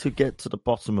way to get to the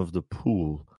bottom of the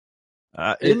pool.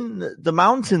 In the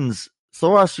mountains,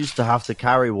 Thoras used to have to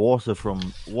carry water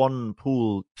from one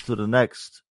pool to the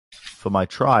next for my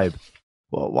tribe.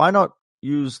 Well, why not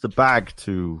use the bag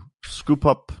to scoop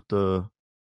up the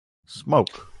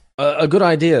smoke? A good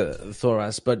idea,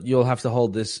 Thoras, but you'll have to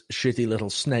hold this shitty little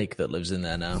snake that lives in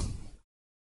there now.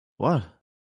 What?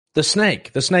 The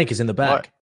snake is in the bag.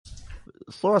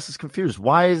 Thoras is confused.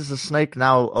 Why does the snake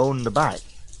now own the bag?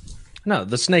 No,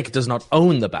 the snake does not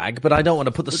own the bag, but I don't want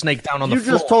to put the snake down on the floor.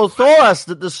 You just told Thoras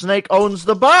that the snake owns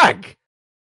the bag.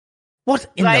 What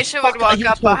in the Elisha fuck would are walk you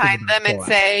up talking behind about, them and Thoras?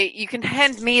 say, "You can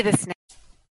hand me the snake."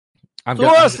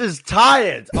 Thoras is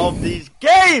tired of these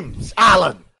games,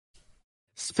 Alan.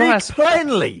 Speak Thoras.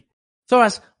 plainly.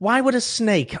 Thoras, why would a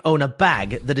snake own a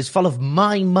bag that is full of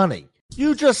my money?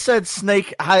 You just said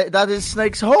snake. That is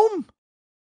Snake's home.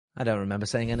 I don't remember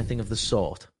saying anything of the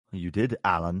sort. You did,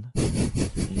 Alan.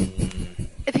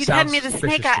 If you'd Sounds hand me the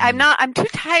suspicious snake, to me. I'm too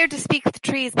tired to speak with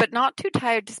trees, but not too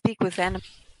tired to speak with animals.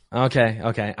 Okay.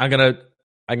 I'm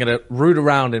gonna root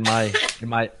around in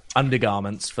my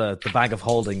undergarments for the bag of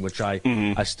holding, which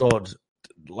I stored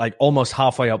like almost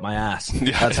halfway up my ass.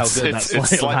 Yeah, That's how good that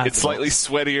it's slightly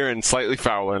sweatier and slightly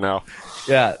fouler now.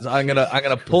 Yeah, so I'm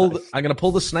gonna pull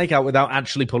the snake out without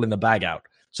actually pulling the bag out.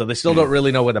 So they still don't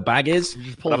really know where the bag is. You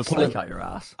just pull the snake out your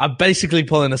ass. I'm basically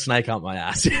pulling a snake out my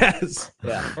ass. Yes.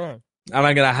 Yeah. Right. And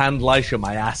I'm gonna hand Lisha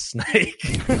my ass snake.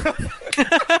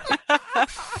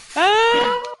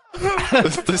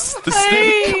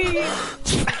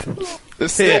 The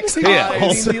snake's here,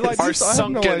 eyes hold like are this? I have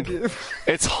no sunken. idea.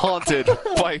 It's haunted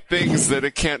by things that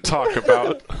it can't talk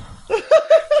about.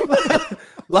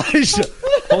 Lisha,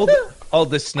 hold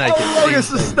this snake. How long is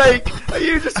the snake? Are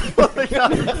you just pulling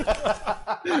out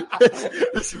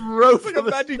this rope? It's like a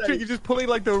magic trick. You're just pulling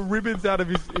like the ribbons out of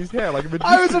his hair, like a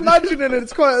magician. I was imagining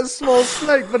it's quite a small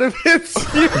snake, but if it's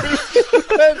you,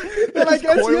 then I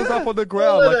guess coils up on the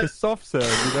ground like a soft serve,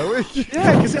 you know?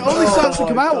 Yeah, because it only starts to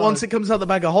come out once it comes out the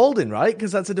bag of holding, right?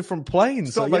 Because that's a different plane.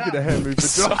 It's So not making a hand movement.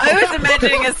 I was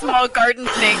imagining a small garden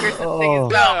snake or something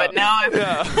as well, but now I'm.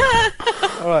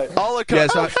 All right. Olika, Yeah,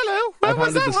 so hello. I've What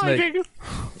was handed that the snake. liking?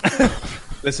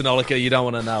 Listen, Olika, you don't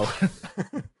want to know.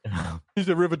 He's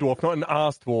a river dwarf, not an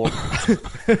arse dwarf.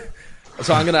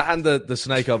 So I'm going to hand the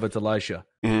snake over to Lisha.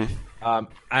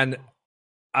 And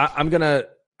I'm going to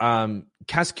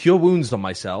cast Cure Wounds on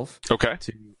myself Okay.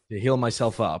 to heal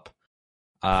myself up,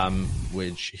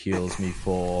 which heals me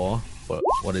for,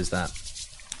 what is that?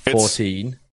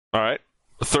 14. All right.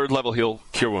 The third level heal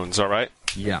cure wounds. All right.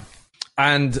 Yeah.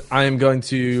 And I am going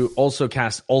to also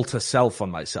cast Alter Self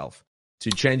on myself to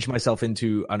change myself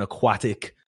into an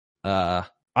aquatic.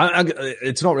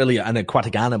 It's not really an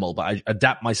aquatic animal, but I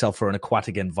adapt myself for an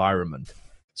aquatic environment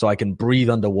so I can breathe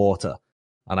underwater.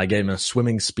 And I gave him a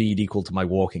swimming speed equal to my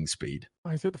walking speed.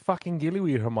 Why is it the fucking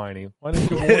Gillyweed, Hermione? Why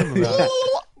didn't you warn him about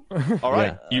it? All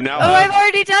right. Yeah. You now Oh, I've have.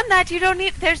 already done that. You don't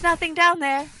need. There's nothing down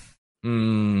there.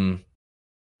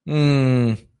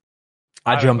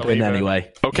 I don't jump in believe it.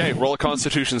 anyway. Okay. Roll a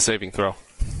Constitution saving throw.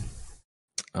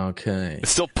 Okay.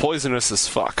 It's still poisonous as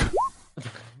fuck.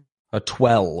 A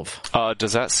 12.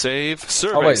 Does that save?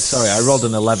 Survey. Oh, wait, sorry. I rolled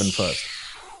an 11 first.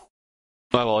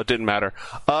 Oh, well, it didn't matter.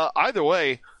 Either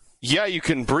way, yeah, you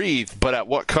can breathe, but at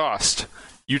what cost?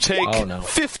 You take Oh, no.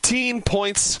 15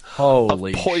 points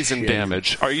Holy of poison shit.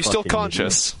 damage. Are you still Fucking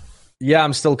conscious? Yeah,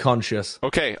 I'm still conscious.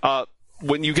 Okay.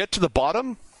 When you get to the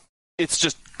bottom, it's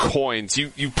just coins.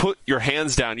 You put your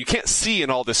hands down. You can't see in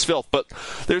all this filth, but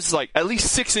there's like at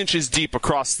least 6 inches deep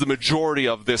across the majority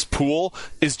of this pool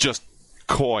is just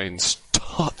coins.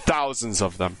 Thousands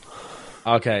of them.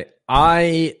 Okay.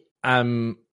 I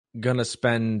am going to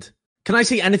spend... Can I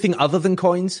see anything other than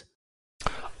coins?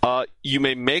 You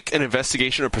may make an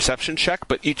investigation or perception check,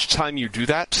 but each time you do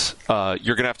that,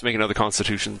 you're going to have to make another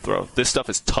Constitution throw. This stuff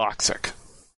is toxic.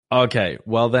 Okay.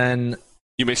 Well, then...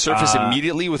 You may surface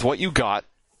immediately with what you got,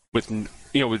 with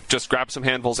just grab some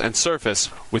handfuls and surface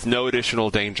with no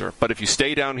additional danger. But if you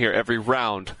stay down here every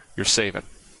round, you're saving.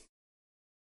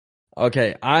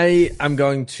 Okay. I am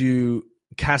going to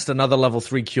cast another level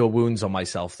 3 Cure Wounds on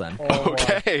myself then.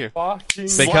 Okay. Fucking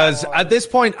Because wow. at this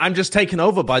point, I'm just taken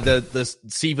over by the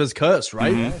Siva's curse,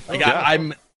 right? Like, Yeah.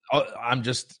 I'm I'm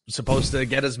just supposed to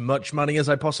get as much money as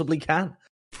I possibly can.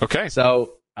 Okay.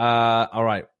 So, all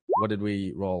right. What did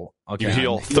we roll? Okay, You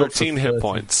heal I'm healed 13 for hit 30.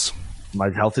 points. My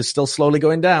health is still slowly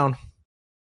going down.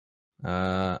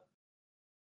 And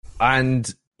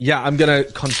yeah, I'm going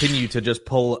to continue to just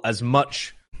pull as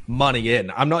much money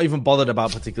in. I'm not even bothered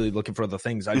about particularly looking for other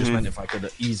things. I just meant if I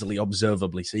could easily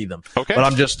observably see them. Okay. But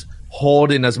I'm just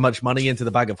hoarding as much money into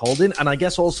the bag of holding. And I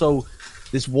guess also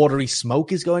this watery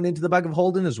smoke is going into the bag of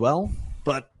holding as well.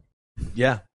 But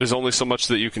yeah. There's only so much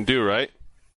that you can do, right?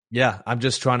 Yeah, I'm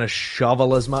just trying to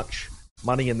shovel as much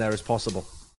money in there as possible.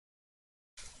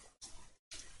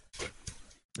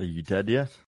 Are you dead yet?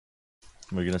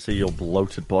 We're going to see your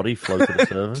bloated body float to the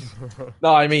surface.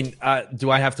 No, I mean, do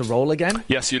I have to roll again?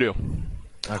 Yes, you do.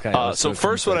 Okay. So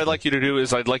first, what I'd like you to do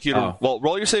is I'd like you to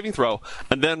roll your saving throw,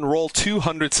 and then roll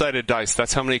 200-sided dice.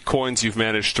 That's how many coins you've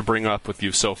managed to bring up with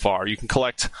you so far. You can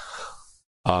collect.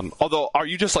 Although, are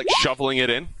you just like shoveling it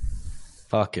in?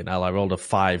 Fucking hell! I rolled a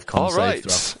 5 con All save right.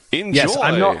 throw. Enjoy. Yes,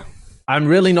 I'm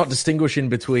really not distinguishing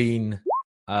between,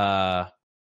 the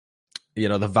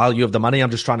value of the money. I'm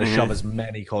just trying to shove as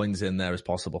many coins in there as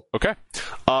possible. Okay.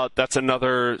 That's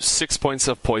another 6 points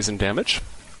of poison damage.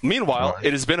 Meanwhile,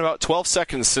 it has been about 12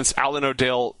 seconds since Alan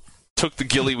O'Dale took the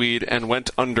gillyweed and went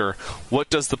under. What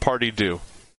does the party do?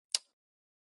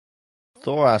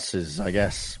 Thoras is, I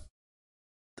guess.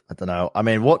 I don't know. I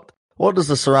mean, what does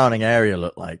the surrounding area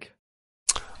look like?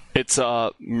 It's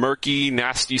a murky,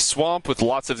 nasty swamp with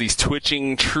lots of these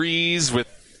twitching trees with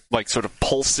like sort of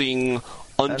pulsing,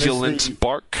 undulant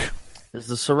bark. Is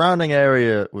the surrounding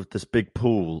area with this big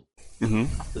pool,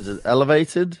 is it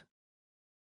elevated?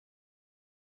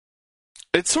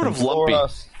 It's sort of lumpy.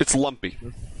 It's lumpy.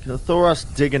 Can Thoras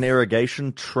dig an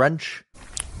irrigation trench?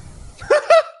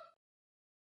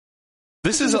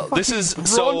 This is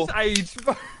so. Bronze Age.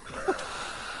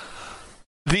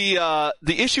 The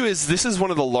issue is this is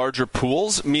one of the larger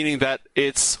pools, meaning that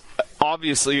it's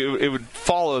obviously it would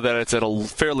follow that it's at a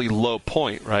fairly low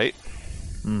point, right?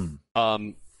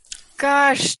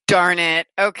 Gosh darn it.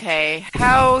 Okay.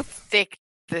 How thick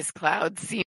this cloud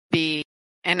seems to be.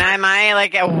 And am I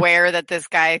like aware that this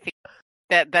guy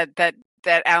that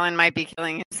Alan might be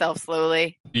killing himself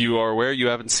slowly? You are aware you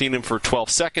haven't seen him for 12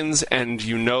 seconds, and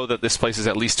you know that this place is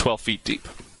at least 12 feet deep.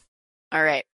 All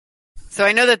right. So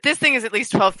I know that this thing is at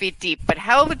least 12 feet deep, but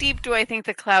how deep do I think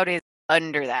the cloud is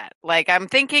under that? Like, I'm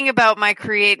thinking about my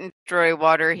create and destroy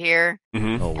water here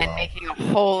and making a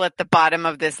hole at the bottom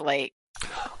of this lake.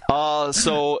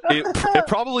 So it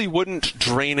probably wouldn't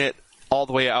drain it all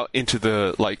the way out into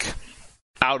the, like,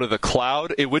 out of the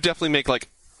cloud. It would definitely make, like,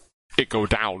 it go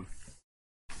down.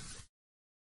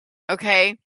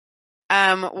 Okay.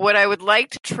 What I would like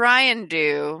to try and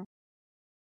do...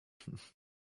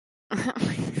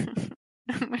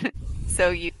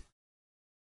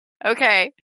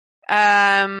 Okay.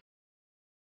 I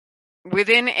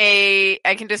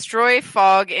can destroy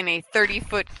fog in a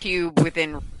 30-foot cube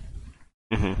within.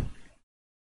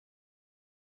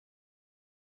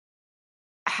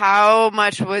 How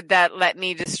much would that let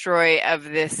me destroy of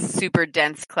this super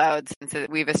dense cloud, since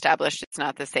we've established it's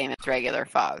not the same as regular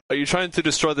fog? Are you trying to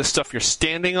destroy the stuff you're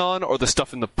standing on or the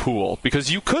stuff in the pool?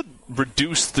 Because you could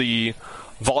reduce the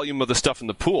volume of the stuff in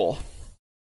the pool.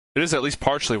 It is at least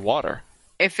partially water.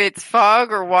 If it's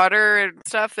fog or water and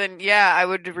stuff, then yeah, I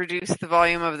would reduce the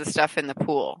volume of the stuff in the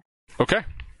pool. Okay.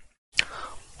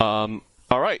 All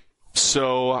right.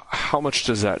 So how much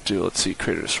does that do? Let's see.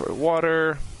 Create or destroy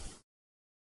water.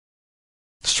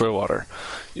 Destroy water.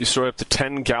 You destroy up to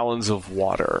 10 gallons of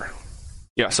water.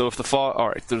 Yeah, so if the fog... All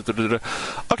right.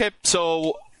 Okay,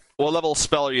 so what level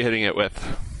spell are you hitting it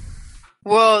with?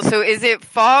 Well, so is it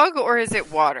fog or is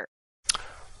it water?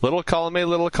 Little column A,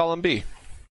 little column B.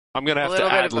 I'm going to have to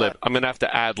ad-lib. I'm going to have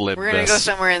to ad-lib this. We're going to go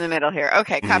somewhere in the middle here.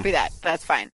 Okay, copy that. That's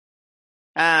fine.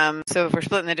 So if we're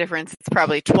splitting the difference, it's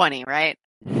probably 20, right?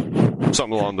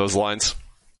 Something along those lines.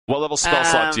 What level spell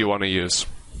slot do you want to use?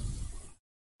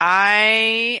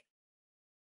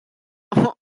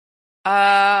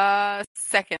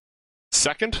 Second.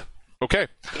 Second? Okay.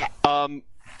 Yeah.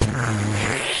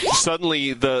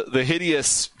 Suddenly, the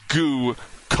hideous goo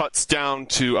cuts down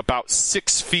to about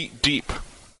 6 feet deep.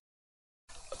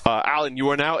 Alan, you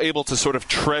are now able to sort of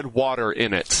tread water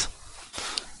in it.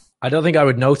 I don't think I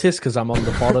would notice because I'm on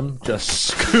the bottom, just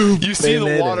scoop. You see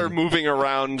the water moving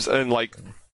around and like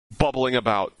bubbling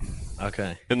about.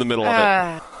 Okay. In the middle of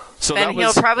it. So then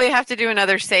he'll probably have to do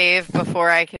another save before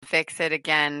I can fix it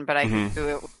again, but I can do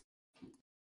it.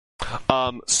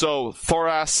 So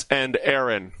Thoras and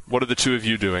Aaron, what are the two of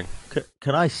you doing?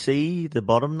 Can I see the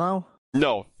bottom now?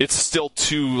 No, it's still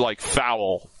too like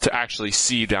foul to actually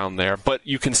see down there, but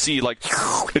you can see like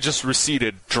it just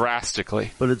receded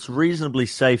drastically. But it's reasonably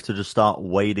safe to just start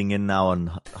wading in now and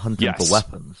hunting Yes. for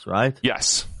weapons, right?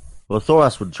 Yes. Well,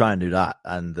 Thoras would try and do that,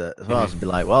 and Thoras would be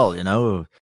like, well,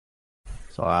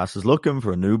 Thoras is looking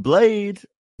for a new blade.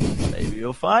 Maybe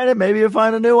you'll find it. Maybe you'll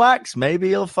find a new axe. Maybe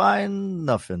you'll find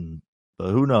nothing.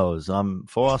 But who knows?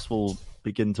 Thoras will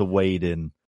begin to wade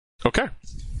in. Okay.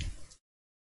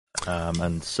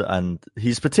 And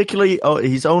he's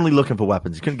he's only looking for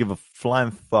weapons. He couldn't give a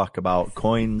flying fuck about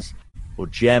coins or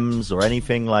gems or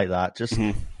anything like that. Just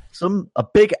a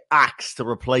big axe to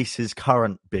replace his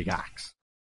current big axe.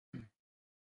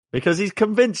 Because he's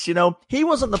convinced, he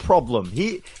wasn't the problem.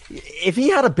 If he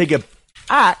had a bigger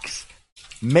axe,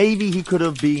 maybe he could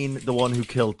have been the one who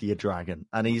killed the dragon.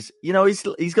 And he's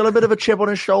got a bit of a chip on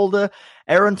his shoulder.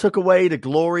 Eren took away the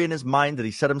glory in his mind that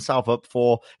he set himself up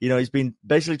for. He's been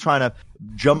basically trying to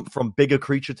jump from bigger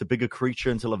creature to bigger creature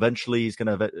until eventually he's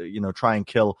going to, try and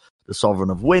kill the Sovereign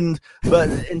of Wind. But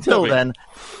until then,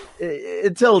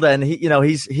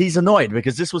 he's annoyed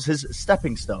because this was his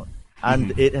stepping stone.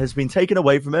 And it has been taken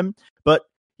away from him. But,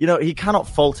 he cannot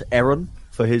fault Eren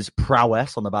for his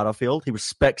prowess on the battlefield. He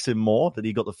respects him more that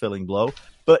he got the filling blow.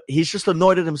 But he's just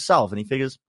annoyed at himself, and he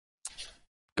figures,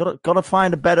 gotta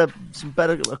find some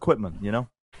better equipment,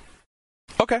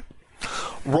 Okay.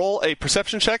 Roll a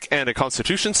perception check and a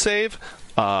constitution save.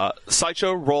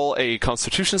 Sideshow, roll a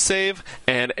constitution save.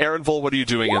 And Erenvol, what are you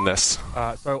doing in this?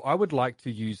 So I would like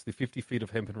to use the 50 feet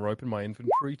of hempen rope in my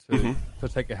inventory to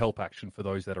take a help action for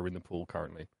those that are in the pool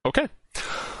currently. Okay.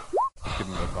 Give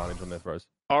them an advantage on their throws.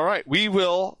 All right. We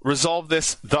will resolve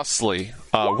this thusly.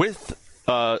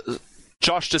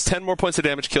 Josh, does 10 more points of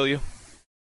damage kill you?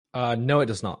 No, it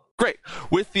does not. Great.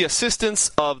 With the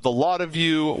assistance of the lot of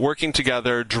you working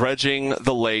together, dredging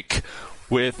the lake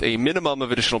with a minimum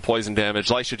of additional poison damage,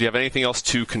 Lisha, do you have anything else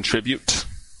to contribute?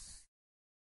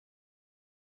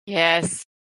 Yes.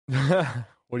 What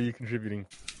are you contributing?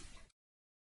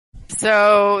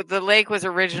 So the lake was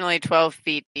originally 12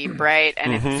 feet deep, right?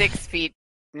 And it's 6 feet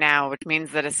now, which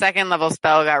means that a second level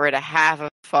spell got rid of half of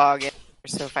fog.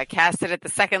 So if I cast it at the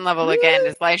second level again,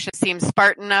 does Lisha seem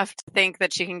Spartan enough to think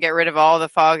that she can get rid of all the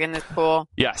fog in this pool?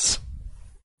 Yes.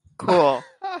 Cool.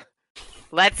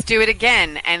 Let's do it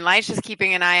again. And Lisha's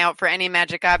keeping an eye out for any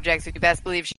magic objects. You best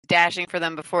believe she's dashing for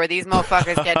them before these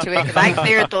motherfuckers get to it, because I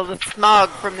cleared the smog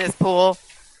from this pool.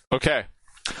 Okay.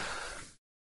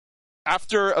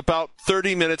 After about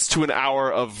 30 minutes to an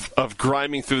hour of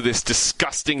griming through this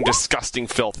disgusting, disgusting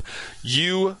filth,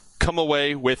 you come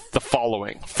away with the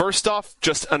following. First off,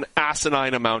 just an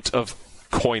asinine amount of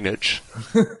coinage.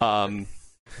 I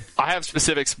have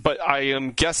specifics, but I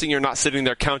am guessing you're not sitting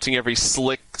there counting every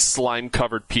slick,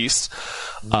 slime-covered piece.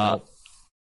 No.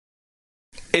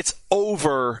 It's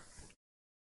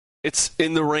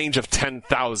in the range of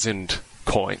 10,000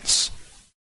 coins.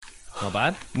 Not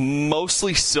bad.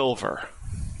 Mostly silver.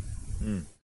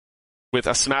 With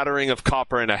a smattering of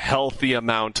copper and a healthy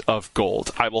amount of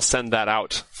gold. I will send that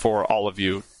out for all of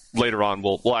you later on.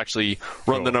 We'll actually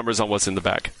run the numbers on what's in the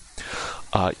bag.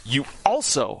 You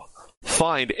also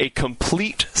find a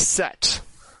complete set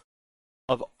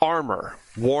of armor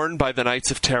worn by the Knights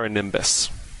of Terra Nimbus.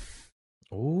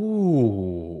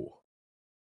 Ooh.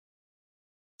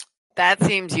 That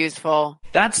seems useful.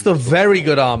 That's the very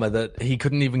good armor that he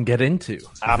couldn't even get into.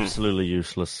 Absolutely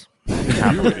useless. You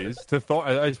it is. To Thor,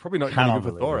 it's probably not Cannot really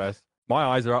good for believe Thoras. My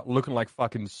eyes are looking like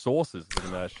fucking saucers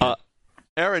looking at that shit.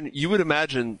 Eren, you would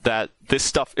imagine that this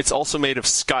stuff, it's also made of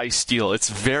sky steel. It's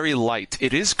very light.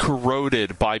 It is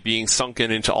corroded by being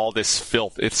sunken into all this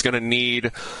filth. It's going to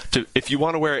need to, if you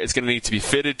want to wear it, it's going to need to be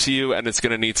fitted to you, and it's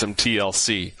going to need some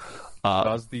TLC.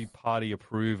 Does the party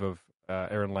approve of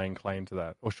Eren laying claim to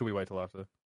that? Or should we wait till after?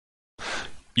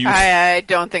 I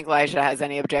don't think Lisha has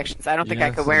any objections. I don't think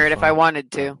I could wear it if I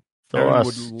wanted to. Eren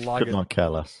Thoras would like could it. not care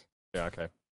less. Yeah, okay.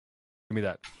 Give me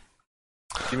that.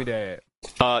 Give me that.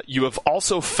 You have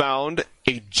also found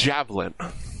a javelin.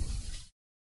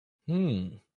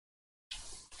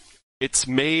 It's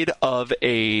made of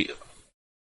the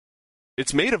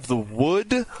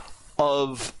wood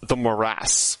of the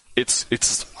morass.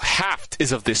 Its haft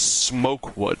is of this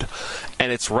smoke wood,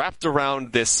 and it's wrapped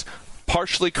around this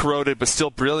partially corroded but still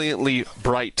brilliantly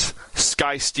bright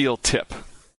sky steel tip.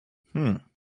 That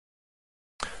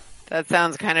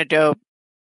sounds kind of dope.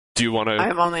 Do you want to?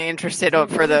 I'm only interested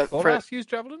for the. Thoras use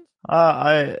javelins?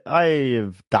 I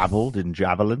have dabbled in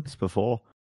javelins before.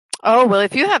 Oh well,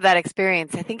 if you have that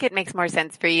experience, I think it makes more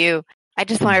sense for you. I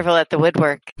just want to let the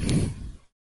woodwork.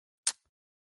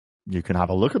 You can have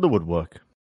a look at the woodwork.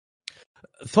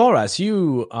 Thoras,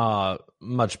 you are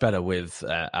much better with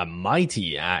a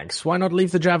mighty axe. Why not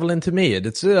leave the javelin to me?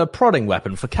 It's a prodding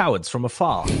weapon for cowards from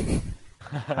afar.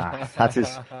 That is,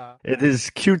 it is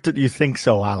cute that you think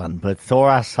so, Alan, but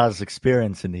Thoras has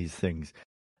experience in these things.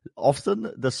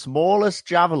 Often, the smallest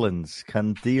javelins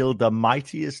can deal the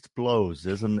mightiest blows.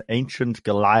 There's an ancient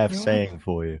Goliath saying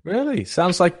for you. Really?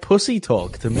 Sounds like pussy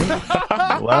talk to me.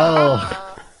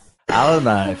 Well,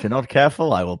 Alan, if you're not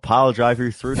careful, I will pile drive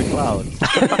you through the clouds.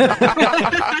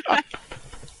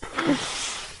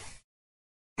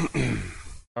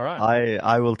 All right.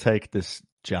 I will take this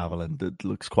javelin. That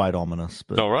looks quite ominous.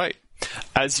 But All right.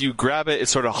 As you grab it, it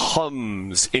sort of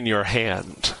hums in your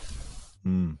hand.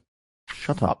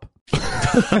 Shut up.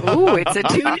 Ooh, it's a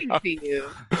tuning for you.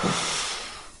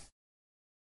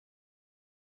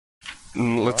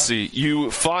 Let's see.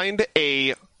 You find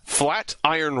a flat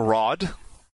iron rod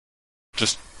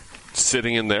just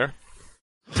sitting in there.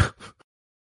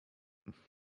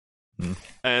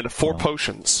 And 4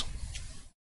 potions.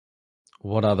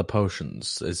 What are the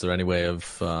potions? Is there any way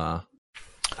of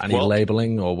any Well-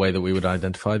 labeling or way that we would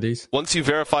identify these? Once you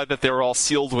verify that they're all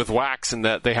sealed with wax and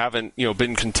that they haven't,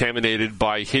 been contaminated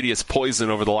by hideous poison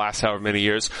over the last however many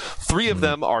years, 3 of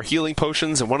them are healing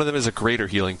potions, and one of them is a greater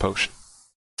healing potion.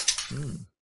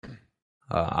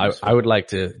 I would like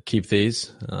to keep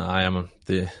these. I am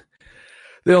the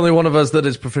only one of us that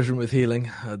is proficient with healing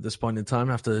at this point in time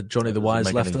after Johnny the Wise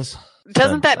make left any us.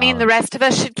 Doesn't that mean the Alan. rest of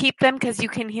us should keep them because you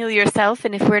can heal yourself,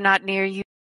 and if we're not near you,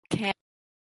 can't?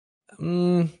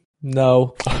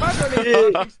 No.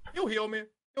 He'll heal me.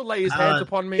 He'll lay his hands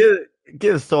upon me.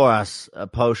 Give Thoras a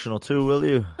potion or 2, will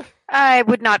you? I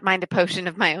would not mind a potion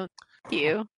of my own. Thank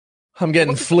you. I'm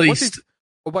getting What's fleeced. this-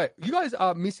 Oh, wait, you guys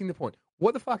are missing the point.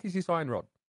 What the fuck is this iron rod?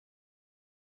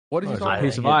 What is Oh, this it's a iron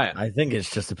piece rod? of iron. I think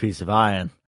it's just a piece of iron.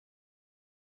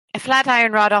 A flat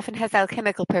iron rod often has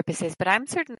alchemical purposes, but I'm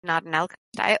certainly not an alchemist.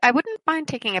 I wouldn't mind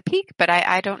taking a peek, but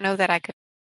I don't know that I could.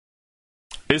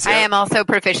 I am also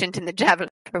proficient in the javelin,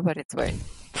 for what it's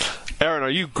worth. Aaron, are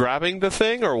you grabbing the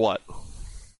thing or what?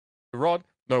 The rod?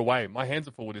 No way. My hands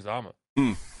are full with his armor.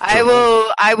 I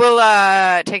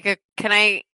will take a. Can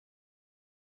I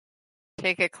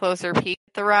take a closer peek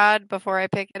at the rod before I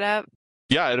pick it up?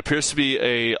 Yeah, it appears to be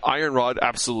a iron rod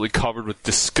absolutely covered with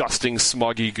disgusting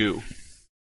smoggy goo.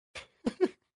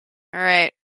 All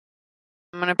right,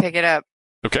 I'm gonna pick it up.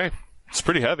 Okay. It's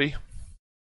pretty heavy.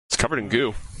 It's covered in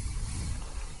goo.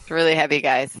 It's really heavy,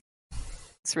 guys.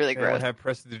 It's really Anyone gross. have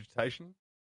prestidigitation?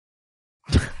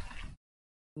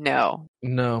 No.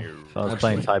 No. If I was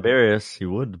playing Tiberius, he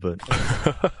would, but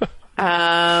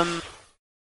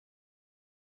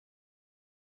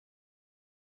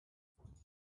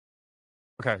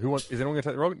Okay, is anyone going to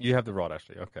take the rod? You have the rod,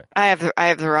 actually. Okay. I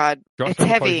have the rod. Josh, It's any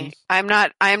heavy. potions? I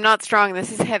am not strong.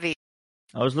 This is heavy.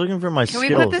 I was looking for my Can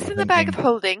skills. we put this in I'm the bag of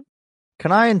thinking, holding?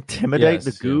 Can I intimidate Yes,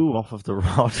 the goo off of the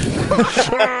rod?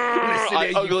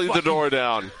 I uglied the door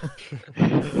down. I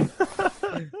mean,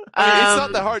 it's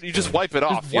not that hard. You just wipe it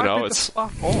off, Just you wipe know. it It's the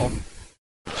fuck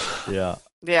off. Yeah.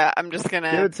 Yeah, I'm just Give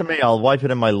gonna. it to me. I'll wipe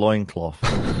it in my loincloth.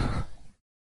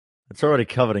 It's already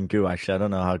covered in goo, actually. I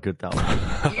don't know how good that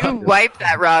was. You wipe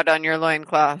that rod on your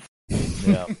loincloth.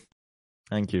 Yeah.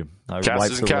 Thank you. I wiped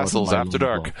Castles and the rod on Castles my after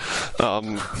dark.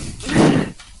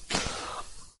 loincloth.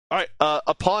 All right.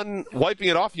 Upon wiping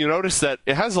it off, you notice that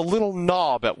it has a little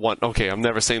knob at one. Okay, I'm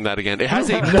never saying that again. It has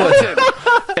a button.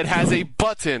 It has a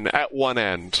button at one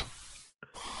end.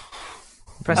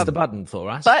 Press the button,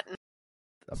 Thoras. Button.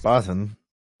 A button?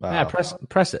 Wow, Yeah, press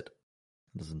it.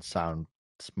 doesn't sound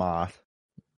smart.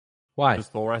 Why? Does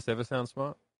Thoras ever sound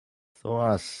smart?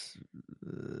 Thoras,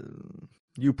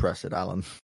 you press it, Alan.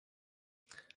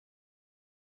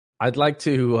 I'd like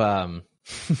to.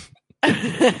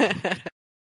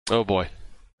 Oh boy.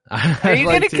 Are you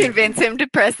going to convince him to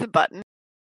press the button?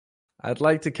 I'd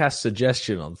like to cast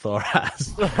suggestion on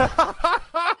Thoras.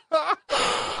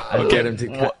 I'd get him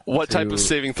to. What type of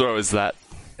saving throw is that?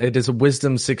 It is a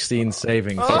Wisdom 16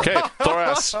 saving. throw. Okay,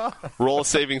 Thoras, roll a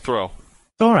saving throw.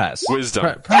 Thoras. Wisdom.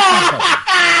 Press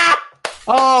that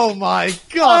Oh my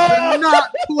god! The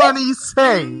nat 20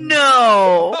 save!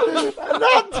 No.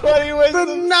 Nat 20 wisdom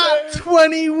button. The nat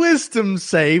 20 Wisdom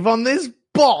save on this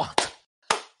bot.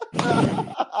 He's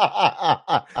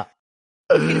got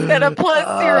a +0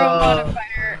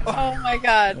 modifier. Oh my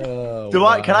god.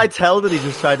 Can I tell that he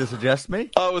just tried to suggest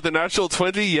me? With a natural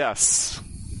 20, yes.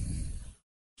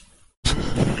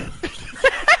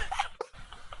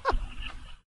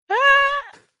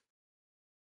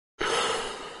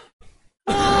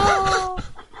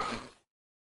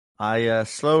 I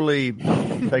slowly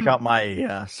take out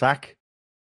my sack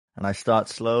and I start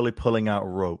slowly pulling out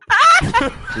rope.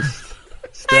 Just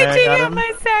I staring take at out him.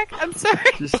 my sack. I'm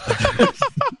sorry.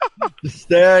 Just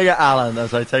staring at Alan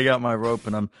as I take out my rope,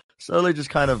 and I'm slowly just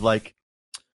kind of like,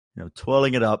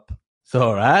 twirling it up.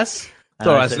 Thoras? And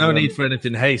I Thoras, say no to him, need for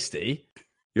anything hasty.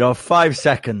 You have 5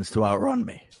 seconds to outrun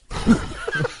me. Do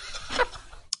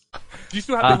you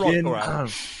still have the rock, Begin,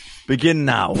 Thoras? begin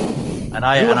now. And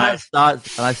I start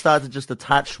to just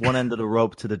attach one end of the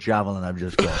rope to the javelin I've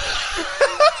just got.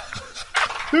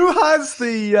 Who has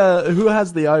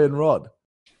the iron rod?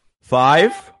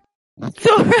 5.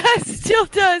 Thoras still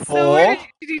does. So 4. where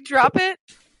did he drop it?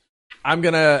 I'm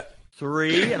gonna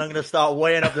 3, and I'm going to start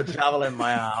weighing up the javelin in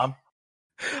my arm.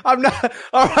 I'm not.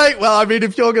 All right. Well, I mean,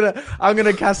 if you're gonna, I'm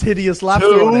gonna cast hideous laughter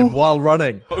 2. on him while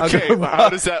running. I'm Okay, gonna how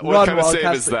does that? What run kind of while save is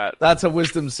casting. that? That's a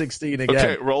wisdom 16 again.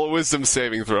 Okay, roll a wisdom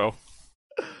saving throw.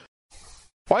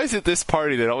 Why is it this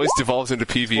party that always devolves into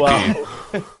PvP?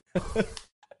 Wow.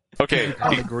 Okay,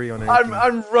 I agree on anything.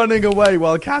 I'm running away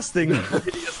while casting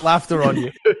hideous laughter on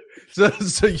you,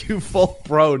 so you fall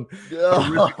prone,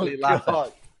 horrifically laughing.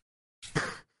 God.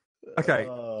 Okay.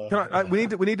 We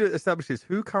need to establish this.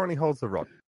 Who currently holds the rod?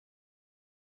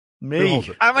 Who Me. holds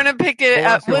it? I'm gonna pick it Thoras,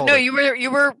 up. you Well, hold no, it.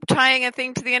 you were tying a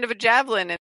thing to the end of a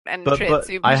javelin and But Tritz,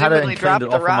 you I had it presumably and dropped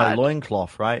cleaned it the off of my rod.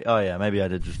 loincloth, right? Oh, yeah, maybe I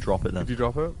did just drop it then. Did you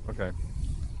drop it? Okay.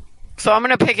 So I'm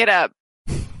gonna pick it up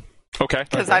okay.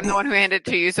 because I'm the one who handed it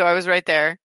to you, so I was right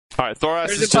there. All right, Thoras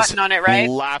There's is a just button on it, right?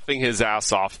 laughing his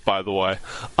ass off. By the way,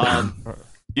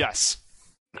 yes.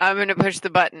 I'm gonna push the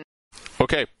button.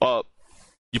 Okay.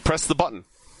 You press the button,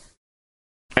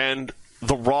 and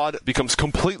the rod becomes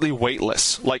completely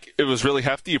weightless. Like it was really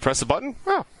hefty. You press the button.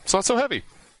 Oh, it's not so heavy.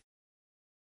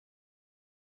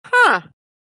 Huh.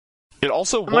 It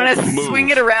also I'm won't gonna move. swing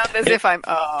it around as if I'm.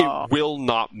 Oh, It will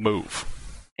not move.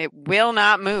 it will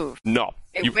not move. No.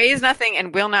 It weighs nothing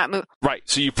and will not move. Right.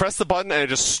 So you press the button and it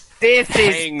just This is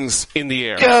hangs in the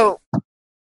air. dope.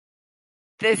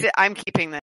 I'm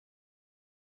keeping this.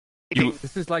 You-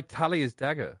 This is like Talia's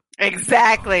dagger.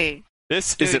 Exactly.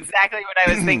 This This is is exactly what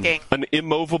I was thinking. an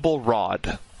immovable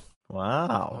rod.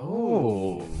 Wow.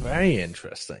 Oh, very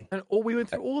interesting. And we went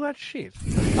through all that shit.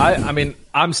 I mean,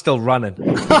 I'm still running.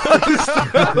 I'm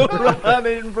still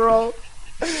running, bro.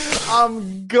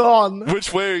 I'm gone.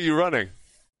 Which way are you running?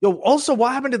 Yo, also,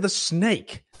 what happened to the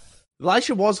snake?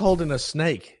 Elisha was holding a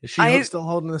snake. Is she still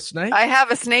holding a snake? I have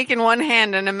a snake in one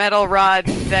hand and a metal rod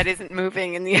that isn't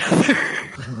moving in the other.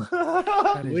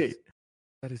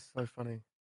 That is so funny.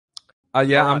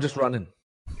 Yeah, I'm just running.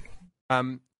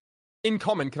 In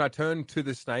common, can I turn to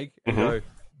the snake and go,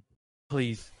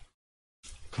 please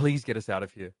get us out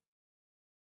of here?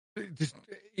 Just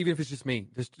even if it's just me,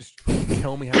 just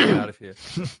tell me how to get out of here.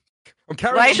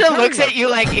 Elisha looks at you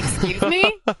like, excuse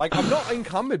me? Like, I'm not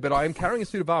encumbered, but I am carrying a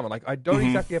suit of armor. Like, I don't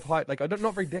exactly have height. Like, I'm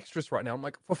not very dexterous right now. I'm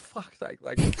like, for fuck's sake.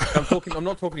 Like, I'm not talking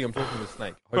to you, I'm talking to the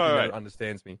snake. Hoping that it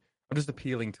understands me. I'm just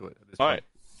appealing to it at this All point. right.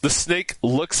 The snake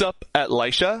looks up at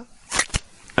Lisha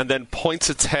and then points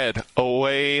its head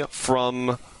away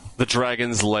from the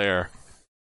dragon's lair.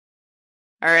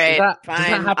 All right, Does that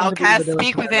fine. happen I'll to be cast the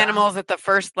Speak with direction Animals at the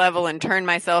first level and turn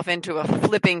myself into a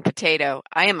flipping potato.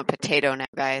 I am a potato now,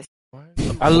 guys.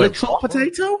 A literal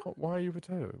potato? Why are you a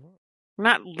potato?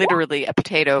 Not literally a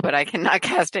potato, but I cannot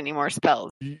cast any more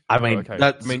spells. I mean, Okay.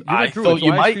 that's, I mean, I you're a druid, thought so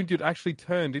you I might. assumed you'd actually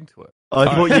turned into it.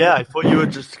 I thought you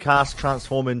would just cast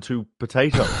transform into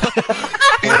potato.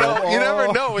 You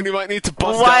never know when you might need to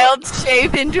bust out. Wild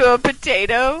shape into a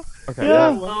potato? Okay.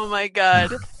 Oh my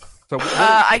god. So,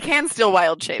 I can still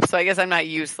wild shape, so I guess I'm not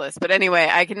useless. But anyway,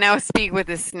 I can now speak with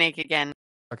this snake again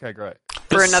okay, great.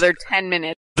 for This- another 10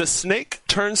 minutes. The snake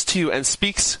turns to you and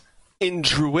speaks in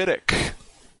Druidic.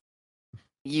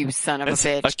 You son of a It's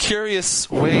bitch. a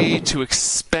curious way to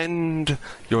expend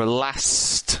your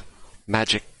last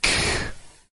magic.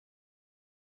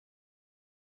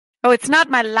 Oh, it's not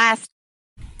my last,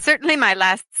 certainly my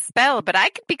last spell, but I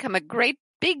could become a great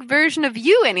big version of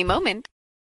you any moment.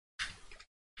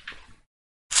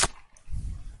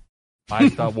 I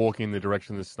start walking in the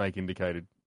direction the snake indicated.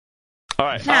 All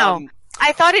right. Now,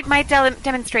 I thought it might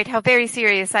demonstrate how very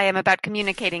serious I am about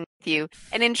communicating with you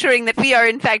and ensuring that we are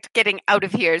in fact getting out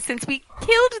of here, since we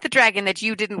killed the dragon that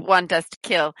you didn't want us to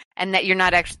kill, and that you're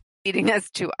not actually leading us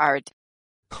to art.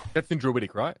 That's in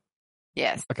Druidic, right?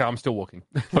 Yes. Okay, I'm still walking.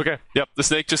 Okay. Yep. The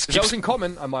snake just If that keeps. was in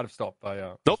common, I might have stopped.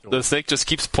 Nope. The snake just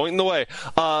keeps pointing the way.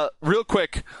 Real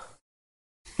quick,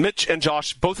 Mitch and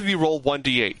Josh, both of you roll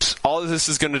 1d8. All of this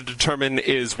is going to determine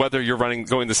is whether you're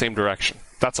going the same direction.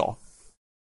 That's all.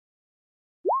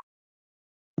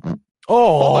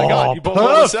 Oh my god, you both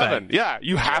rolled a 7. Yeah,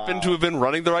 you happen to have been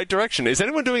running the right direction. Is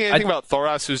anyone doing anything about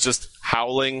Thoras who's just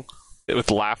howling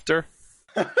with laughter?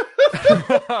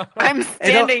 I'm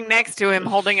standing next to him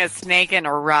holding a snake and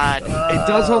a rod. It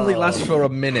does only last for a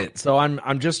minute, so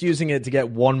I'm just using it to get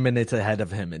 1 minute ahead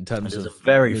of him in terms It's of a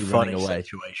very me funny running away.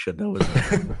 situation, though,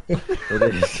 isn't it?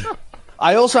 It is.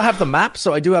 I also have the map,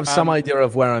 so I do have some idea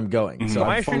of where I'm going. So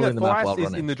I I'm assume following that the map while Thoras is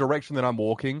running. in the direction that I'm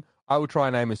walking. I will try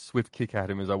and aim a swift kick at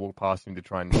him as I walk past him to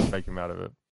try and take him out of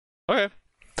it. Okay.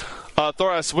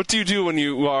 Thoras, what do you do when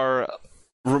you are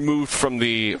removed from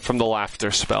the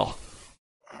laughter spell?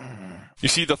 You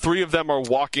see the three of them are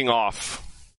walking off.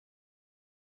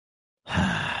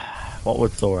 What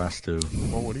would Thoras do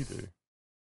What would he do?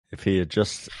 if he had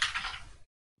just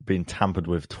been tampered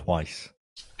with twice?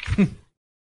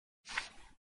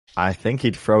 I think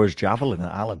he'd throw his javelin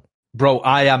at Alan. Bro,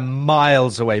 I am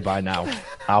miles away by now.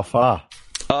 How far?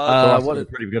 What What a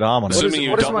pretty good arm on it. Assuming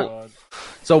you what is double.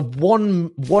 So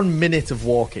one minute of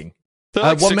walking. They're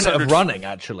like 1 minute 600 of running,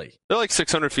 actually. They're like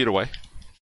 600 feet away.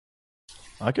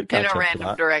 I could In catch a up to random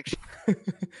that. direction.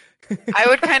 I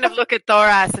would kind of look at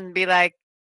Thoras and be like,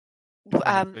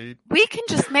 Feet. we can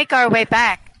just make our way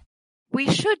back. We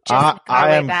should just I- make our I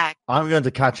way am- back. I'm going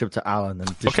to catch up to Alan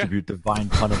and distribute divine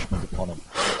punishment upon him.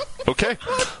 Okay.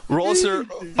 Roll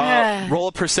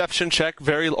a perception check,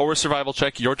 or a survival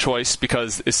check, your choice,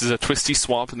 because this is a twisty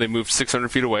swamp and they moved 600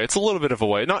 feet away. It's a little bit of a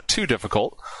way, not too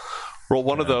difficult. Roll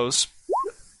one of those.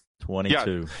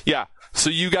 22. Yeah. So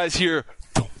you guys hear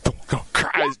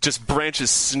just branches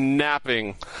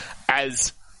snapping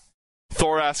as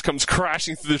Thoras comes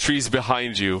crashing through the trees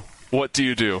behind you. What do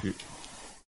you do?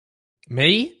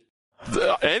 Me?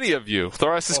 Any of you.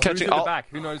 Thoras is Who's catching... in the I'll- back?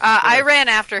 Who knows? I ran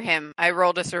after him. I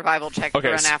rolled a survival check Okay,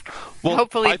 to run after. Well,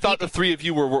 Hopefully, I thought the three of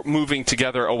you were moving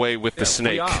together away with the we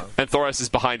snake, are. and Thoras is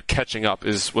behind catching up.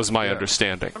 Was my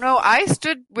understanding. No, I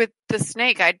stood with the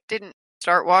snake. I didn't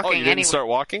start walking. Oh, you didn't anyway. start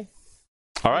walking?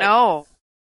 All right. No.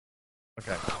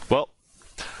 Okay. Well,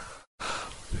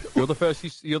 You're the first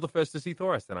to see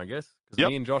Thoras, then, I guess. Because Yep.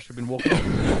 me and Josh have been walking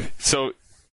on. so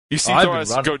you see I've been Thoras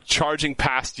running. go charging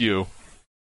past you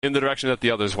in the direction that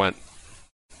the others went.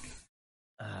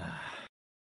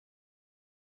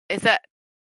 Is that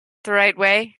the right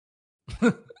way?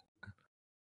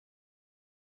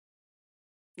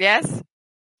 Yes?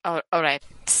 Oh, all right.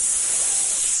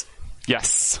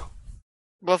 Yes.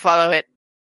 We'll follow it.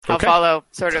 I'll Okay. follow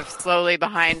sort of slowly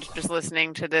behind, just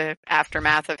listening to the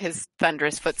aftermath of his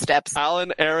thunderous footsteps.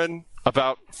 Alan, Aaron,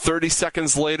 about 30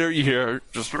 seconds later, you hear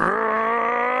just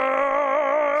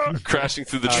crashing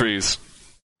through the trees.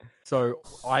 So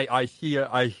I hear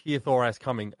Thoras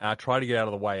coming. I try to get out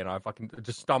of the way, and I fucking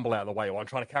just stumble out of the way while I'm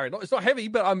trying to carry it. It's not heavy,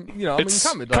 but I'm It's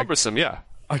encumbered. Like, cumbersome, yeah.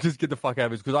 I just get the fuck out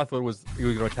of it because I thought he was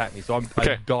going to attack me. So I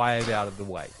Okay. dive out of the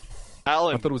way. I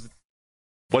Alan, thought it was.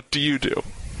 what do you do?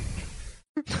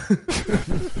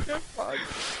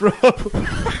 Bro,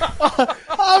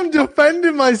 I'm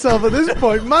defending myself at this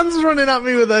point. Man's running at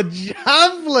me with a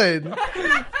javelin.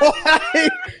 Why?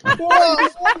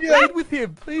 What? Plead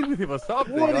with him or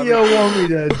something. What do I you mean, want me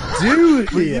to do you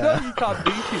here? know you can't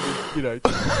beat him. You're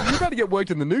about to get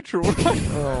worked in the neutral.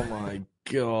 Oh my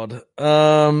god.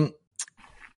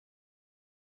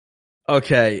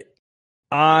 Okay.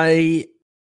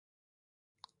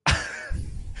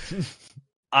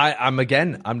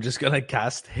 I'm just gonna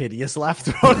cast Hideous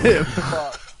Laughter on him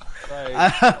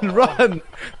and run.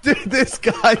 Dude, this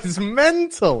guy's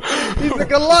mental. He's a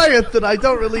Goliath that I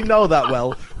don't really know that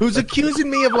well, who's accusing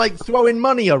me of like throwing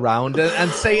money around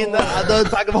and saying that the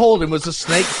bag of holding was a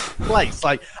snake's place.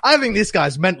 Like, I think this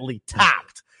guy's mentally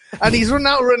tapped. And he's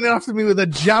running after me with a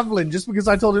javelin just because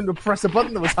I told him to press a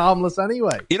button that was harmless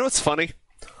anyway. You know what's funny?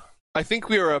 I think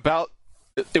we were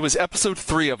it was episode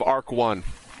 3 of Arc 1.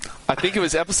 I think it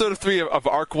was episode 3 of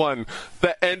Arc 1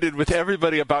 that ended with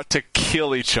everybody about to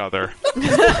kill each other.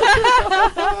 There's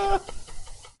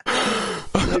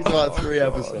about 3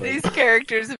 episodes. These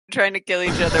characters have been trying to kill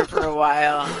each other for a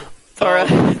while.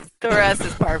 Thoras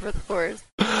is par for the course.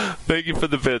 Thank you for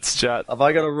the bits, chat. Have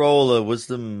I got to roll a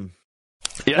wisdom?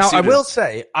 Yes, Now, you I do. will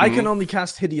say, I can only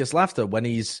cast Hideous Laughter when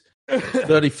he's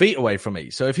 30 feet away from me.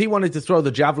 So if he wanted to throw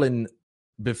the javelin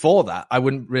before that, I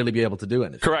wouldn't really be able to do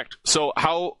anything. Correct. So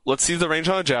let's see the range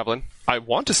on a javelin. I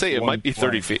want to say it might be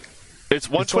 30 feet. It's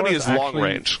 120 is Thoras long actually-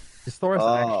 range. Is Thoras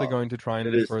Oh, actually going to try It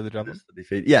and is. throw the javelin? 30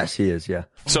 feet. Yes, he is, yeah.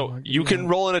 So you can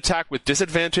roll an attack with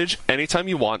disadvantage anytime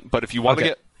you want, but if you want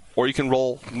to Okay. or you can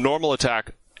roll normal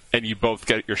attack and you both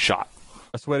get your shot.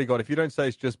 I swear to God, if you don't say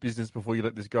it's just business before you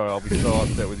let this go, I'll be so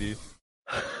upset with you.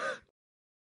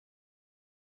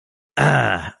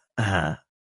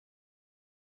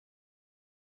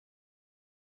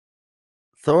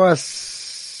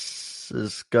 Thoras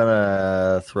is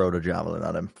gonna throw the javelin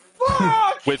at him.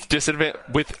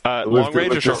 with long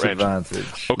range or short range?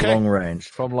 Disadvantage. Okay. Long range.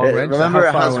 From long range. Remember,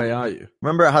 how far it has. away are you?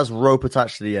 Remember, it has rope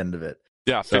attached to the end of it.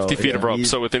 Yeah, So, 50 feet of yeah, rope. you-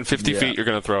 So within 50 yeah. feet, you're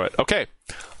going to throw it. Okay.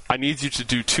 I need you to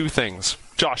do two things.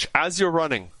 Josh, as you're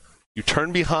running, you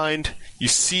turn behind, you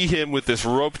see him with this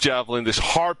rope javelin, this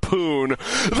harpoon.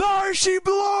 There she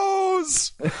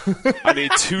blows! I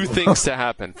need two things to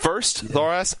happen. First,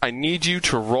 Thoras, I need you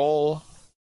to roll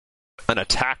an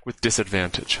attack with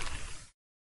disadvantage.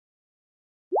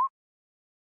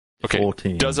 Okay.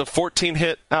 14. Does a 14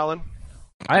 hit, Alan?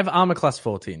 I have armor class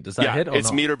 14. Does that hit or it's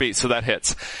not? meet or beat, so that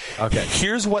hits. Okay.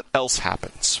 Here's what else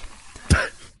happens.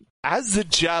 As the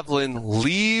javelin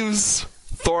leaves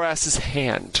Thoras's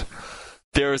hand,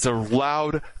 there is a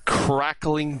loud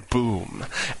crackling boom.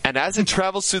 And as it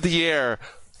travels through the air,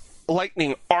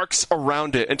 lightning arcs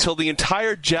around it until the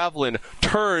entire javelin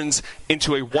turns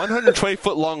into a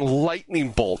 120-foot long lightning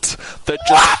bolt that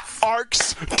just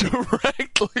arcs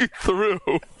directly through.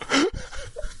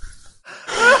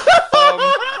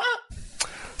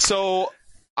 So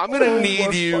I'm going to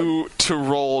need you to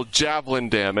roll javelin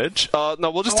damage. No,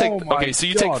 we'll just take... Oh my okay, so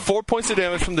you God. take 4 points of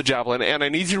damage from the javelin, and I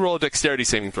need you to roll a dexterity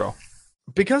saving throw.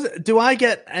 Because do I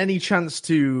get any chance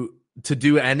to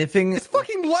do anything? It's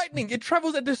fucking lightning. It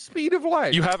travels at the speed of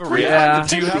light. You have a Yeah.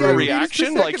 Do you have a 10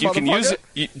 reaction? meters per Like you second, can use motherfucker.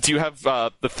 it? Do you have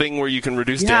the thing where you can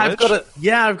reduce Yeah, damage?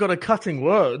 I've got a cutting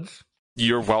words.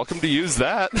 You're welcome to use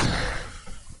that.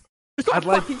 Stop I'd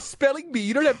like- fucking spelling me.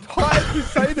 You don't have time to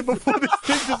say them before this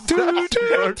thing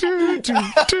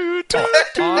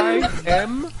just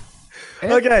I-M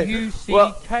Okay,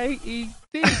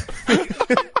 F-U-C-K-E-D.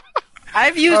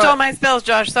 I've used all my spells,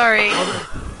 Josh. Sorry.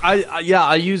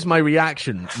 I use my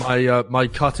reaction, my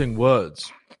cutting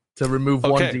words to remove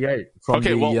Okay. 1d8 from Okay,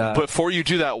 the. well, before you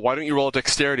do that, why don't you roll a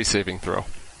dexterity saving throw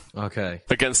Okay.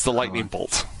 against the lightning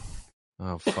bolt?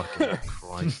 Oh fucking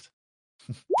Christ!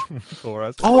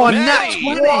 Thoras. Oh, a Natty!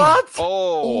 nat 20!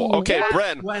 Oh, okay, Nat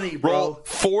Bren, 20, bro. roll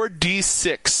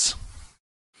 4d6.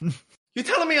 You're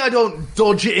telling me I don't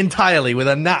dodge it entirely with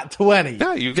a nat 20?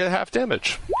 Yeah, you get half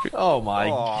damage. Oh my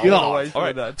Oh, god! All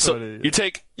right, so you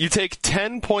take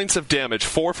 10 points of damage,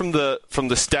 4 from the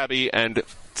stabby and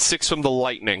 6 from the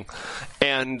lightning,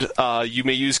 and you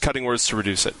may use cutting words to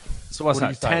reduce it. So what's What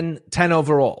do that? you say? 10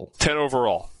 overall. 10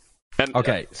 overall. And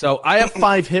Okay, so I have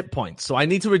 5 hit points, so I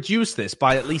need to reduce this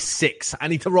by at least 6. I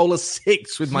need to roll a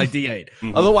 6 with my d8.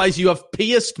 Otherwise, you have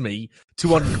pierced me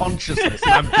to unconsciousness,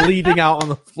 and I'm bleeding out on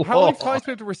the floor. How many times do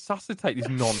we have to resuscitate this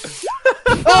nonsense?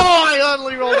 Oh, I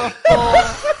only rolled a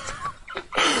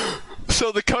 4!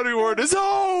 so the cutting word is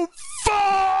oh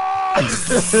fuck.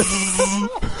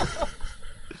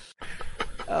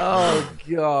 Oh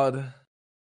god.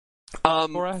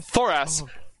 Thoras,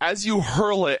 as you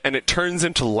hurl it and it turns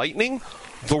into lightning,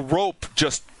 the rope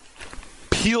just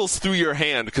peels through your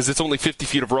hand because it's only 50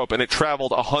 feet of rope and it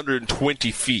traveled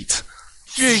 120 feet.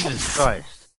 Jesus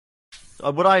Christ.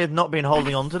 Would I have not been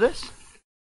holding on to this?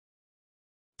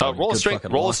 Roll good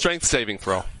fucking a luck. strength saving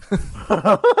throw.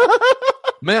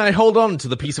 May I hold on to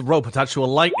the piece of rope attached to a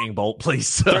lightning bolt, please,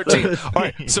 sir? 13. All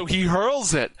right, so he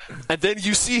hurls it, and then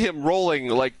you see him rolling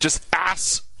like just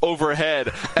ass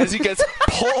overhead as he gets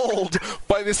pulled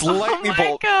by this lightning Oh my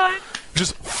bolt, God.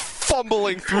 just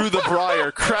fumbling through the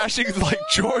briar, crashing like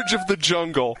George of the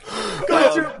Jungle.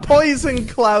 Poison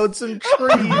clouds and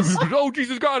trees. Oh,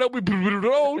 Jesus, God, help me.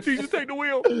 Oh, Jesus, take the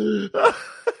wheel.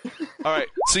 All right,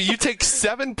 so you take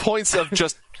 7 points of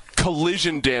just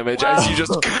collision damage as you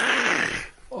just,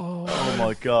 Oh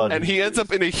my god. and he ends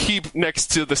up in a heap next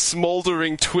to the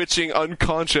smoldering, twitching,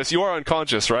 unconscious. You are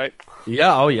unconscious, right?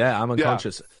 Yeah, oh yeah, I'm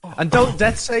unconscious. And don't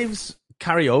death saves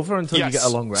carry over until you get a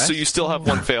long rest? So you still have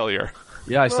one failure.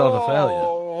 Yeah, I still have a failure.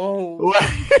 Oh,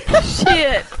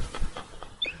 Shit.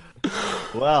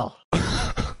 Well,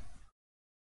 I'm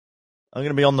going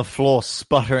to be on the floor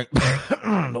sputtering.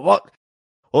 What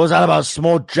was that about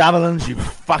small javelins, you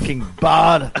fucking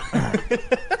bard?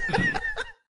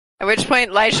 At which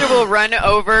point, Lisha will run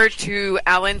over to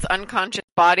Alan's unconscious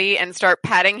body and start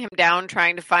patting him down,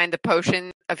 trying to find the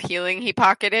potion of healing he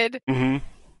pocketed, Mm-hmm.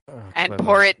 and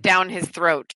pour it down his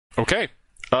throat. Okay.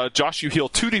 Josh, you heal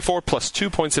 2d4 plus 2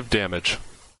 points of damage.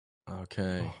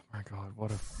 Okay. oh my God,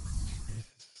 what a...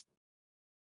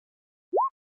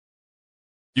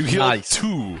 You heal Nice.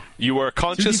 2. You are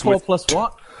conscious 2d4 with plus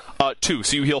what? 2,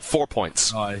 so you heal 4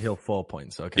 points. Oh, I heal 4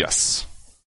 points. Okay. Yes.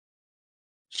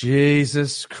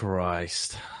 Jesus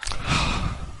Christ.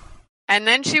 And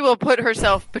then she will put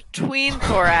herself between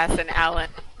Thoras and Alan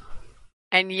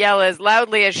and yell as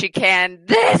loudly as she can,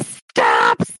 "This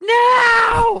stops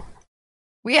now!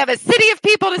 We have a city of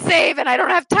people to save, and I don't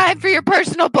have time for your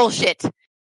personal bullshit.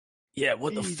 Yeah,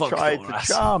 what the He fuck, tried Thoras?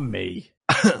 to charm me.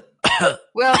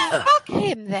 Well, fuck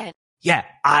him then. Yeah,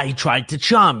 I tried to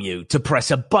charm you to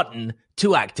press a button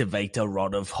to activate a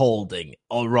rod of holding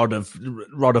or rod of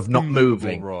not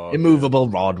moving, rod, immovable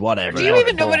rod, whatever. Do you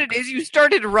even know what it is? You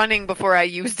started running before I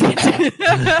used it.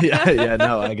 yeah,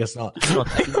 no, I guess not. Do not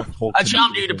talk I to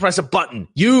charmed me. you to press a button.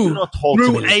 Do You not talk to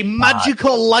threw me a like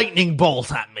magical lightning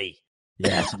bolt at me.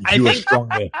 Yes, if I you were think-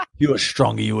 stronger. If you were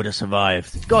stronger, you would have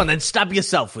survived. Go on, then stab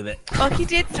yourself with it. Well, he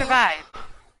did survive.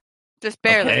 Just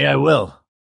barely. Okay, I will.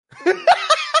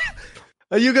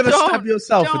 Are you going to Don't- stab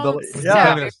yourself don't with the? stab Yeah, I'm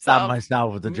gonna yourself. stab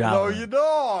myself with the No, javelin. you're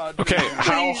not. Okay, how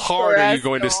Please, hard are you Thoras,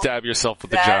 going to don't stab yourself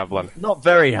with the that. javelin? Not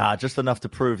very hard, just enough to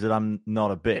prove that I'm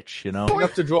not a bitch. You know.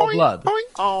 Enough to draw blood.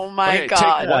 Oh my Okay,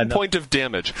 god. take 1 no. point of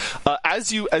damage.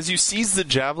 As you seize the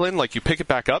javelin, like you pick it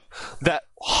back up, that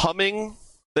humming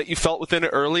that you felt within it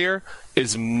earlier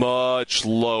is much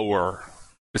lower.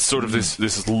 It's sort of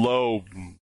this low.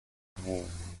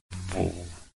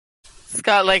 It's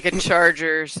got like a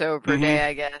charger or so per day,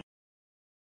 I guess.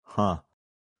 Huh.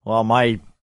 Well, my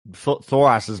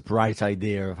Thoras's bright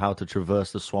idea of how to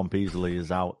traverse the swamp easily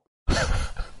is out.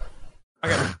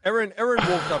 Okay, Aaron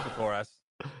walks up to Thoras.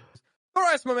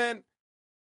 Thoras, my man,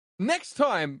 next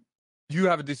time you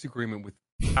have a disagreement with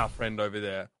our friend over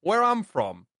there, where I'm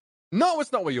from, no,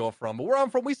 it's not where you're from, but where I'm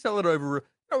from, we sell it over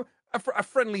a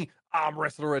friendly arm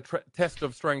wrestler or a test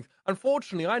of strength.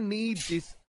 Unfortunately, I need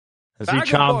this. Has Bag he of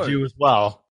charmed bones. you as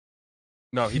well?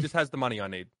 No, he just has the money I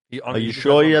need. Are you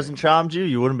sure he hasn't charmed you?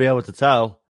 You wouldn't be able to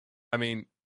tell. I mean,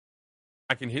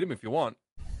 I can hit him if you want.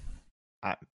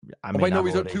 I Oh, mean, wait, no, I've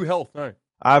he's got already- 2 health. No.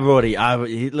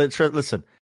 Listen,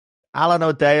 Alan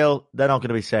O'Dale, they're not going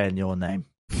to be saying your name.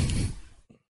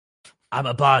 I'm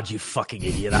a bard, you fucking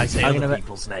idiot. I say I'm other gonna-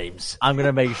 people's names. I'm going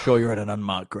to make sure you're in an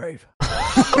unmarked grave.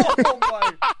 Oh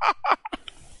my.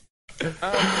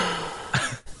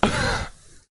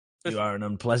 You are an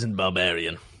unpleasant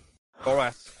barbarian.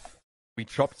 Thoras, we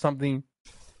chop something.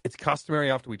 It's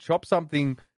customary after we chop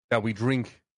something that we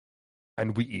drink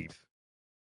and we eat.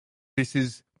 This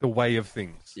is the way of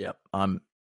things. Yep.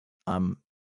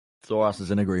 Thoras is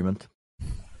in agreement.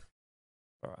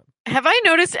 All right. Have I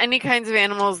noticed any kinds of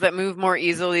animals that move more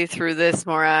easily through this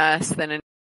morass than in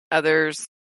others?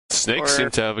 Snakes Or-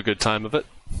 seem to have a good time of it.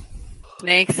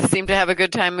 Snakes seem to have a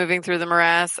good time moving through the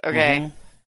morass. Okay. Mhm.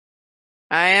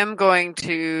 I am going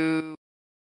to.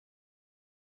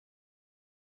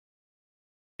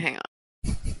 Hang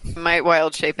on. Might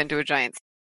wild shape into a giant.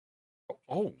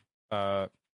 Oh, I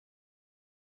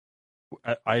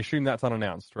assume that's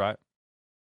unannounced, right?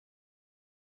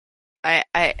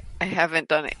 I haven't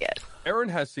done it yet. Aaron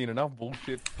has seen enough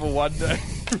bullshit for one day.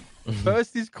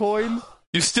 First is coins.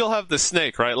 You still have the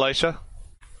snake, right, Lisha?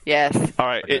 Yes. All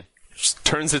right, it just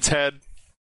turns its head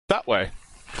that way.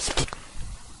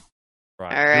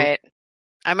 Right. All right.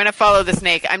 I'm going to follow the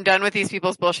snake. I'm done with these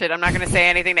people's bullshit. I'm not going to say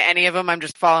anything to any of them. I'm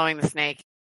just following the snake.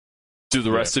 Do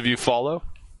the rest of you follow?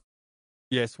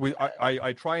 Yes,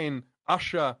 I try and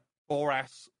usher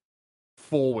Thoras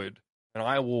forward, and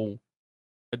I will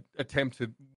attempt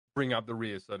to bring up the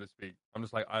rear, so to speak. I'm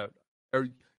just like,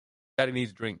 Daddy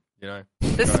needs a drink, you know?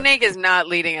 The So snake is not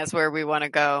leading us where we want to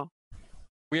go.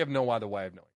 we have no other way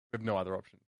of knowing. We have no other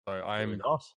option. So I'm...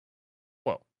 not.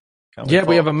 Well, Yeah,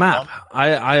 we have a follow map. them?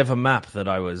 I have a map that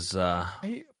I was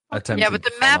attempting Yeah, but the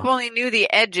to map follow. only knew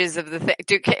the edges of the thing.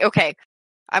 Okay.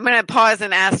 I'm going to pause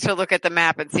and ask to look at the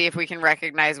map and see if we can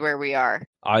recognize where we are.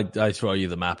 I throw you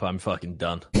the map. I'm fucking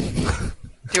done.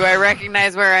 Do I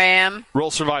recognize where I am?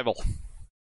 Roll survival.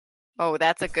 Oh,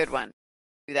 that's a good one.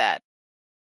 Do that.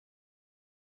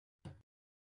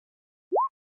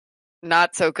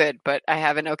 Not so good, but I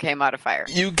have an okay modifier.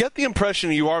 You get the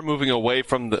impression you are moving away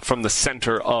from the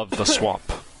center of the swamp.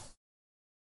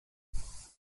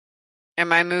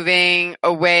 Am I moving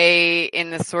away in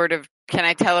the sort of... Can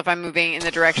I tell if I'm moving in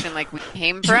the direction like we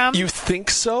came from? You think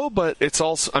so, but it's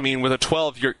also. I mean, with a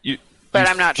 12, but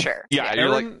I'm not sure. Yeah, Yeah,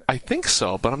 you're Aaron- like, I think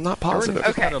so, but I'm not Aaron positive. just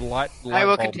Okay. had a light I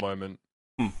will bulb continue. moment.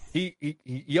 Hmm. He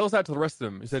yells out to the rest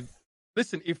of them. He said,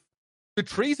 listen, if the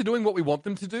trees are doing what we want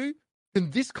them to do, then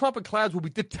this clump of clouds will be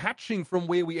detaching from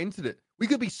where we entered it. We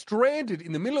could be stranded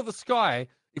in the middle of the sky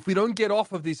if we don't get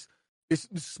off of this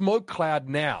smoke cloud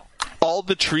now. All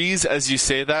the trees, as you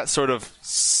say that, sort of.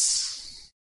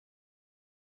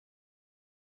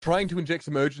 Trying to inject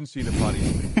some urgency in the party.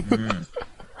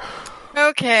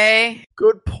 Okay.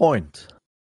 Good point.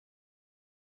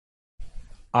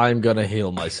 I'm gonna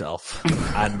heal myself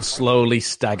and slowly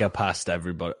stagger past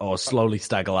everybody, or slowly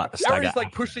stagger. Aaron's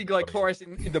like pushing like Thoras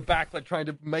in the back, like trying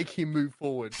to make him move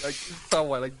forward. Like some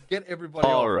way, like get everybody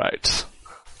All off. right.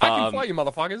 I can fly you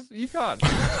motherfuckers. You can't.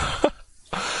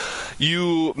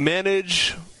 You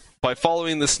manage, by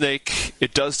following the snake,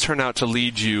 it does turn out to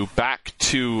lead you back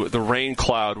to the rain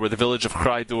cloud where the village of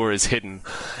Krydur is hidden.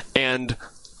 And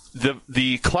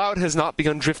the cloud has not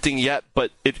begun drifting yet,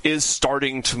 but it is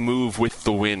starting to move with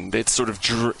the wind. It's sort of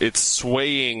it's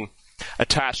swaying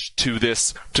attached to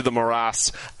the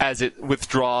morass as it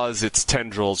withdraws its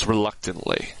tendrils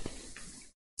reluctantly.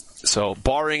 So,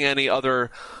 barring any other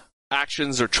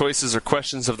actions or choices or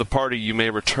questions of the party, you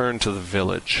may return to the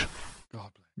village.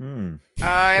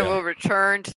 I will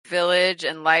return to the village,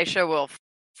 and Lisha will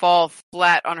fall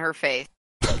flat on her face.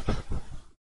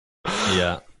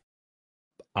 Yeah.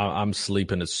 I'm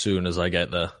sleeping as soon as I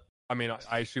get there. I mean,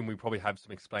 I assume we probably have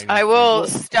some explaining. I will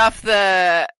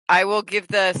I will give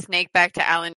the snake back to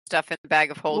Alan. Stuff in the bag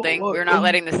of holding. We're not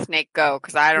letting the snake go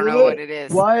because I don't know what it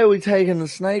is. Why are we taking the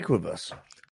snake with us?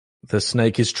 The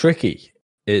snake is tricky.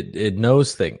 It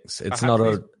knows things. It's not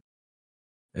a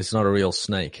real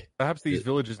snake. Perhaps these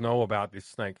villagers know about this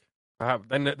snake. Perhaps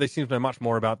they seem to know much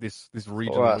more about this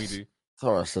region than we do.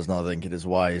 Thoras does not think it is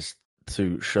wise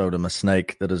to show them a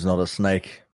snake that is not a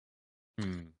snake.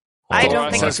 I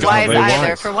don't think it's wise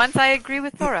either. For once, I agree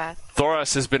with Thoras.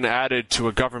 Thoras has been added to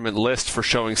a government list for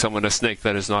showing someone a snake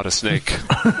that is not a snake.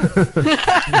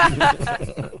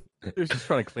 He was just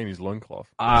trying to clean his loincloth.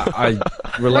 I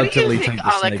reluctantly take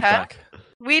the snake Alika? back.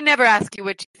 We never ask you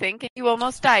what you think, and you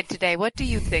almost died today. What do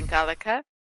you think, Alika?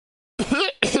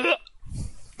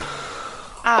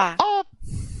 I've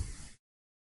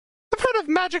heard of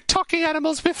magic talking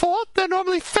animals before. They're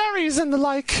normally fairies and the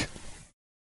like.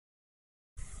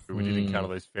 We did encounter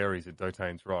those fairies at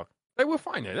Dotane's Rock. They were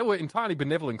fine there. They were entirely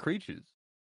benevolent creatures.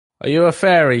 Are you a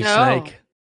fairy, No. snake?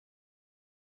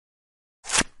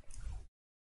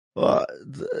 Well,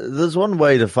 there's one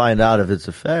way to find out if it's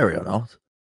a fairy or not.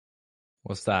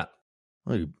 What's that?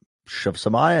 Well, you shove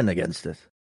some iron against it.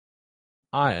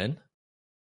 Iron?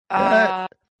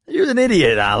 You're an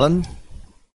idiot, Alan.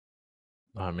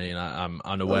 I mean, I'm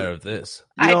unaware of this.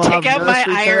 I don't take have out my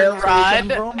nursery iron tales where you rod, come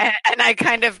from?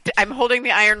 and I'm holding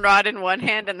the iron rod in one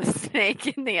hand and the snake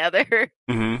in the other.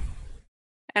 Mm-hmm.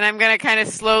 And I'm going to kind of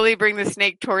slowly bring the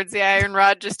snake towards the iron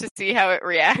rod just to see how it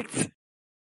reacts.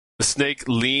 The snake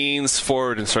leans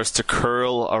forward and starts to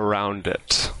curl around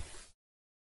it.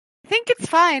 I think it's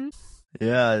fine.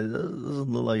 Yeah, it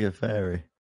doesn't look like a fairy.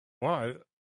 Why?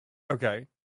 Okay.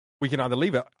 We can either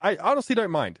leave it. I honestly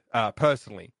don't mind,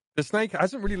 personally. The snake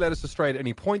hasn't really led us astray at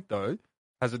any point, though,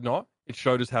 has it not? It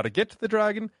showed us how to get to the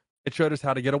dragon. It showed us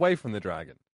how to get away from the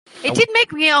dragon. It did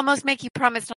almost make you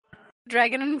promise not to the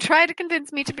dragon and try to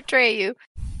convince me to betray you.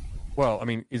 Well, I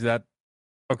mean, is that...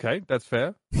 Okay, that's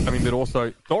fair. I mean, but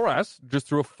also, Thoras just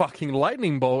threw a fucking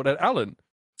lightning bolt at Alan.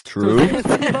 True.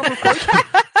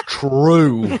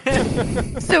 True.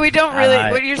 So we don't really...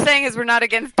 what you're saying is we're not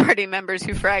against party members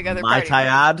who frag other Might party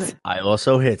I members. add, I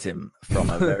also hit him from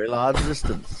a very large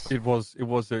distance. It was a It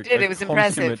was consummate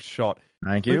impressive. shot.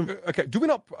 Thank you. Okay, do we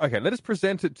not... Okay, let us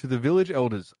present it to the village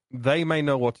elders. They may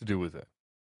know what to do with it.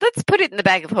 Let's put it in the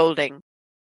bag of holding.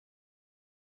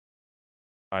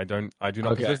 I do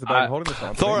not Okay, possess the bag of holding this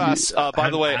time. Thoras, by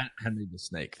the way... Hand me the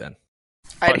snake, then.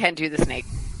 I'd hand you the snake.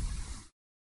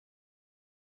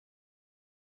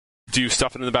 Do you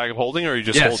stuff it in the bag of holding, or are you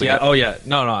just Yes, holding yeah. it? Oh, yeah.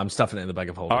 No, I'm stuffing it in the bag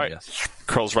of holding, All right. yes.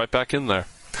 Curls right back in there.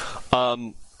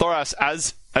 Thoras,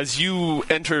 as you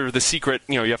enter the secret,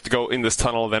 you have to go in this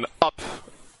tunnel, then up.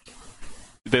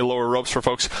 They lower ropes for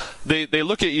folks. They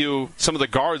look at you. Some of the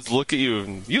guards look at you,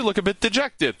 and you look a bit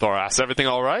dejected, Thoras. Everything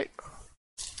all right?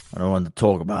 I don't want to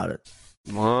talk about it.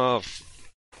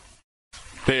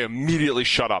 They immediately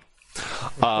shut up.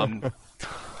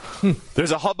 There's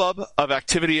a hubbub of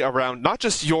activity around not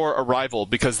just your arrival,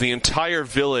 because the entire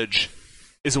village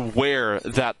is aware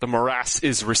that the morass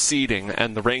is receding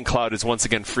and the rain cloud is once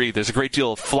again free. There's a great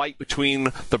deal of flight between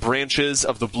the branches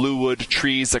of the bluewood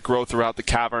trees that grow throughout the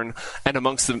cavern and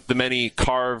amongst the many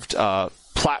carved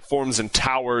platforms and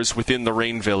towers within the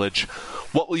rain village.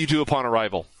 What will you do upon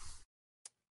arrival?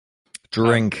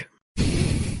 Drink.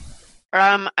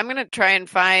 I'm going to try and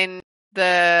find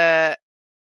the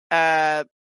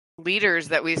leaders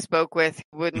that we spoke with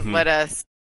who wouldn't let us.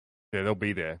 Yeah, they'll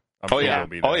be there. Oh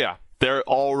yeah. They're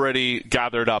already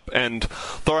gathered up. And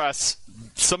Thoras,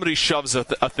 somebody shoves a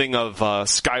thing of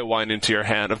sky wine into your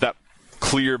hand, of that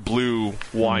clear blue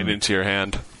wine into your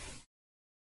hand.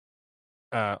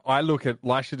 I look at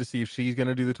Lisha to see if she's going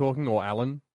to do the talking, or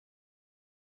Alan.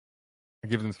 I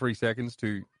give them 3 seconds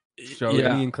to show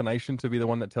any inclination to be the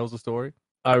one that tells the story.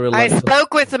 I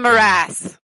spoke with the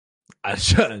morass.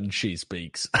 And she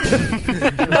speaks.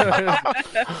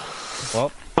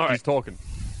 Well, All right. she's talking.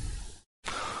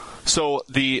 So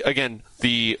the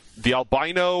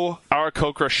albino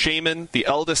Aarakocra shaman, the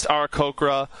eldest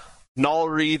Aarakocra,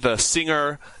 Nalri the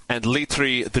singer, and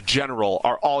Litri the general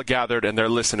are all gathered and they're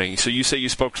listening. So you say you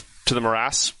spoke to the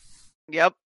morass?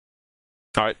 Yep.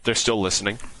 All right, they're still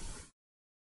listening.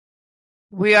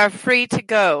 We are free to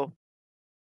go.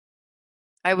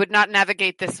 I would not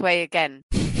navigate this way again.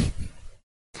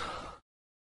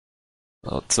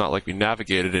 Well, it's not like we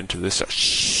navigated into this.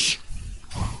 Shh.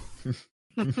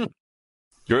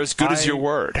 You're as good as your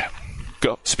word.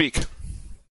 Go, speak.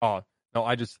 Oh, no,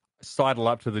 I just sidle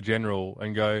up to the general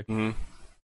and go,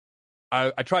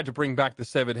 I tried to bring back the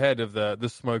severed head of the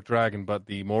smoke dragon, but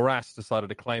the morass decided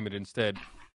to claim it instead.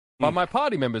 But my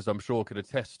party members, I'm sure, could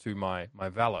attest to my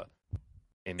valor.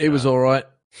 It was all right.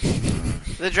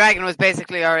 The dragon was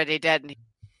basically already dead.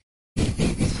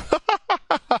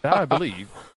 That I believe.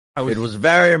 It was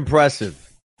very impressive.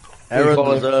 Aaron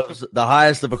deserves the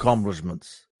highest of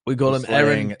accomplishments. We call him Aaron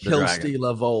Slaying the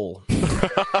Killstealer Vol.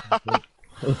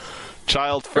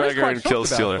 Child Fragger and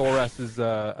Killstealer. Thoras's.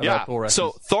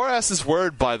 So Thoras's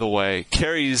word, by the way,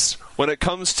 carries, when it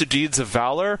comes to deeds of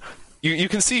valor, you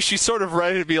can see she's sort of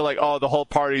ready to be like, oh, the whole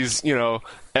party's,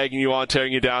 egging you on,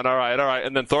 tearing you down, all right.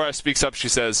 And then Thoras speaks up, she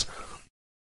says,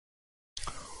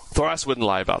 Thoras wouldn't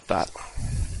lie about that.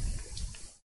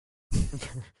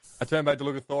 I turn back to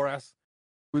look at Thoras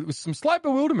with some slight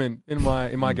bewilderment in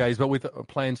my gaze, but with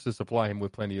plans to supply him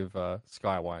with plenty of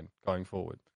sky wine going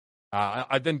forward.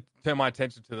 I then turn my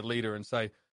attention to the leader and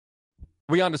say,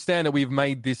 we understand that we've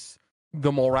made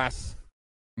the morass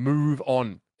move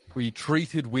on. We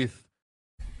treated with,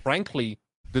 frankly,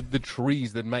 the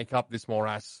trees that make up this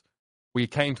morass. We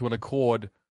came to an accord,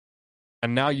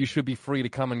 and now you should be free to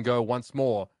come and go once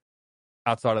more,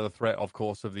 outside of the threat, of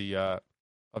course, of the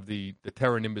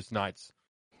Terra Nimbus Knights.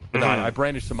 But I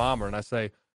brandish some armor and I say,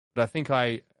 but I think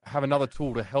I have another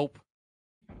tool to help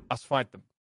us fight them.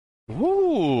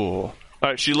 Ooh. All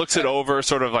right, she looks it over,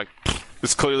 sort of like,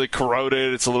 it's clearly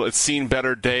corroded, it's seen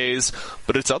better days,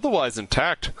 but it's otherwise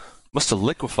intact. Must have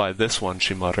liquefied this one,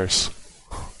 she mutters.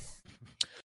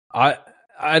 I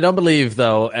don't believe,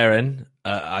 though, Aaron,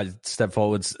 I step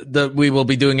forwards, that we will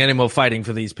be doing any more fighting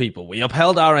for these people. We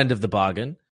upheld our end of the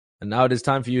bargain, and now it is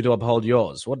time for you to uphold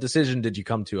yours. What decision did you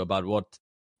come to about what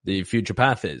the future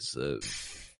path is?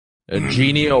 A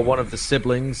genie or one of the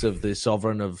siblings of the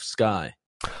Sovereign of Sky?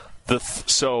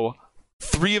 So,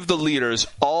 three of the leaders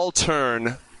all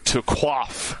turn to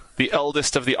Quaff, the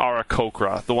eldest of the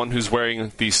Aarakocra, the one who's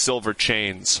wearing these silver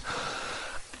chains.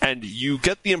 And you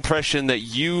get the impression that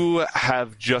you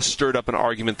have just stirred up an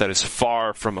argument that is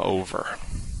far from over.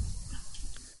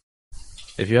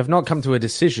 If you have not come to a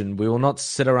decision, we will not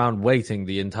sit around waiting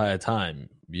the entire time.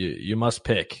 You must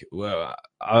pick. Well,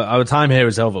 our time here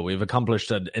is over. We've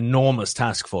accomplished an enormous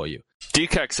task for you.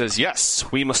 Dekek says,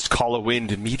 yes, we must call a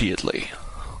wind immediately.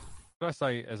 Can I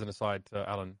say, as an aside to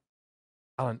Alan,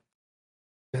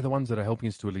 they're the ones that are helping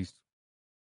us to at least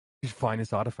find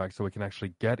this artifact so we can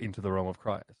actually get into the realm of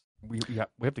Cryas. We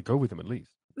have to go with them at least.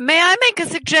 May I make a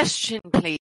suggestion,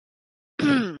 please?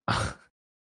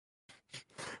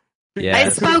 Yeah. I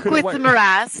spoke with the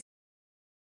morass,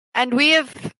 and we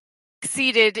have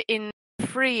succeeded in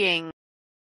freeing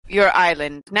your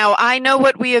island. Now, I know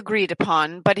what we agreed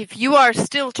upon, but if you are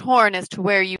still torn as to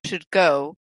where you should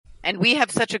go, and we have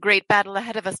such a great battle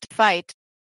ahead of us to fight,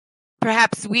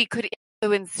 perhaps we could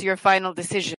influence your final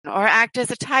decision or act as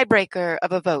a tiebreaker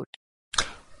of a vote.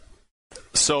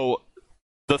 So,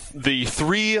 the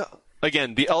three,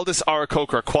 again, the eldest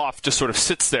Aarakocra, Quaff, just sort of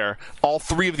sits there, all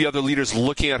three of the other leaders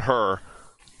looking at her,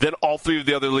 then all three of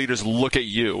the other leaders look at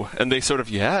you, and they sort of,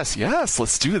 yes,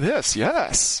 let's do this,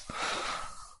 yes.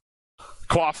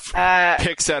 Quaff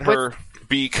picks at her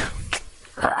beak.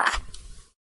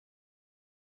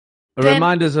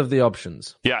 Reminders of the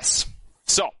options. Yes.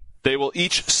 So, they will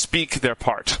each speak their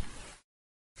part.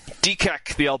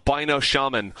 Dekek, the albino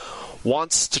shaman,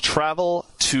 wants to travel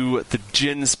to the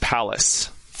Jinn's palace,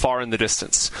 far in the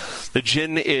distance. The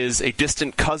Jinn is a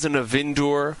distant cousin of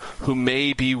Vindur who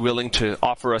may be willing to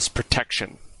offer us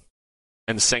protection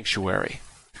and sanctuary.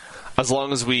 As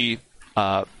long as we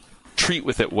treat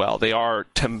with it well. They are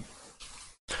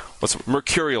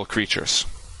mercurial creatures.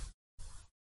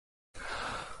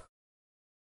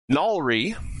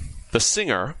 Nalri, the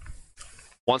singer,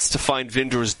 wants to find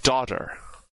Vindur's daughter,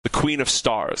 the Queen of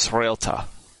Stars, Raelta.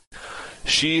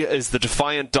 She is the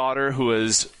defiant daughter who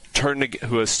has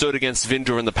stood against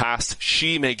Vindur in the past.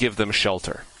 She may give them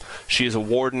shelter. She is a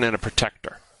warden and a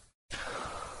protector.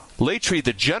 Latri,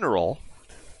 the general,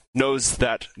 knows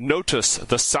that Notus,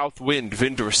 the south wind,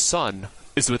 Vindur's son,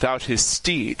 is without his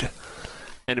steed,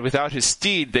 and without his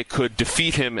steed, they could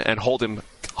defeat him and hold him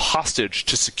hostage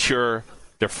to secure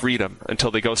their freedom until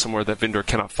they go somewhere that Vindor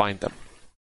cannot find them.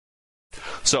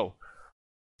 So,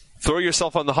 throw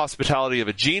yourself on the hospitality of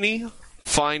a genie,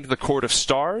 find the Court of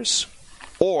Stars,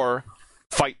 or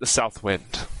fight the South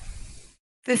Wind.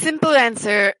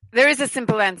 There is a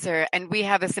simple answer, and we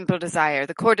have a simple desire.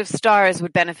 The Court of Stars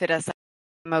would benefit us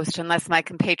most unless my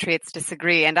compatriots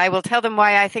disagree, and I will tell them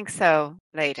why I think so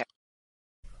later.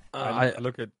 I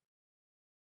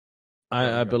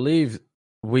believe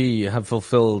we have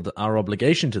fulfilled our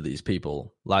obligation to these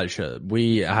people, Lisha.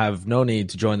 We have no need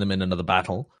to join them in another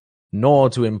battle, nor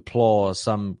to implore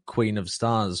some Queen of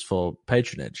Stars for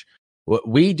patronage.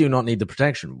 We do not need the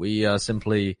protection. We are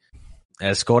simply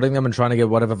escorting them and trying to get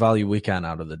whatever value we can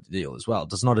out of the deal as well.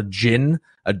 Does not a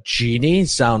genie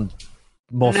sound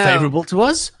more favorable to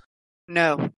us?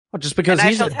 No. Or just because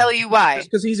I shall tell you why.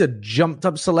 Just because he's a jumped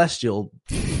up celestial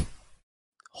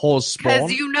horse spawn?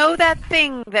 Because you know that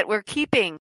thing that we're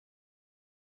keeping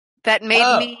that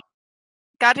made me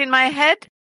got in my head?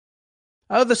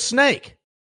 Oh, the snake.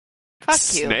 Fuck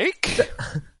you. Snake?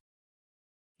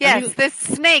 Yes, this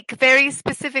snake very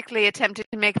specifically attempted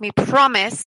to make me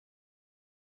promise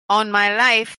on my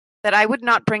life that I would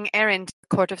not bring Erin to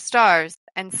the Court of Stars,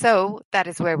 and so that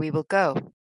is where we will go.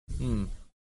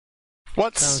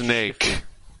 What Sounds snake? shifty.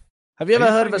 Have you ever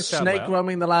heard of a saying this out snake loud?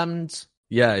 roaming the lands?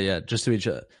 Yeah, just to each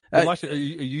other. Elisha, are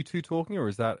you two talking, or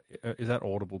is that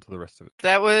audible to the rest of it?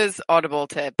 That was audible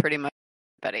to pretty much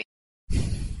everybody.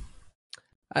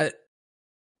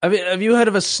 Have you heard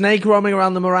of a snake roaming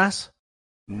around the morass?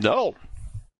 No.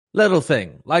 Little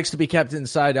thing, likes to be kept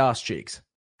inside arse cheeks.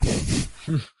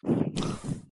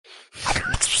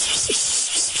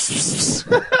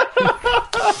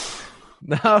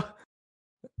 No.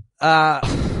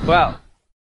 Well,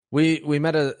 we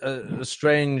met a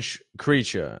strange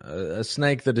creature, a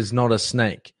snake that is not a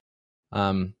snake.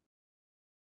 We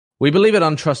believe it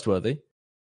untrustworthy,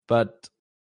 but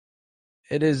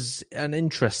it is an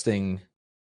interesting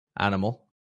animal.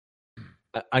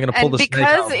 I'm going to pull And the snake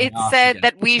out because of it my arse said again.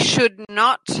 that we should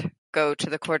not go to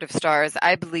the Court of Stars,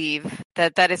 I believe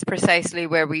that is precisely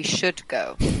where we should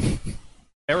go.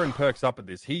 Aaron perks up at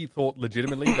this. He thought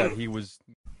legitimately that he was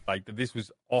that this was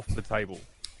off the table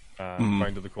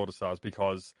going to the Court of Stars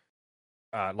because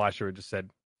Lisha had just said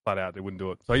flat out they wouldn't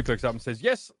do it. So he perks up and says,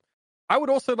 "Yes, I would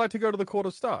also like to go to the Court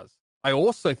of Stars. I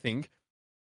also think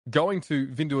going to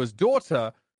Vindor's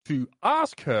daughter to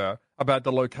ask her about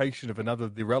the location of another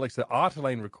of the relics that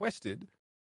Artelane requested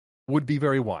would be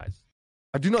very wise.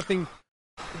 I do not think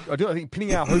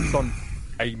pinning our hopes on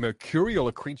a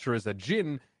mercurial creature as a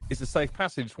djinn is a safe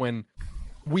passage when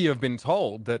we have been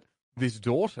told that this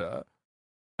daughter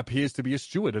appears to be a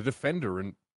steward, a defender,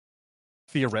 and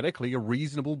theoretically a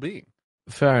reasonable being."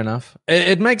 Fair enough.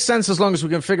 It makes sense as long as we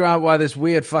can figure out why this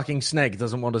weird fucking snake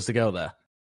doesn't want us to go there.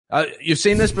 You've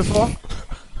seen this before?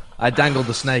 I dangled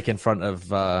the snake in front of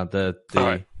the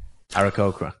right.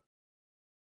 Aarakocra.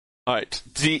 All right.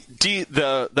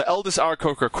 The eldest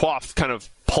Aarakocra, Quaff, kind of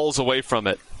pulls away from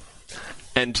it,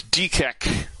 and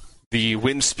Dekek, the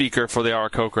wind speaker for the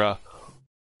Aarakocra,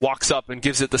 walks up and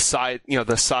gives it the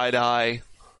side eye,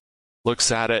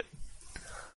 looks at it.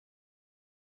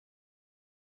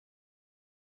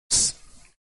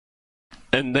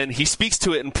 And then he speaks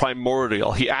to it in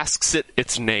primordial. He asks it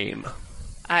its name.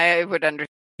 I would understand.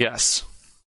 Yes.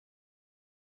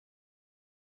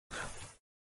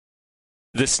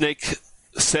 The snake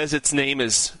says its name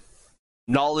is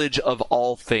Knowledge of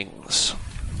All Things.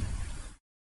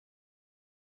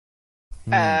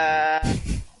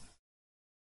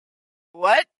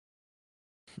 What?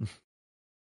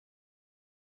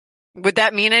 Would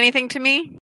that mean anything to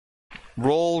me?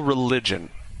 Roll religion.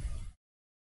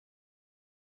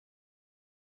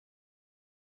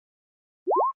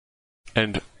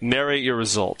 And narrate your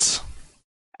results.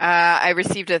 I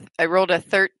rolled a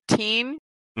 13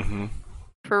 Mm-hmm.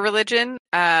 for religion.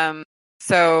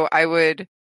 So I would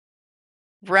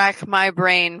rack my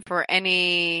brain for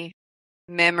any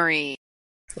memory.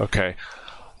 Okay.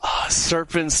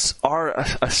 Serpents are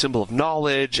a symbol of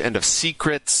knowledge and of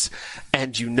secrets,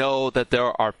 and you know that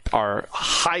there are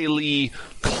highly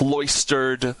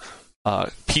cloistered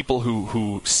people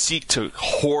who seek to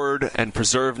hoard and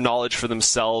preserve knowledge for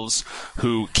themselves,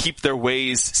 who keep their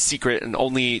ways secret and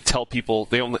only tell people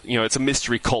it's a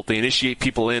mystery cult. They initiate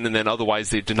people in, and then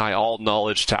otherwise they deny all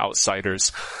knowledge to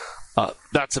outsiders.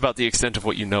 That's about the extent of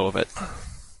what you know of it.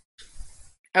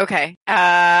 Okay.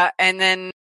 And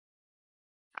then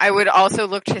I would also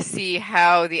look to see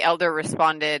how the elder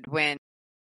responded when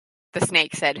the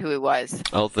snake said who it was.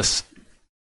 Well, the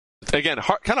again,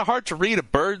 kind of hard to read a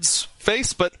bird's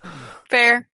face, but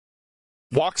Fair.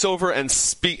 walks over and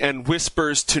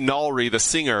whispers to Nalri, the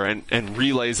singer, and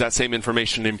relays that same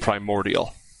information in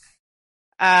Primordial.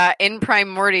 In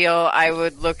Primordial, I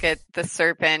would look at the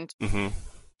serpent. Mm-hmm.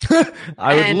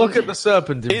 I would And look at the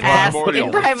serpent in in Ask Primordial.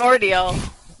 in Primordial.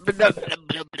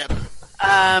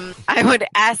 I would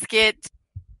ask it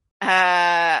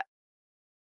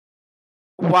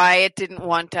why it didn't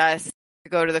want us to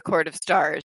go to the Court of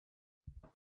Stars.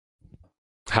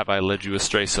 Have I led you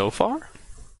astray so far?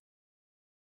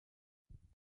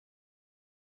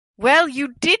 Well,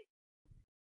 you did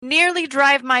nearly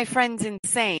drive my friends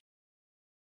insane.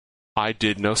 I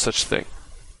did no such thing.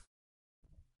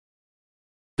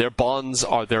 Their bonds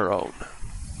are their own.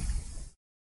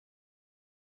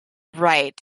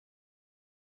 Right.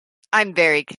 I'm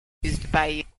very confused by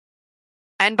you.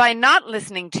 And by not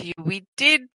listening to you, we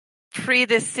did free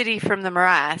this city from the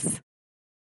morass.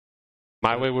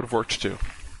 My way would have worked too.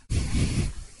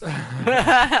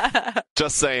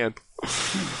 Just saying.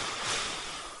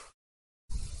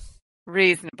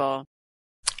 Reasonable.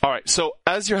 All right, so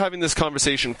as you're having this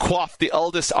conversation, Quaff, the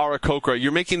eldest Arakokra,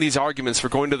 you're making these arguments for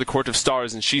going to the Court of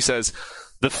Stars, and she says,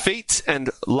 the fate and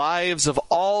lives of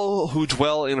all who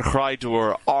dwell in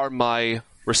Hrydur are my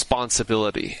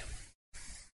responsibility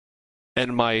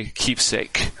and my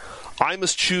keepsake. I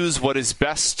must choose what is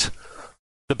best,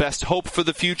 the best hope for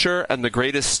the future, and the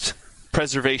greatest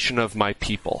preservation of my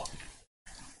people.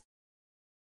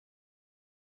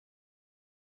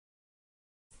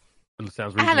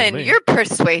 Sounds reasonable to Alan, me. you're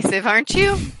persuasive, aren't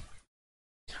you?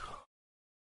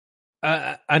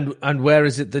 And where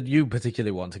is it that you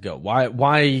particularly want to go?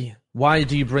 Why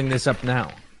do you bring this up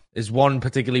now? Is one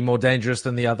particularly more dangerous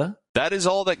than the other? That is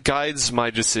all that guides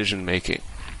my decision making.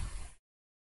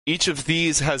 Each of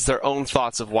these has their own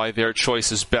thoughts of why their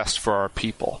choice is best for our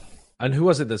people. And who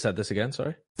was it that said this again?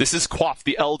 Sorry. This is Quaff,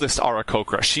 the eldest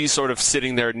Arakokra. She's sort of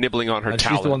sitting there nibbling on her And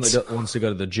talons. she's the one that wants to go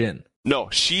to the gin. No,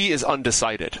 she is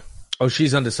undecided. Oh,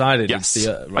 she's undecided. Yes. It's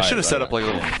the, I should have set up like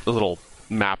a little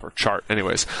map or chart.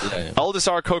 Anyways, eldest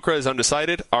Arakokra is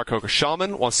undecided. Arakokra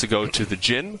Shaman wants to go to the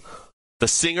Jinn. The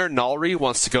singer, Nalri,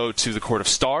 wants to go to the Court of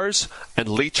Stars. And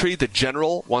Leitri, the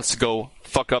general, wants to go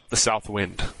fuck up the South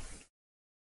Wind.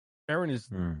 Aaron is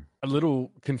a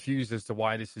little confused as to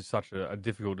why this is such a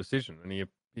difficult decision, and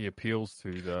he appeals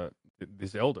to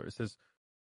this elder. He says,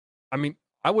 "I mean,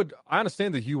 I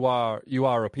understand that you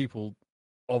are a people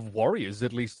of warriors.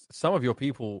 At least some of your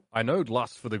people, I know,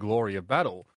 lust for the glory of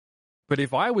battle. But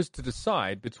if I was to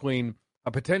decide between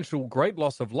a potential great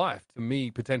loss of life to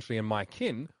me potentially and my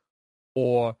kin,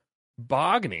 or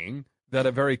bargaining that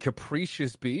a very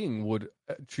capricious being would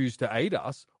choose to aid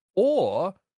us,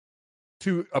 or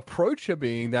to approach a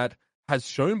being that has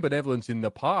shown benevolence in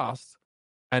the past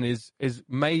and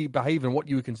may behave in what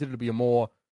you would consider to be a more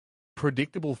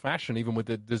predictable fashion, even with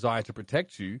the desire to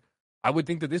protect you, I would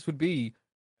think that this would be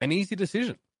an easy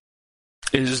decision."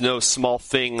 It is no small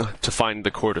thing to find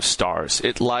the Court of Stars.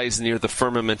 It lies near the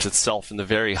firmament itself in the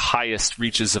very highest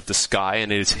reaches of the sky,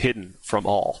 and it is hidden from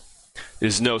all. It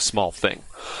is no small thing.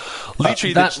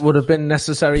 Leitri, That would have been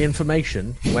necessary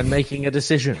information when making a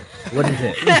decision, wouldn't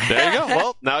it? There you go.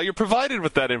 Well, now you're provided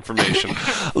with that information.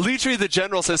 Leitri the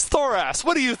general says, Thoras,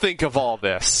 what do you think of all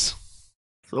this?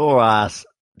 Thoras,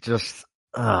 just...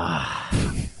 Why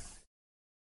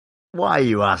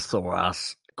you ask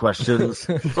Thoras questions?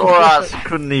 Thoras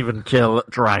couldn't even kill a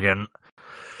dragon.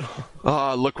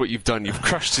 Ah, look what you've done. You've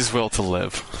crushed his will to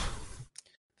live.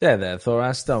 There,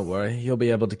 Thoras, don't worry. You'll be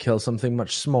able to kill something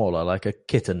much smaller, like a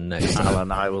kitten next time.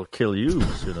 Alan, I will kill you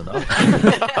soon enough.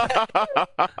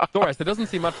 Doris, there doesn't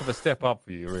seem much of a step up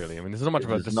for you, really. I mean, there's not much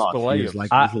of a It's not. display He's of... like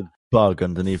a little bug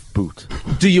underneath boot.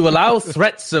 Do you allow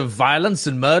threats of violence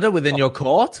and murder within your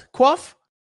court, Quaff?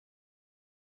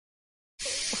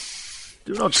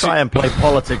 Do not try and play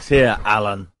politics here,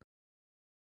 Alan.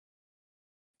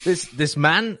 This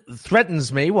man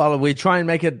threatens me while we try and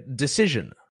make a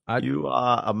decision. You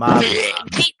are a man.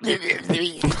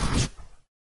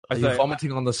 Are you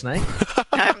vomiting on the snake?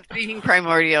 I'm speaking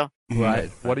primordial.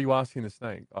 Right. What are you asking the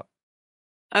snake?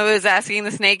 I was asking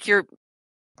the snake, excuse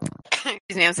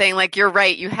me, I'm saying, like, you're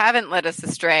right, you haven't led us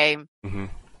astray. Mm-hmm.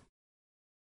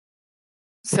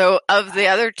 So, of the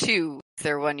other two, is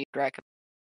there one you'd recommend?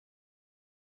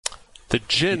 The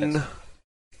Jinn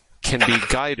can be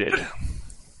guided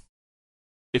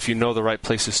if you know the right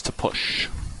places to push.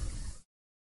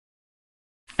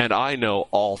 And I know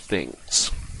all things.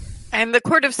 And the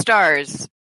Court of Stars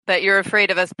that you're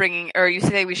afraid of us bringing, or you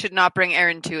say we should not bring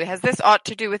Aaron to, has this aught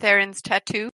to do with Aaron's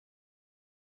tattoo?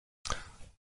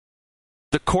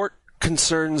 The court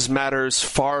concerns matters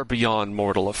far beyond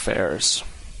mortal affairs.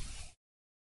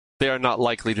 They are not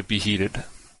likely to be heeded,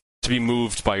 to be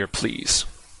moved by your pleas.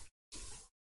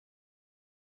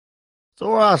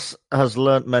 Thoras has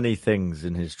learnt many things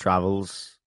in his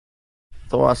travels.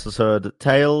 Thoras has heard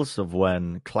tales of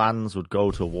when clans would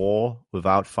go to war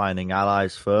without finding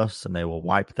allies first and they were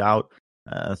wiped out.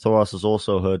 Thoras has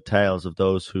also heard tales of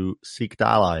those who seeked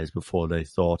allies before they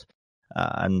thought,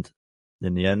 and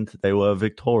in the end they were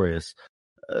victorious.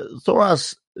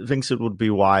 Thoras thinks it would be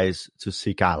wise to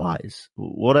seek allies,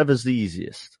 whatever's the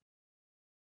easiest.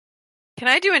 Can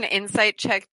I do an insight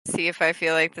check to see if I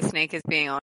feel like the snake is being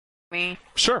honest with me?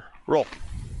 Sure, roll.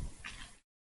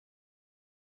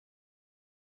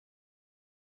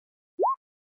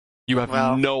 You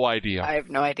have no idea. I have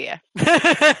no idea.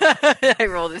 I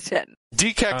rolled a 10.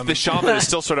 Dekek, the shaman, is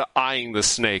still sort of eyeing the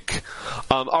snake.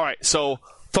 All right, so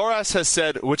Thoras has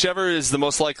said whichever is the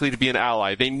most likely to be an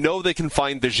ally. They know they can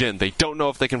find the Jinn. They don't know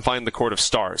if they can find the Court of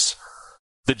Stars.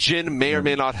 The Jinn may or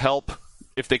may not help.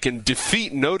 If they can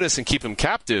defeat Notice and keep him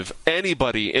captive,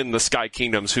 anybody in the Sky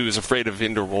Kingdoms who is afraid of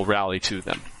Indra will rally to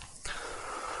them.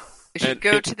 We should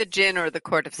go to the Jinn or the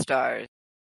Court of Stars.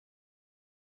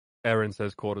 Aaron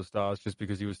says Court of Stars just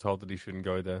because he was told that he shouldn't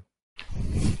go there.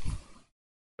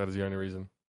 That is the only reason.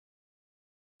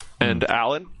 And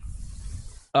Alan?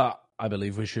 I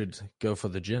believe we should go for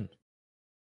the Jinn.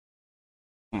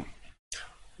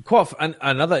 Quaff,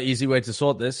 another easy way to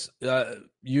sort this.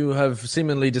 You have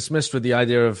seemingly dismissed with the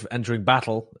idea of entering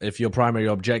battle. If your primary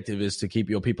objective is to keep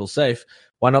your people safe,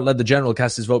 why not let the general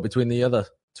cast his vote between the other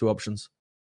two options?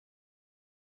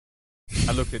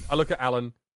 I look at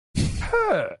Alan.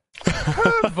 Her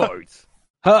vote.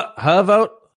 Her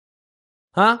vote?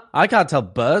 Huh? I can't tell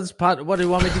birds. What do you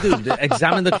want me to do?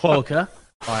 Examine the cloaker?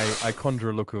 I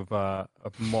conjure a look of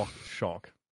mock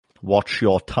shock. Watch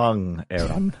your tongue,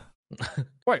 Aaron.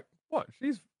 Wait, what?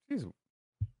 She's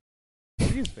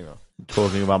female.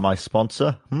 Talking about my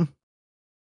sponsor?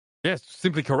 Yes,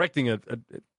 simply correcting it.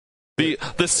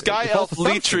 The Sky Elf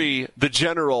Leetri, the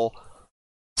general,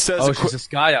 says... Oh, she's a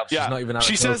Sky Elf. Yeah, she's not even out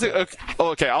she says...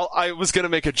 Okay, I was going to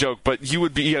make a joke, but you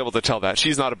would be able to tell that.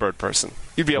 She's not a bird person.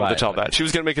 You'd be able to tell that. She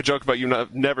was going to make a joke about you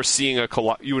never seeing a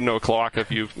cloaca. You would know a cloaca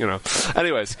if you know.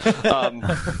 Anyways.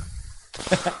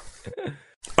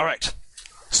 All right.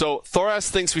 So, Thoras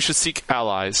thinks we should seek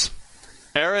allies.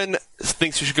 Aaron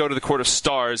thinks we should go to the Court of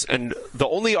Stars, and the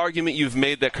only argument you've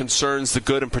made that concerns the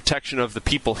good and protection of the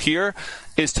people here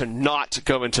is to not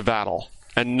go into battle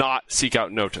and not seek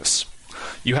out Notice.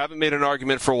 You haven't made an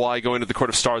argument for why going to the Court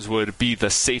of Stars would be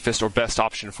the safest or best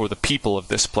option for the people of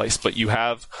this place, but you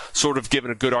have sort of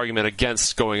given a good argument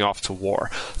against going off to war.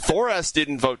 Thoras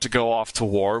didn't vote to go off to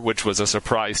war, which was a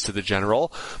surprise to the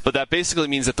general, but that basically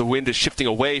means that the wind is shifting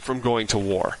away from going to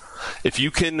war. If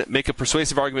you can make a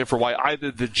persuasive argument for why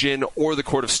either the Jinn or the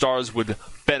Court of Stars would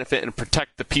benefit and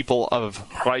protect the people of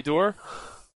Raidur,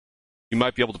 you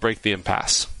might be able to break the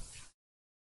impasse.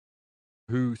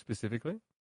 Who specifically?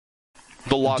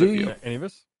 The lot of you. Any of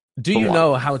us? Do you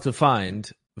know how to find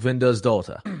Vinder's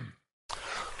daughter?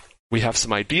 We have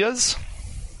some ideas.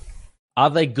 Are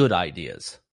they good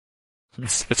ideas?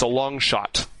 It's a long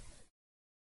shot.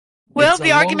 Well,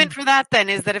 the argument for that then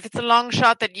is that if it's a long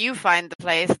shot that you find the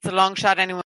place, it's a long shot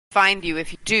anyone will find you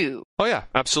if you do. Oh yeah,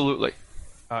 absolutely.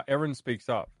 Aaron speaks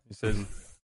up. He says,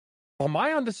 from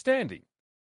my understanding,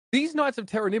 these Knights of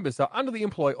Terra Nimbus are under the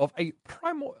employ of a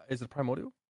Is it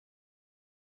primordial?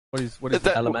 What is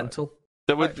that, elemental?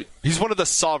 That would be, he's one of the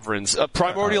sovereigns.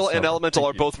 Primordial and elemental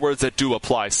are both words that do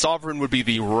apply. Sovereign would be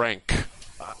the rank.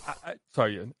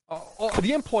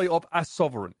 The employ of a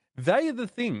sovereign. They are the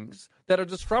things that are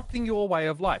disrupting your way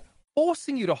of life,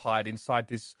 forcing you to hide inside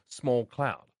this small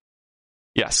cloud.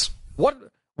 Yes.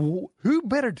 Who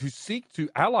better to seek to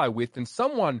ally with than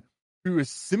someone who is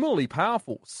similarly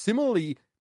powerful, similarly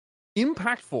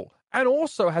impactful, and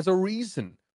also has a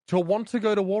reason to want to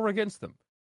go to war against them?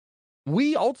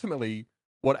 We ultimately,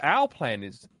 what our plan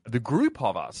is, the group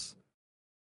of us,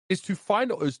 is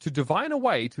to divine a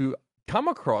way to come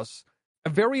across a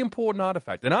very important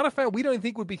artifact. An artifact we don't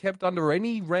think would be kept under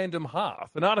any random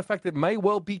hearth. An artifact that may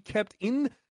well be kept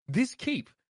in this keep,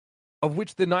 of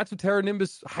which the Knights of Terra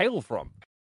Nimbus hail from.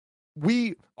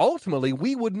 We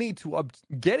would need to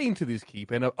get into this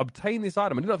keep and obtain this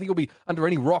item. I don't think it'll be under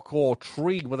any rock or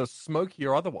tree, whether smoky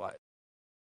or otherwise.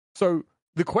 So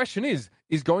the question is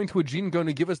going to a Jinn going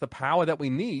to give us the power that we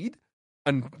need?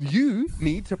 And you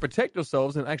need to protect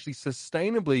yourselves and actually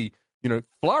sustainably,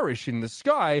 flourish in the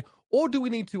sky? Or do we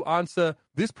need to answer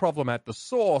this problem at the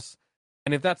source?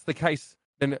 And if that's the case,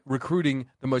 then recruiting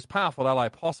the most powerful ally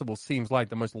possible seems like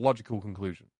the most logical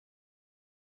conclusion.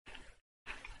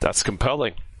 That's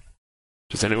compelling.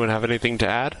 Does anyone have anything to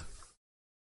add?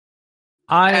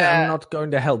 I am not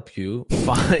going to help you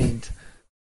find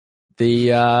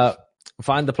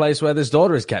the place where this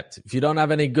daughter is kept. If you don't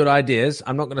have any good ideas,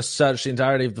 I'm not going to search the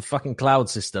entirety of the fucking cloud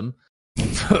system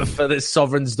for this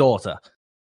sovereign's daughter.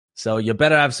 So you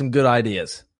better have some good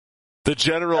ideas. The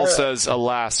general says,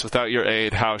 "Alas, without your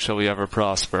aid, how shall we ever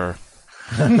prosper?"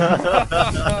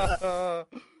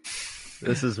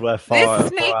 This is where This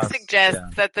snake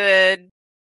suggests that the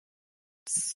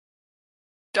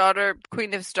daughter,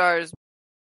 Queen of Stars,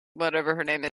 whatever her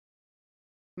name is,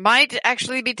 might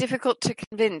actually be difficult to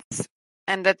convince,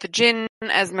 and that the djinn,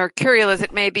 as mercurial as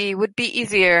it may be, would be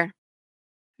easier.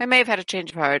 I may have had a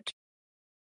change of heart.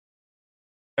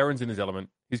 Aaron's in his element.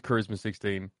 He's charisma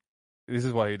 16. This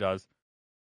is what he does.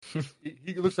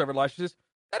 he looks over at Elisha and says,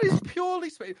 "That is purely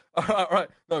all right.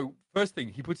 No, first thing,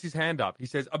 he puts his hand up. He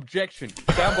says, objection,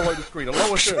 down below the screen. A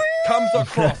lower third comes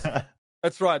across.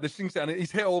 That's right. The thing's down. And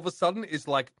his hair all of a sudden is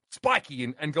like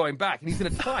spiky and going back. And he's in a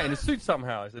tie and a suit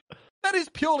somehow. I said, that is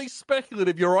purely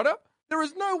speculative, Your Honor. There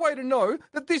is no way to know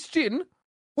that this djinn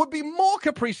would be more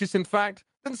capricious, in fact,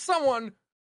 than someone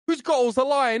whose goals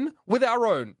align with our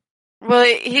own. Well,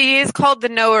 he is called the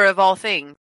knower of all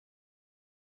things.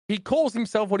 He calls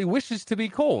himself what he wishes to be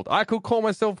called. I could call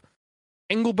myself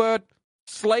Engelbert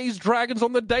Slays Dragons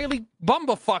on the Daily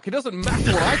Bumberfuck. It doesn't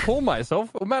matter what I call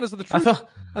myself. What matters is the truth.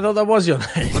 I thought that was your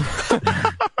name.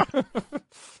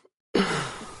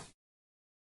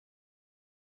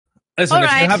 Listen, All if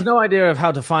right. you have no idea of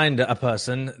how to find a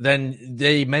person, then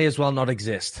they may as well not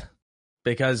exist.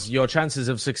 Because your chances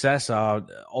of success are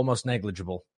almost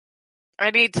negligible. I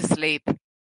need to sleep.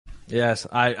 Yes,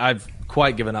 I've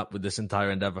quite given up with this entire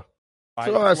endeavor.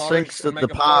 Soros thinks that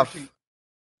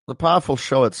the path will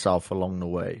show itself along the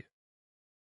way.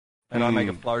 And I make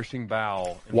a flourishing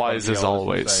bow. Wise as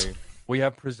always. Say, we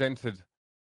have presented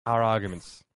our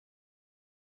arguments.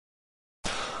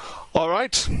 All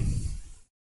right.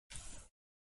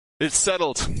 It's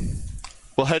settled.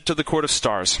 We'll head to the Court of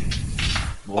Stars.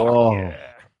 Whoa. Yeah.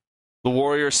 The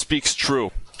warrior speaks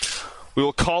true. We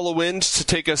will call a wind to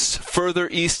take us further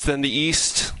east than the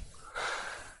east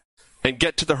and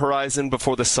get to the horizon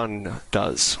before the sun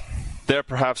does. There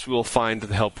perhaps we will find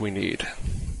the help we need.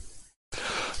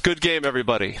 Good game,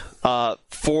 everybody.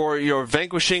 For your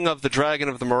vanquishing of the Dragon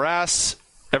of the Morass,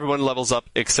 everyone levels up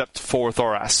except for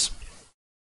Thoras.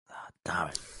 Damn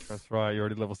it. That's right. You're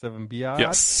already level 7 BR.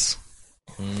 Yes.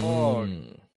 Oh,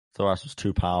 Thoras was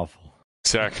too powerful.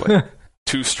 Exactly.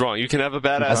 Too strong. You can have a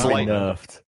badass Lightning lightning.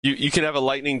 nerfed. You can have a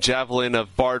lightning javelin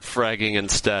of bard fragging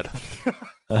instead.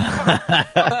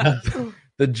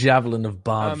 The javelin of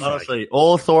Bard. Honestly,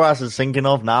 all Thoras is thinking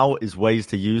of now is ways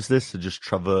to use this to just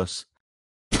traverse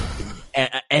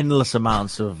endless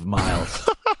amounts of miles.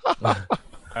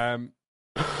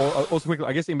 Also, quickly,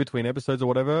 I guess in between episodes or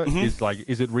whatever, is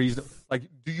it reason? Like,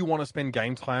 do you want to spend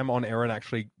game time on Aaron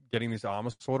actually getting this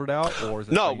armor sorted out, or is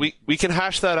it? No, we can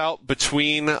hash that out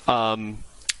between.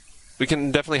 We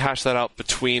can definitely hash that out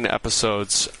between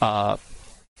episodes, and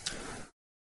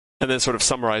then sort of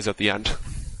summarize at the end.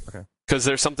 Okay. Because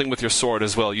there's something with your sword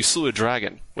as well. You slew a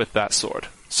dragon with that sword,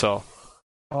 so.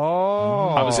 Oh,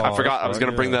 I forgot. I was going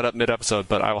to bring that up mid-episode,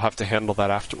 but I will have to handle that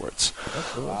afterwards.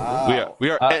 Wow. We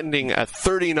are ending at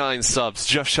 39 subs,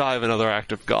 just shy of another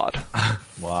act of God.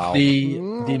 Wow.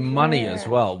 The money as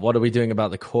well. What are we doing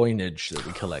about the coinage that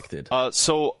we collected?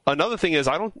 So another thing is,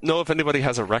 I don't know if anybody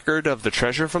has a record of the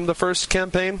treasure from the first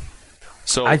campaign.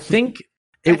 So I think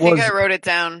I wrote it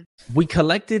down. we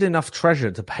collected enough treasure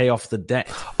to pay off the debt.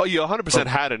 Oh, you 100%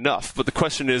 had enough, but the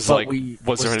question is, But was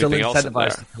there we're still anything else in there?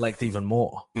 incentivized to collect even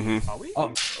more. Mhm. Are we?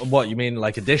 Oh, what, you mean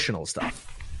like additional stuff?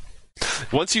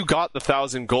 Once you got the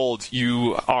 1,000 gold,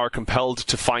 you are compelled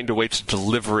to find a way to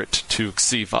deliver it to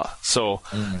Xiva. So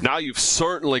now you've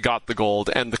certainly got the gold,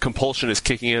 and the compulsion is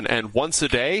kicking in, and once a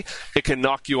day, it can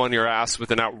knock you on your ass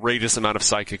with an outrageous amount of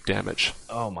psychic damage.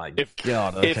 Oh my If,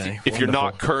 god, okay. if you're not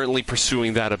Wonderful. currently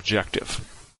pursuing that objective.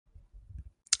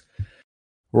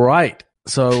 Right.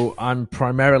 So I'm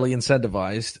primarily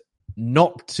incentivized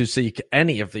not to seek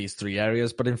any of these three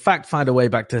areas, but in fact find a way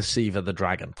back to Siva the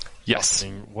dragon. Yes.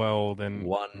 Well, then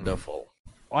Wonderful.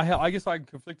 I guess I'm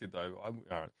conflicted though. All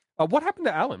right. What happened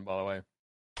to Alan, by the way?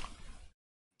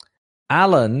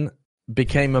 Alan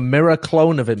became a mirror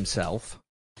clone of himself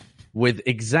with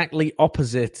exactly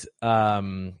opposite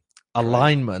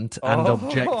alignment and Oh.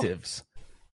 objectives.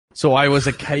 So I was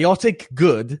a chaotic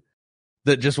good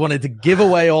that just wanted to give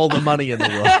away all the money in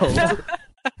the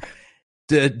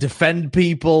world. Defend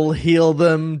people, heal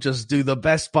them, just do the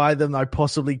best by them I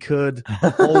possibly could.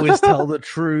 Always tell the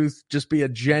truth. Just be a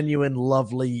genuine,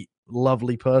 lovely,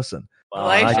 lovely person.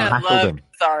 I Elisha tackled loved him.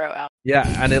 Zorro out.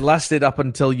 Yeah, and it lasted up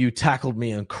until you tackled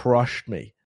me and crushed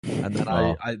me. And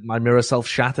then my mirror self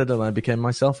shattered and I became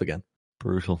myself again.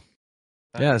 Brutal.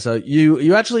 Yeah, so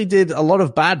you actually did a lot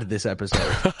of bad this episode.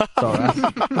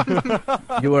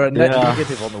 Thoras. You were a net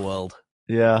negative on the world.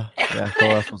 Yeah,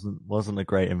 Thoras wasn't a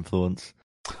great influence.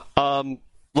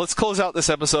 Let's close out this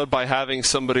episode by having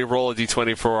somebody roll a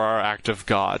d20 for our act of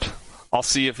God. I'll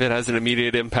see if it has an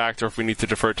immediate impact or if we need to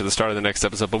defer it to the start of the next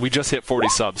episode. But we just hit 40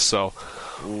 subs, so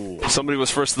somebody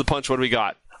was first to the punch. What do we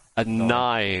got? A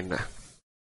 9.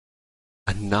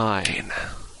 A 9.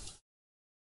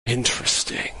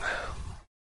 Interesting.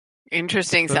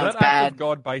 Interesting So sounds that act of bad.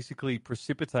 God basically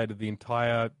precipitated the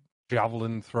entire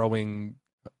javelin throwing,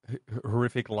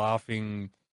 horrific laughing,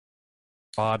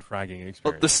 bard fragging Well,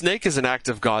 experience. the snake is an act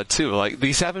of God too. Like,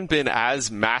 these haven't been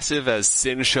as massive as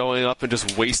Sin showing up and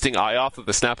just wasting Ioth with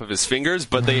the snap of his fingers,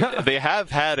 but they have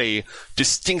had a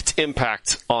distinct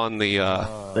impact on the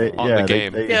the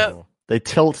game. Yep. They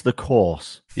tilt the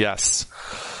course. Yes.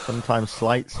 Sometimes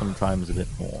slight, sometimes a bit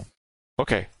more.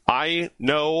 Okay. I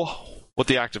know what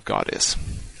the act of God is.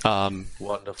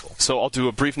 Wonderful. So I'll do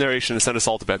a brief narration and send us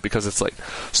all to bed because it's late.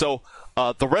 So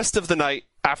the rest of the night,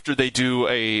 after they do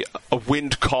a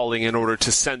wind calling in order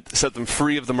to set them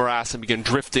free of the morass and begin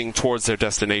drifting towards their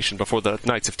destination before the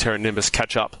Knights of Terra Nimbus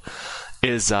catch up,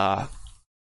 is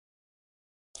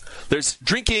there's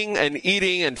drinking and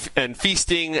eating and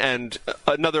feasting and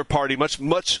another party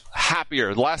much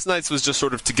happier. Last night's was just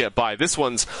sort of to get by. This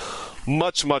one's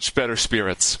much better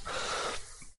spirits.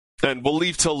 And we'll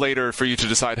leave till later for you to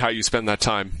decide how you spend that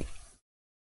time.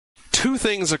 2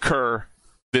 things occur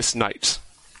this night,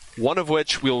 one of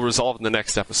which we'll resolve in the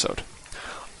next episode.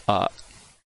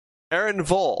 Aaron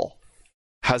Vol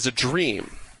has a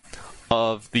dream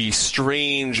of the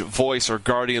strange voice or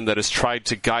guardian that has tried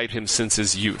to guide him since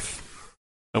his youth.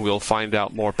 And we'll find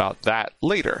out more about that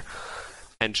later.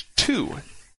 And 2,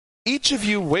 each of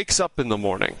you wakes up in the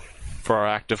morning for our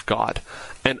act of God,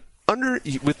 and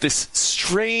with this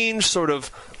strange sort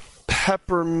of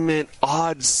peppermint,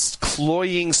 odd,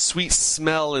 cloying, sweet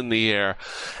smell in the air,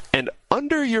 and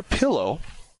under your pillow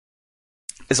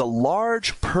is a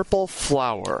large purple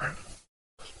flower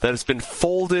that has been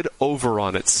folded over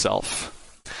on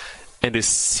itself and is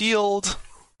sealed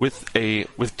with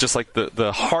just like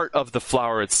the heart of the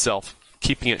flower itself,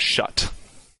 keeping it shut.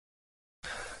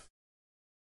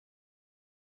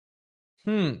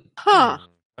 Huh.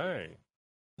 Hey.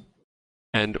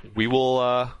 And we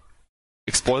will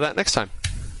explore that next time.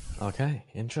 Okay,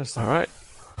 interesting. All right.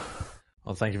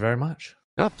 Well, thank you very much.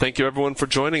 Yeah, thank you everyone for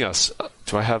joining us.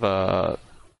 Do I have a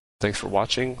thanks for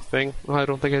watching thing? Well, I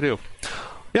don't think I do.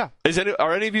 Yeah.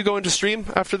 Are any of you going to stream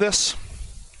after this?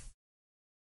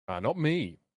 Not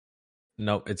me.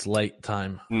 No, it's late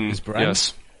time. Is Brent?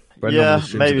 Yes. Brent Yeah, normally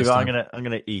streams maybe, at this but time. I'm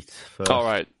gonna eat first. All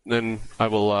right. Then I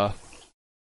will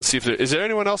see if is there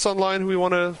anyone else online who we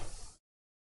want to.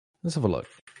 Let's have a look.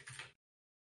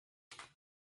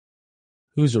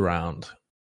 Who's around?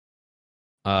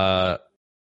 Puckett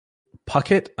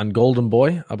and Golden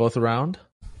Boy are both around.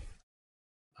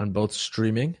 And both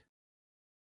streaming.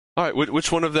 All right.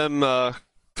 Which one of them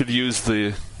could use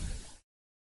the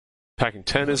Packing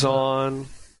 10 is on?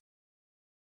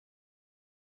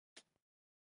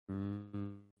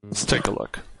 Let's take a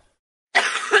look.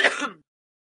 How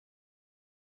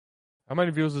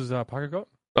many views has Puckett got?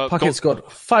 Puckett's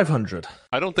got 500.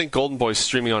 I don't think Golden Boy's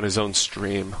streaming on his own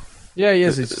stream. Yeah, he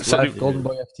is. He's Some live people- Golden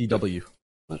Boy FTW.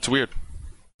 It's weird.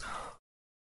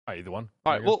 Either one.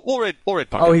 All right. We'll rate Puckett.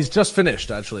 Oh, he's just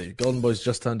finished, actually. Golden Boy's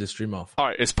just turned his stream off. All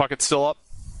right. Is Puckett still up?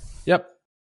 Yep.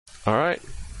 All right.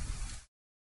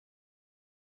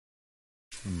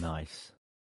 Nice.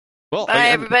 Well, Bye,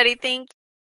 again, everybody. Thank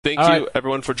thank All you right.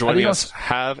 everyone for joining Adios. us.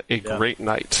 Have a great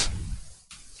night.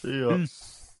 See ya.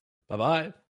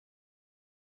 Bye-bye.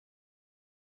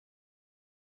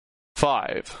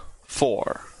 5,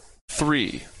 4,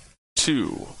 3,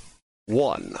 2,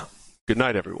 1. Good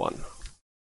night, everyone.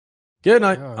 Good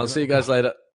night. Yeah, I'll see you guys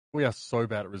later. We are so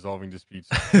bad at resolving disputes.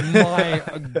 My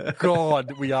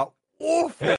God, we are awful.